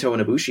for Naito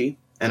and Ibushi,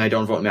 and I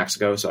don't vote in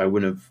Mexico, so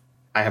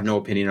I have no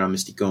opinion on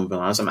Mystico and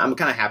Villanos. I'm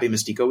kind of happy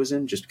Mystico was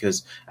in, just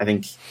because I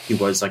think he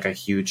was like a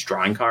huge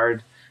drawing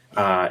card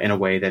in a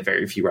way that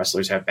very few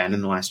wrestlers have been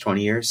in the last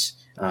 20 years.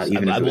 I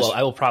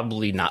will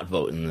probably not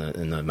vote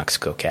in the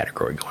Mexico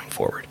category going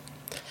forward.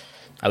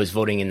 I was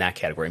voting in that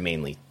category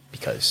mainly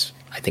because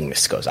I think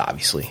Mystico is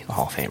obviously a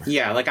Hall of Famer.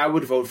 Yeah, like I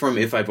would vote for him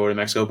if I voted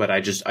Mexico, but I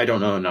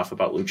don't know enough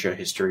about Lucha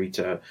history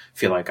to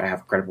feel like I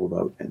have a credible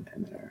vote in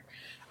there.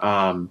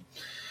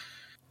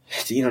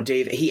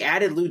 Dave, he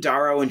added Lou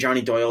Darrow and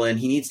Johnny Doyle in.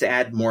 He needs to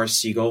add Morris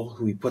Siegel,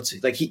 who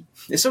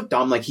it's so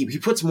dumb. Like he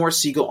puts Morris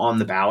Siegel on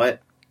the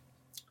ballot,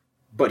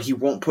 but he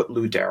won't put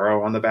Lou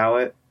Darrow on the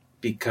ballot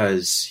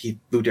because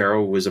Lou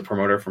Darrow was a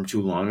promoter from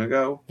too long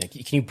ago. Yeah,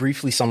 can you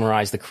briefly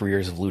summarize the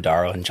careers of Lou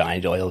Darrow and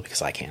Johnny Doyle?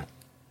 Because I can't.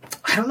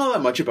 I don't know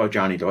that much about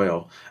Johnny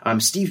Doyle.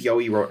 Steve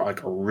Yohe wrote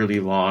like a really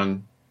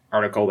long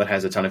article that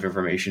has a ton of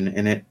information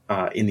in it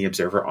in the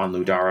Observer on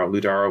Lou Darrow.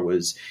 Lou Darrow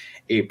was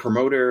a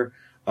promoter.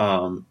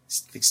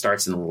 It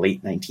starts in the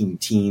late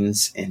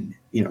 19-teens and,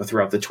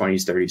 throughout the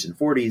 20s, 30s, and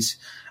 40s.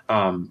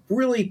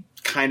 Really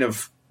kind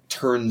of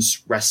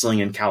turns wrestling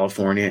in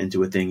California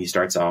into a thing. He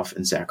starts off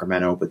in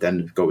Sacramento, but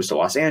then goes to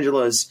Los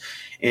Angeles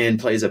and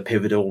plays a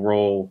pivotal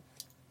role.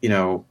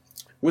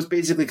 Was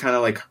basically kind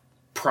of like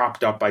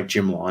propped up by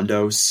Jim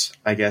Londos,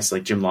 I guess.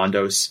 Like Jim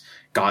Londos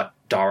got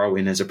Darrow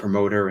in as a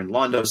promoter, and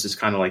Londos is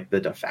kind of like the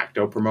de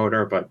facto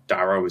promoter, but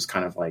Darrow is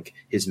kind of like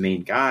his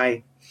main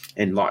guy.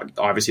 And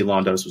obviously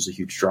Londos was a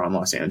huge draw in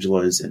Los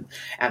Angeles and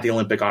at the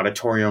Olympic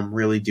Auditorium,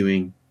 really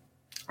doing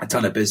a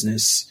ton of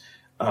business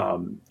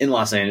in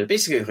Los Angeles.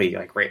 Basically,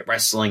 like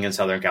wrestling in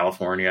Southern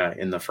California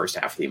in the first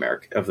half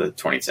of the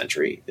 20th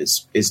century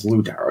is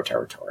Lou Darrow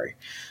territory.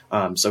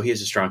 So he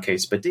has a strong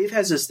case. But Dave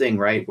has this thing,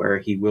 right, where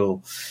he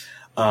will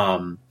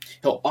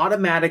he'll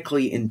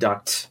automatically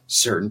induct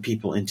certain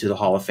people into the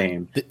Hall of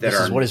Fame. This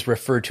is what is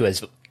referred to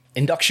as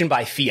induction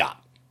by fiat,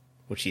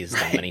 which he has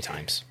done many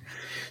times.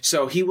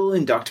 So he will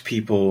induct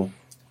people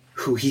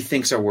who he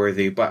thinks are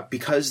worthy, but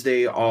because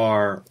they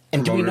are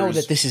and do we know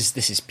that this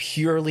is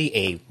purely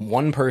a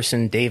one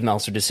person Dave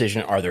Meltzer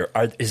decision?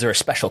 Is there a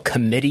special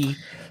committee?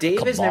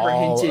 Dave has never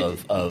hinted.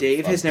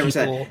 Dave has never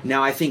said.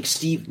 Now I think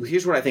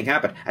here's what I think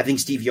happened. I think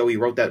Steve Yohe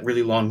wrote that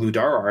really long Lou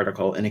Darrow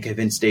article and it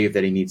convinced Dave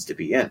that he needs to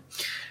be in.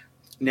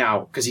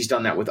 Now, because he's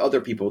done that with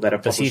other people that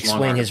have published long articles. Does he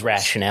explain his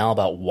rationale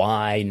about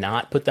why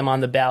not put them on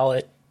the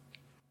ballot?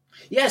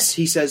 Yes,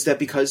 he says that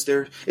because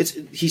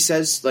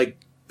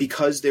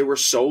because they were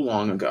so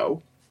long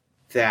ago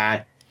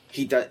that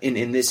he does,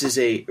 and this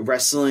is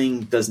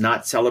wrestling does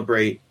not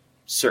celebrate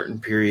certain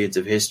periods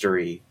of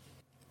history,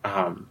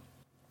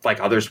 like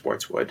other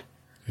sports would.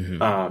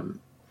 Mm-hmm.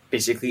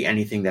 Basically,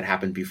 anything that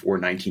happened before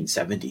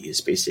 1970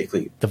 is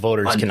basically the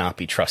voters cannot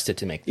be trusted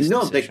to make this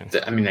decision.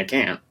 They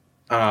can't.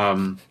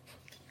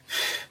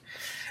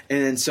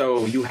 And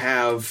so you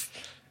have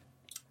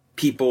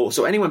people.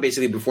 So anyone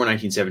basically before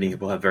 1970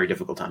 will have a very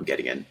difficult time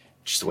getting in,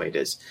 just the way it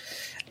is.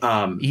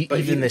 But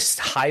even this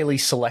highly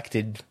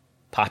selected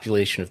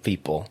population of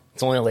people,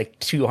 it's only like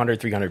 200,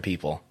 300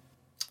 people.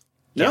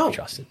 Can't be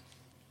trusted.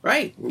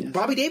 Right. Yes.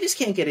 Bobby Davis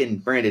can't get in,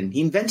 Brandon.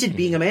 He invented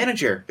being a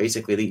manager,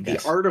 basically, the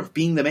art of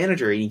being the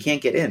manager, and he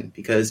can't get in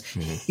because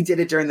he did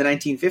it during the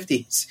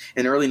 1950s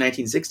and early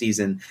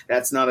 1960s, and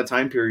that's not a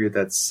time period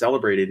that's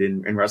celebrated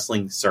in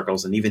wrestling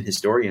circles, and even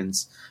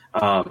historians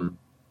will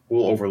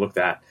overlook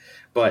that.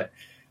 But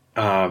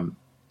the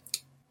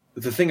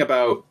thing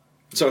about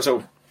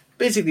so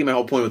basically my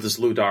whole point with this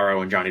Lou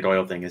Darrow and Johnny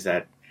Doyle thing is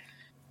that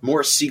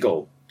Morris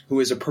Siegel, who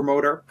is a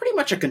promoter, pretty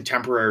much a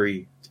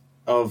contemporary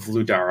of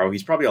Lou Darrow.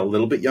 He's probably a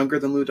little bit younger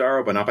than Lou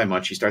Darrow, but not by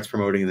much. He starts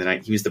promoting in the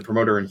night. He was the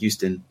promoter in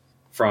Houston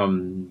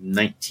from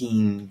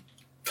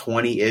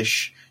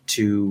 1920-ish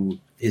to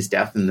his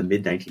death in the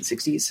mid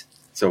 1960s.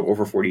 So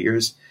over 40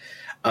 years.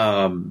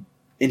 And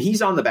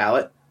he's on the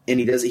ballot, and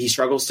he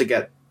struggles to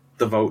get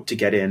the vote to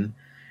get in.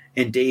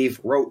 And Dave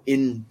wrote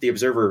in the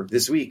Observer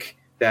this week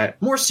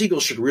that Morris Siegel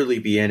should really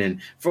be in,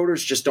 and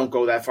voters just don't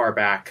go that far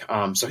back.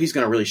 So he's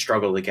going to really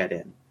struggle to get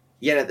in.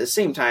 Yet at the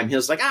same time, he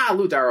was like,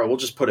 Lou Darrow, we'll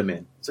just put him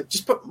in. It's like,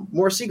 just put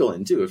Morris Siegel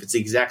in, too, if it's the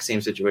exact same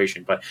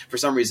situation. But for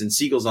some reason,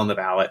 Siegel's on the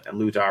ballot, and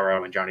Lou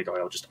Darrow and Johnny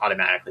Doyle just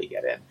automatically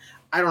get in.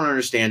 I don't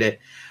understand it.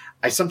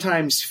 I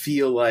sometimes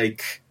feel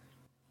like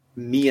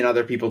me and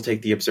other people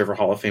take the Observer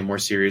Hall of Fame more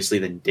seriously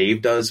than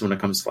Dave does when it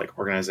comes to like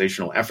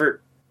organizational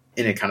effort.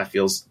 And it kind of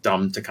feels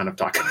dumb to kind of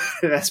talk about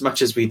it as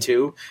much as we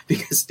do,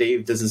 because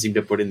Dave doesn't seem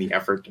to put in the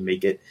effort to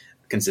make it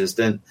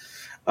consistent.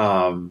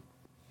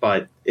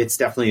 But it's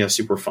definitely a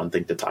super fun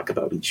thing to talk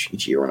about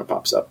each year when it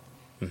pops up.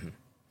 Mm-hmm.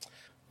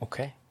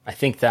 Okay, I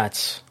think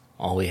that's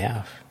all we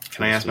have.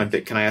 Can I ask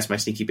my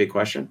sneaky big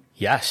question?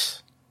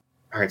 Yes.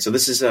 All right. So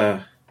this is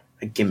a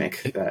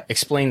gimmick.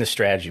 Explain the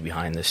strategy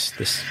behind this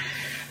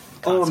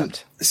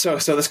concept. So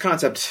this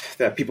concept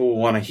that people will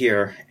want to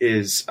hear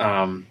is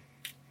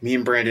me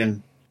and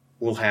Brandon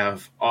will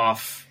have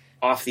off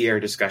the air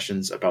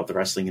discussions about the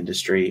wrestling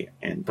industry,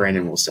 and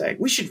Brandon will say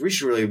we should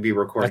really be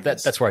recording.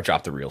 That's where I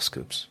drop the real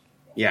scoops.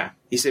 Yeah.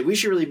 He said, we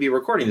should really be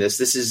recording this.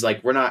 This is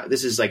like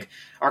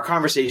our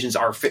conversations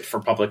are fit for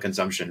public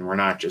consumption. We're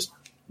not just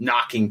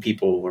knocking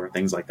people or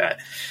things like that.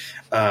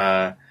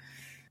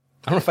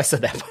 I don't know if I said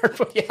that part,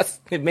 but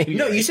yes, maybe.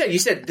 No, you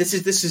said this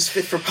is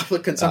fit for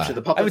public consumption.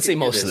 The public, I would say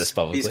most of this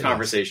publicly. These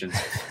conversations.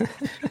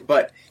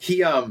 But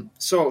he,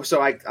 so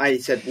I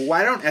said, well,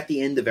 why don't at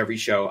the end of every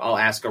show, I'll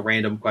ask a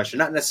random question,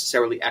 not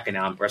necessarily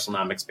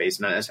Wrestlenomics based,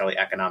 not necessarily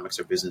economics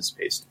or business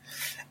based.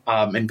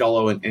 And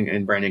Gullo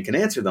and Brandon can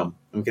answer them.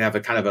 And we can have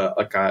a kind of a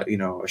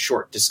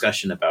short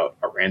discussion about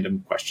a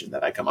random question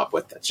that I come up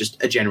with. That's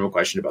just a general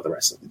question about the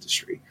wrestling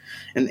industry.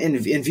 And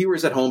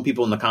viewers at home,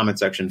 people in the comment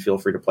section, feel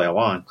free to play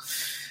along.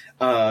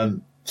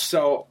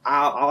 So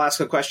I'll ask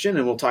a question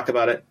and we'll talk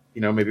about it,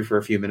 maybe for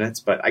a few minutes,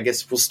 but I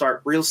guess we'll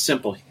start real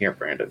simple here,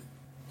 Brandon.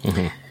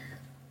 Mm-hmm.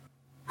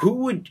 Who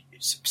would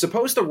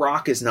suppose The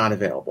Rock is not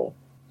available?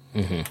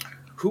 Mm-hmm.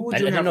 Who would I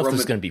you didn't have know if Roman... this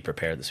was going to be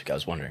prepared this week. I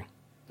was wondering.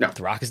 No.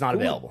 The Rock is not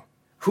available.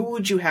 Who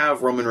would you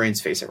have Roman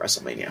Reigns face at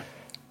WrestleMania?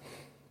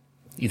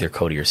 Either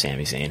Cody or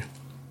Sami Zayn.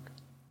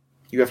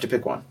 You have to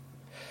pick one.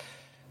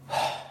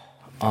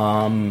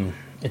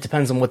 It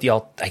depends on what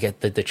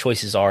the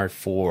choices are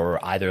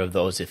for either of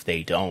those. If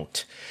they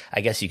don't,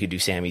 I guess you could do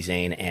Sami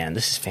Zayn, and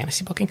this is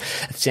fantasy booking.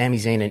 Sami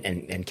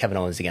Zayn and Kevin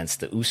Owens against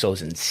the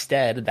Usos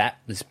instead. That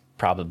was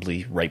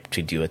probably ripe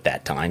to do at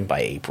that time by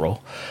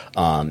April,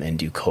 and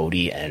do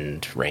Cody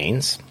and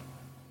Reigns.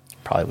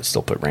 Probably would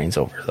still put Reigns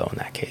over though in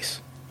that case,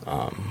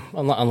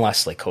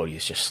 unless like Cody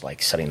is just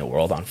like setting the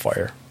world on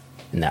fire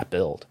in that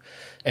build.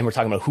 And we're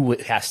talking about who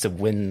has to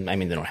win. I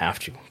mean, they don't have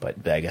to,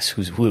 but I guess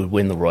who would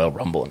win the Royal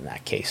Rumble in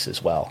that case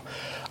as well.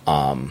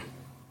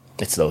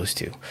 It's those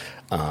two.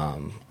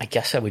 I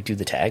guess I would do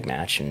the tag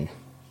match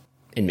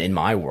in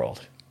my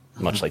world,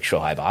 much like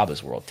Shohei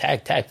Baba's world.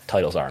 Tag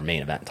titles are a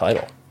main event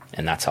title,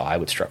 and that's how I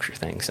would structure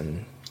things.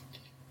 And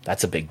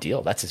that's a big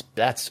deal.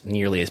 That's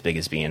nearly as big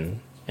as being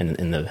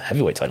in the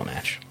heavyweight title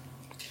match.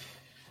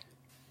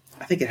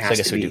 I think it has to be.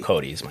 I guess we do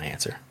Cody is my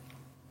answer.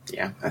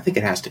 Yeah, I think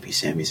it has to be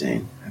Sami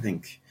Zayn. I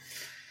think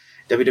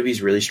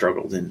WWE's really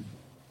struggled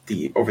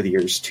over the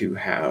years to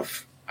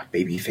have a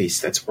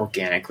babyface that's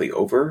organically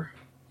over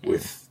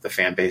with the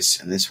fan base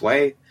in this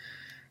way.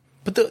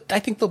 But I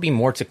think there'll be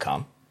more to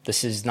come.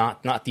 This is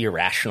not the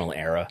irrational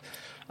era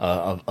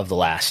of the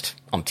last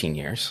umpteen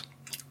years.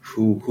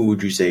 Who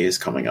would you say is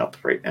coming up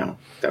right now?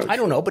 I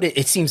don't know, but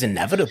it seems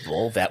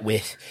inevitable that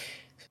with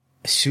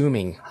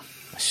assuming,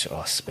 it's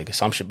a big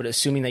assumption, but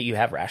assuming that you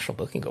have rational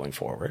booking going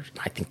forward,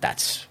 I think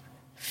that's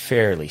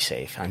fairly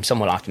safe. I'm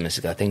somewhat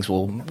optimistic that things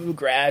will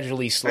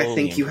gradually, slowly. I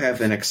think you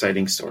have an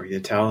exciting story to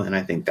tell, and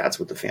I think that's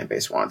what the fan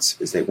base wants.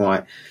 Is they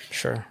want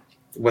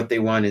what they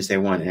want is they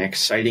want an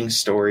exciting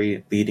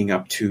story leading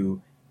up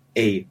to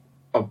a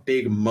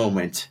big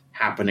moment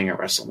happening at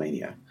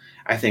WrestleMania.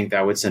 I think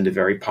that would send a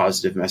very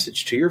positive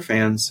message to your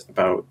fans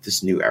about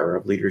this new era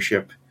of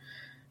leadership.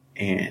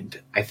 And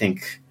I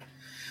think,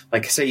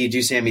 like, say you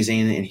do Sami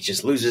Zayn and he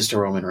just loses to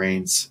Roman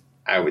Reigns,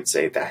 I would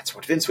say that's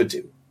what Vince would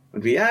do.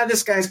 Would be,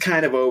 this guy's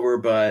kind of over,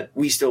 but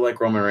we still like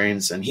Roman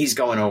Reigns, and he's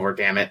going over,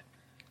 damn it.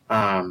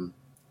 And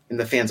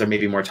the fans are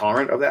maybe more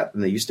tolerant of that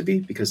than they used to be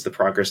because the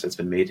progress that's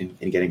been made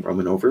in getting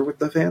Roman over with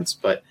the fans.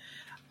 But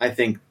I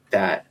think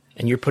that...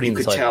 And you're putting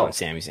the title on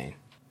Sami Zayn.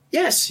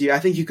 Yes, yeah, I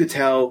think you could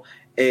tell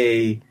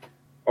a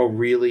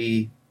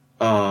really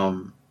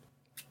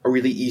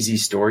easy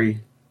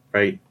story,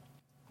 right?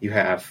 You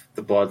have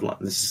the bloodline.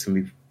 This is going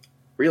to be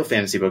real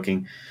fantasy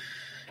booking.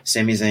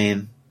 Sami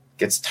Zayn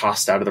gets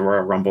tossed out of the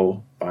Royal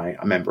Rumble by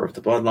a member of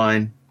the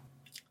bloodline.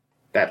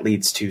 That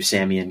leads to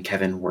Sami and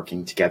Kevin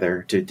working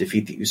together to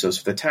defeat the Usos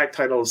for the tag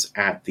titles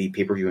at the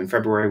pay-per-view in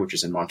February, which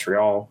is in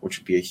Montreal, which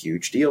would be a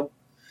huge deal.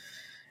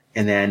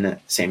 And then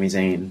Sami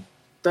Zayn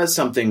does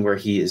something where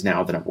he is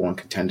now the number one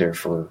contender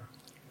for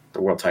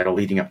the world title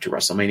leading up to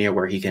WrestleMania,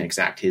 where he can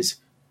exact his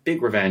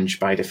big revenge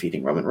by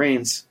defeating Roman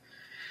Reigns.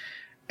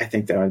 I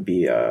think that would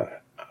be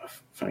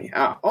funny.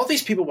 All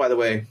these people, by the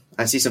way,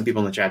 I see some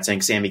people in the chat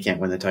saying Sami can't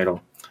win the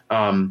title.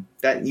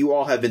 That you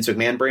all have Vince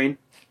McMahon brain.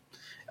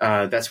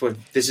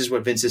 This is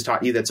what Vince has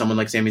taught you, that someone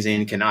like Sami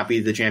Zayn cannot be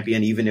the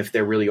champion, even if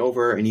they're really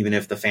over, and even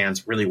if the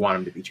fans really want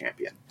him to be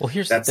champion. Well,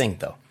 here's the thing,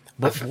 though.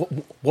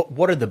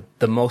 What are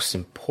the most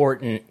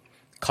important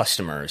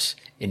customers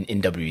in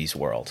WWE's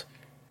world?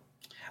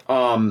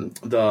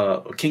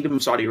 The Kingdom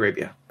of Saudi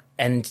Arabia,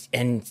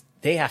 and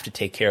they have to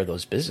take care of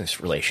those business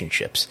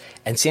relationships.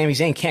 And Sami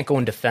Zayn can't go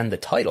and defend the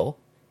title.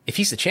 If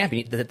he's the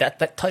champion,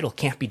 that title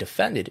can't be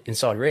defended in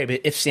Saudi Arabia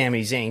if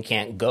Sami Zayn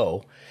can't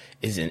go,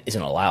 isn't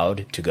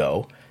allowed to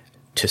go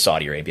to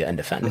Saudi Arabia and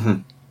defend it.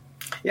 Mm-hmm.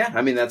 Yeah,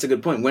 I mean, that's a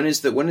good point. When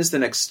is the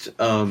next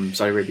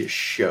Saudi Arabia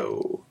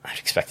show? I'd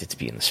expect it to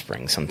be in the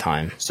spring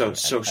sometime. So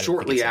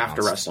shortly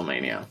after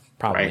WrestleMania.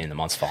 Probably right? In the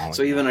months following.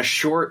 So even a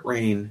short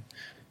reign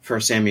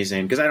for Sami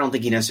Zayn, because I don't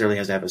think he necessarily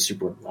has to have a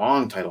super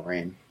long title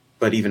reign,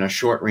 but even a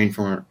short reign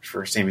for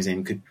Sami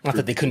Zayn could... Not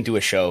that they couldn't do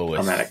a show with...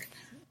 Problematic.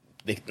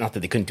 Not that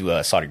they couldn't do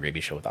a Saudi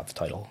Arabia show without the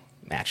title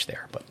match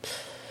there, but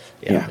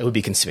yeah. It would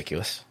be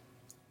conspicuous.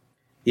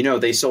 You know,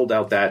 they sold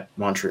out that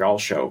Montreal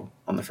show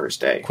on the first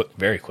day.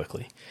 Very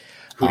quickly.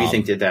 Who do you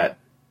think did that?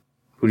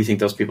 Who do you think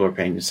those people are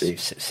paying to see?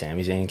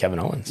 Sami Zayn and Kevin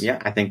Owens. Yeah,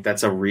 I think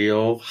that's a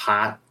real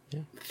hot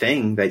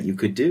thing that you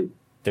could do.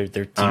 Their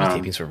TV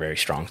tapings were very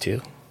strong,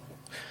 too.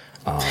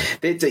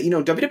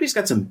 WWE's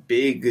got some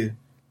big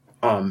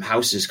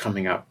houses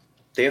coming up.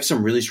 They have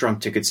some really strong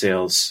ticket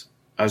sales.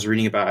 I was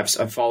reading about...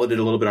 I've followed it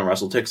a little bit on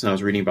WrestleTix, and I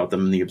was reading about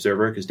them in The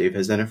Observer, because Dave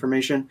has that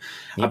information.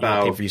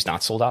 About pay-per-view's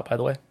not sold out, by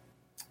the way?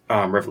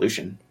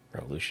 Revolution.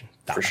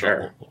 For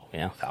sure.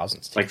 Yeah,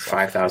 thousands. Like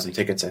 5,000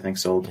 tickets, I think,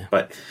 sold. Yeah.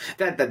 But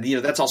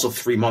that's also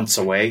 3 months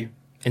away.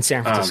 In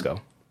San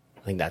Francisco.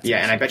 I think that's... Yeah,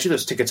 and I bet you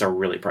those tickets are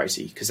really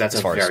pricey, because that's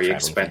a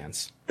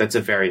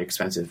very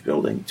expensive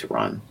building to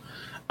run.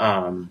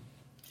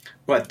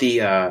 But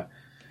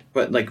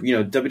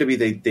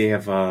WWE, they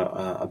have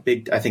a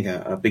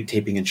big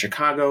taping in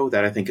Chicago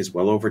that I think is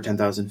well over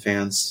 10,000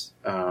 fans.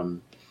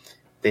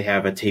 They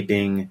have a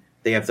taping.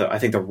 They have I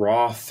think the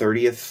Raw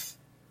 30th,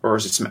 or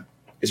is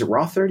it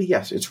Raw 30?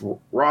 Yes, it's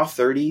Raw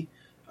 30.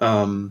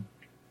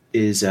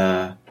 Is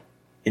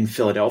in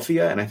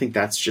Philadelphia, and I think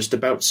that's just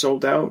about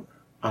sold out.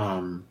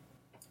 And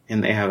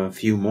they have a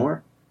few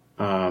more.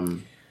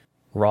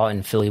 Raw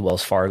in Philly,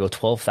 Wells Fargo,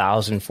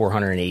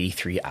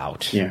 12,483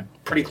 out. Yeah,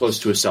 pretty close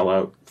to a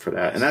sellout for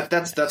that. And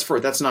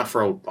that's not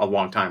for a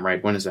long time,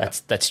 right? When is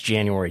that? That's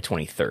January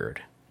 23rd.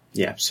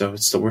 Yeah, so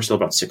we're still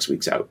about 6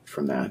 weeks out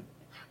from that.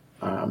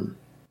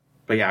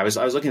 But yeah, I was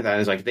looking at that, and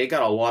it's like they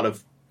got a lot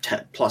of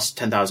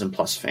 10,000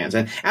 plus fans.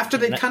 And after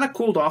they kind of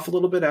cooled off a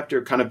little bit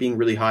after kind of being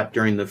really hot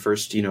during the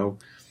first,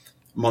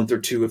 month or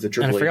two of the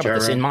Triple H era. And I forgot about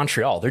this, in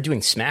Montreal, they're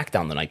doing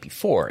SmackDown the night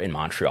before in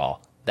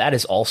Montreal. That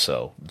is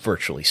also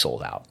virtually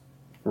sold out.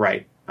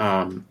 Right.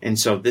 And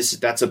so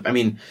it's not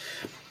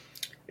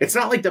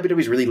like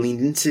WWE's really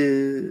leaned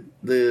into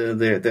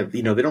the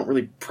they don't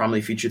really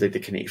prominently feature like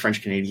the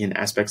French Canadian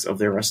aspects of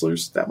their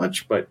wrestlers that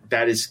much, but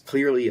that is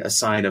clearly a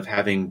sign of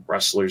having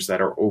wrestlers that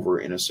are over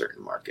in a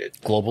certain market.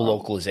 Global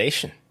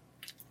localization.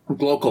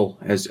 Glocal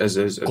as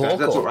Glocal.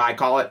 That's what I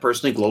call it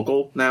personally,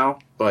 glocal now.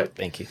 But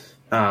thank you.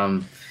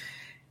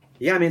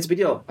 Yeah, I mean, it's a big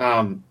deal.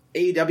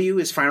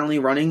 AEW is finally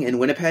running in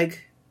Winnipeg.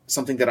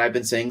 Something that I've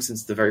been saying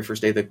since the very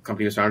first day the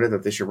company was founded,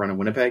 that they should run in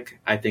Winnipeg.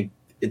 I think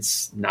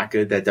it's not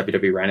good that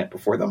WWE ran it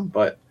before them,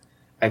 but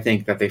I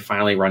think that they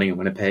finally running in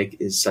Winnipeg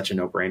is such a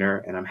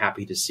no-brainer, and I'm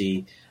happy to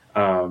see.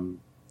 I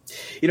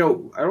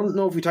don't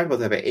know if we talked about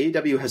that, but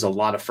AEW has a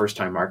lot of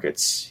first-time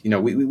markets.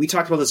 We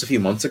talked about this a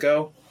few months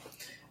ago,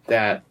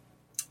 that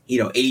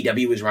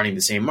AEW is running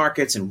the same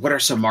markets, and what are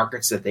some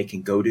markets that they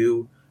can go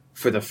to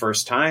for the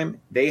first time?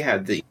 They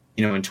had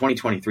in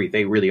 2023,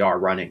 they really are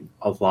running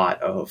a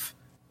lot of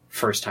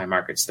first-time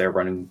markets. They're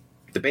running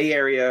the Bay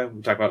Area.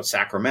 We talk about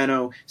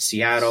Sacramento,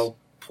 Seattle,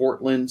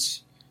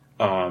 Portland.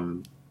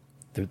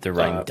 They're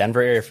running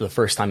Denver area for the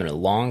first time in a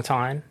long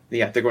time.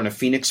 Yeah, they're going to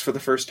Phoenix for the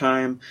first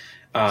time.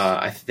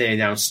 They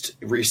announced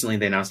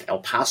El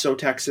Paso,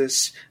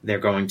 Texas. They're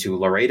going to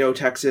Laredo,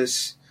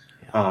 Texas.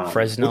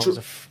 Fresno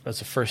was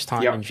the first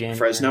time in January.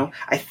 Fresno.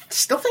 I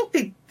still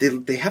think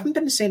they haven't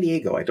been to San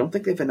Diego. I don't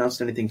think they've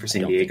announced anything for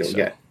San Diego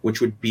yet,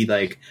 which would be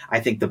I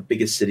think the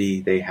biggest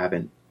city they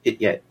haven't hit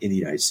yet in the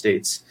United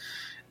States.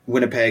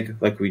 Winnipeg,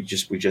 like we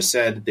just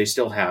said, they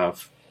still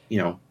have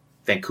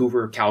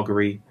Vancouver,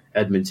 Calgary,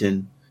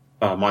 Edmonton,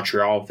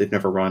 Montreal. They've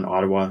never run.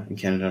 Ottawa in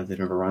Canada, they've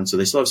never run. So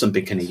they still have some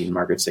big Canadian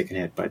markets they can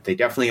hit, but they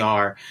definitely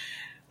are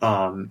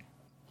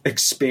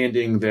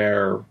expanding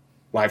their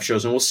live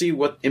shows, and we'll see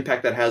what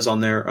impact that has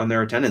on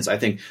their attendance. I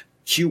think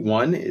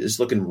Q1 is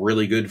looking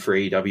really good for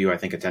AEW, I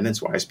think,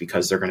 attendance wise,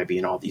 because they're going to be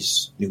in all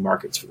these new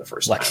markets for the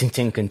first time.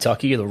 Lexington,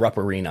 Kentucky, the Rupp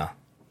Arena.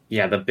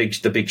 Yeah, the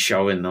big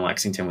show in the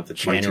Lexington with the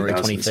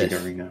 22,000 seat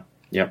arena.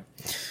 Yep.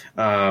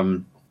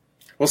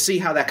 We'll see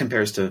how that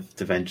compares to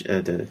the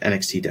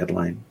NXT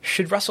deadline.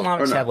 Should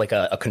Wrestlenomics have like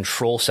a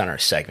control center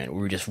segment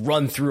where we just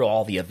run through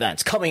all the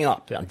events coming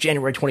up on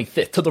January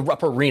 25th to the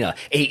Rupp Arena,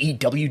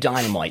 AEW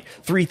Dynamite,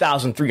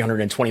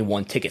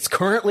 3,321 tickets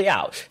currently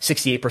out,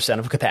 68%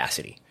 of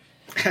capacity.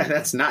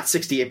 That's not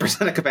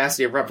 68% of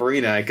capacity of Rupp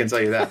Arena, I can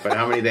tell you that, but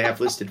how many they have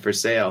listed for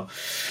sale.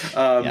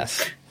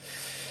 Yes.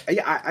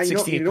 Yeah,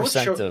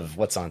 68% of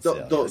what's on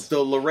sale.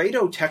 The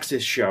Laredo,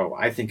 Texas show,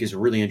 I think, is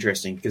really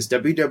interesting because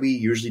WWE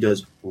usually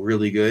does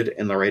really good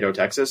in Laredo,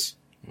 Texas,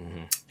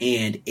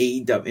 and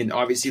AEW, and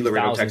obviously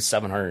Laredo, Texas,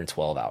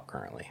 2,712 out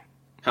currently.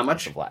 How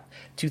much?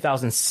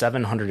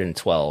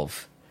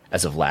 2,712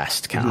 as of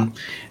last count.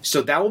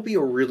 So that will be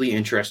a really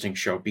interesting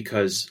show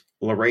because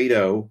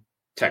Laredo,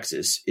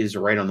 Texas, is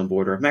right on the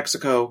border of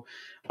Mexico,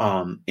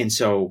 and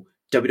so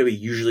WWE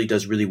usually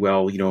does really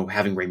well,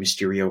 having Rey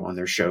Mysterio on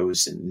their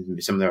shows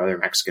and some of their other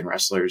Mexican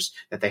wrestlers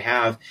that they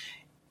have.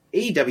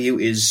 AEW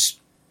is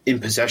in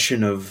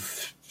possession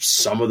of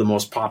some of the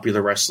most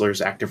popular wrestlers,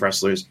 active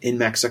wrestlers in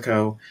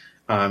Mexico.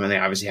 And they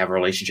obviously have a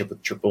relationship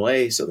with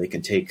AAA, so they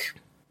can take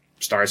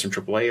stars from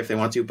AAA if they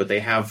want to. But they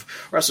have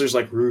wrestlers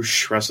like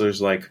Roosh,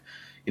 wrestlers like,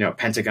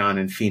 Pentagon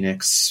and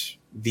Phoenix.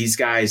 These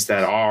guys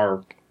that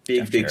are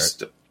big,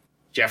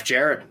 Jeff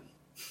Jarrett.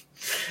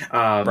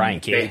 Brian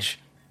Cage.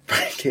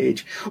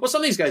 Well,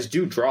 some of these guys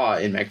do draw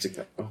in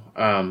Mexico,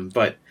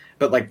 but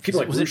like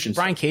people like Roosh and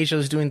Brian Cage that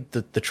was doing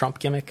the Trump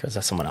gimmick, or is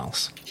that someone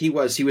else? He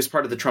was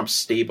part of the Trump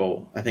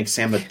stable. I think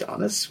Sam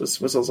Adonis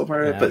was also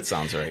part of it. But that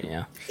sounds right.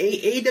 Yeah,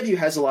 AEW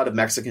has a lot of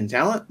Mexican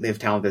talent. They have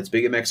talent that's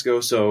big in Mexico,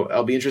 so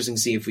it'll be interesting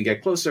to see if we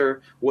get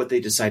closer what they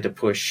decide to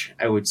push.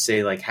 I would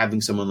say like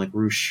having someone like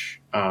Roosh,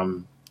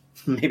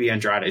 maybe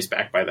Andrade's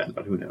back by then,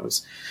 but who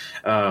knows.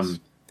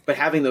 But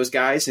having those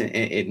guys,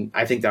 and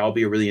I think that'll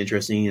be really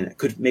interesting, and it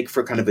could make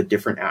for kind of a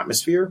different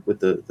atmosphere with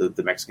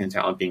the Mexican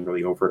talent being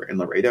really over in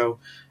Laredo.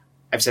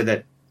 I've said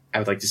that I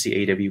would like to see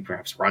AEW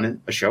perhaps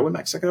run a show in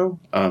Mexico,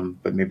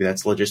 but maybe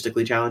that's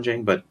logistically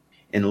challenging. But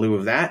in lieu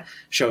of that,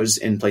 shows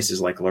in places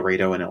like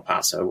Laredo and El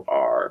Paso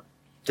are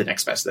the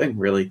next best thing,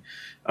 really.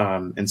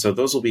 And so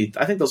those will be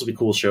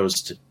cool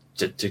shows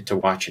to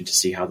watch and to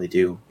see how they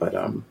do. But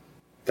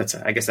that's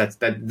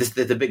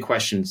the big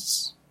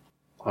questions.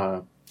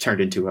 turned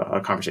into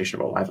a conversation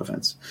about live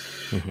events.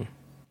 Mm-hmm.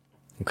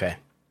 Okay.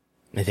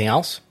 Anything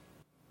else?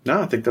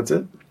 No, I think that's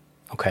it.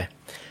 Okay.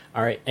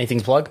 All right. Anything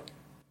to plug?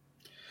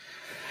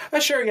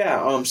 Sure,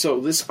 yeah.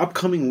 So this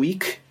upcoming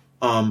week,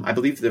 I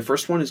believe the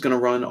first one is going to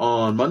run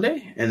on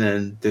Monday, and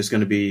then there's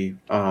going to be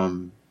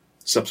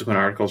subsequent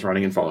articles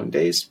running in following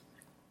days.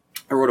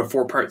 I wrote a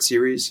 4-part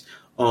series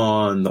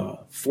on the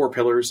 4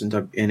 pillars in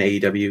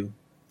AEW: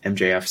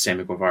 MJF,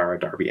 Sammy Guevara,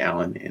 Darby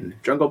Allin, and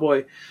Jungle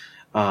Boy.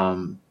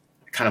 Kind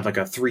of like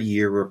a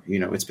 3-year,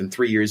 it's been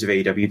 3 years of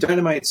AEW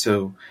Dynamite,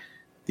 so,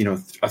 a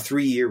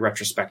 3-year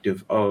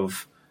retrospective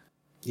of,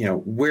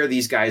 where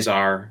these guys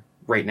are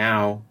right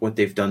now, what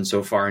they've done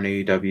so far in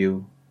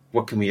AEW,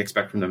 what can we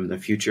expect from them in the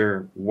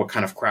future, what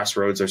kind of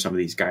crossroads are some of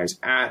these guys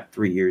at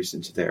 3 years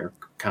into their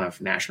kind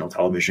of national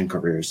television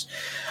careers.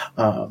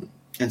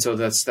 And so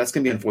that's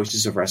going to be on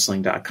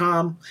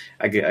voicesofwrestling.com.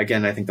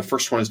 Again, I think the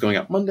first one is going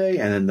up Monday,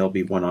 and then there'll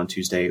be one on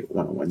Tuesday,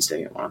 one on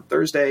Wednesday, and one on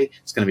Thursday.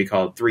 It's going to be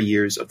called 3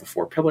 Years of the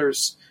 4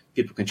 Pillars.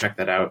 People can check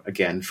that out.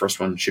 Again, first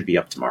one should be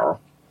up tomorrow.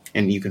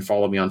 And you can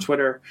follow me on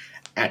Twitter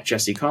at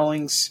Jesse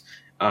Collings,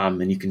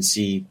 and you can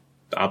see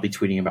I'll be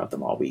tweeting about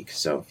them all week.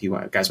 So if you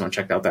guys want to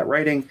check out that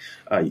writing,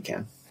 you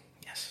can.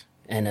 Yes.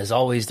 And as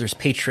always, there's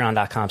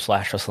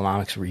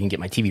patreon.com/Wrestlenomics where you can get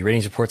my TV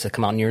ratings reports that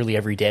come out nearly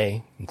every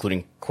day,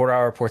 including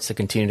quarter-hour reports that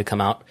continue to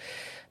come out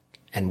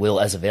and will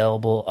as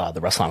available.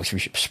 The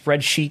Wrestlenomics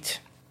spreadsheet,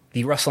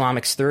 the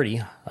Wrestlenomics 30,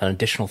 an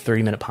additional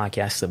 30-minute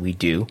podcast that we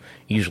do,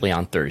 usually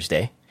on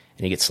Thursday.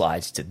 And you get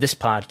slides to this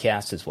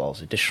podcast as well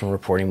as additional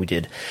reporting. We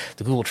did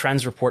the Google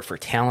Trends report for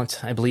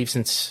talent, I believe,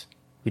 since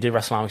we did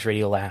Wrestlenomics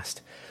Radio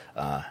last.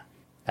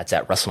 That's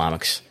at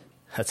Wrestlenomics.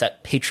 That's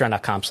at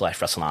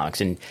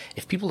patreon.com/Wrestlenomics. And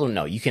if people don't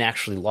know, you can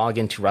actually log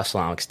into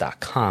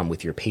Wrestlenomics.com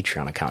with your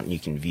Patreon account, and you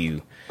can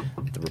view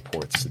the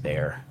reports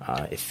there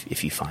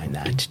if you find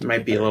that. It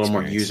might be a little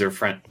more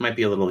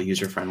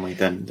user-friendly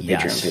than the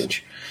Patreon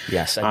page.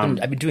 Yes,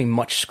 I've been doing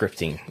much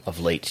scripting of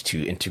late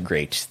to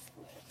integrate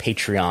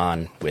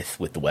Patreon with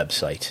the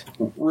website.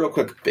 Real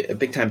quick,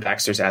 Big Time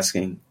Baxter's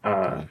asking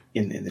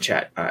in the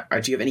chat,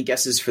 do you have any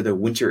guesses for the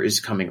Winter is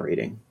Coming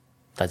rating?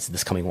 That's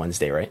this coming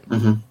Wednesday, right?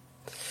 Mm-hmm.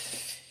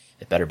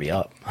 It better be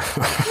up.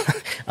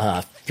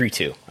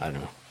 3-2. I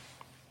don't know.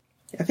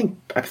 I think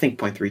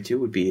 0.32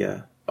 would be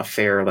a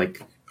fair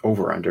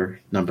over/under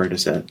number to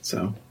set.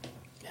 So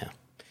yeah,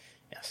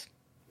 yes.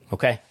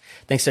 Okay.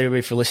 Thanks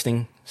everybody for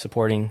listening,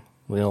 supporting.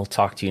 We'll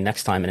talk to you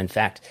next time. And in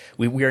fact,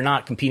 we are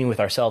not competing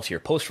with ourselves here.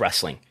 Post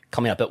Wrestling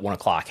coming up at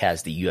 1:00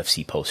 has the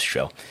UFC post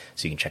show,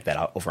 so you can check that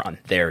out over on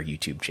their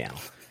YouTube channel.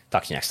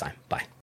 Talk to you next time. Bye.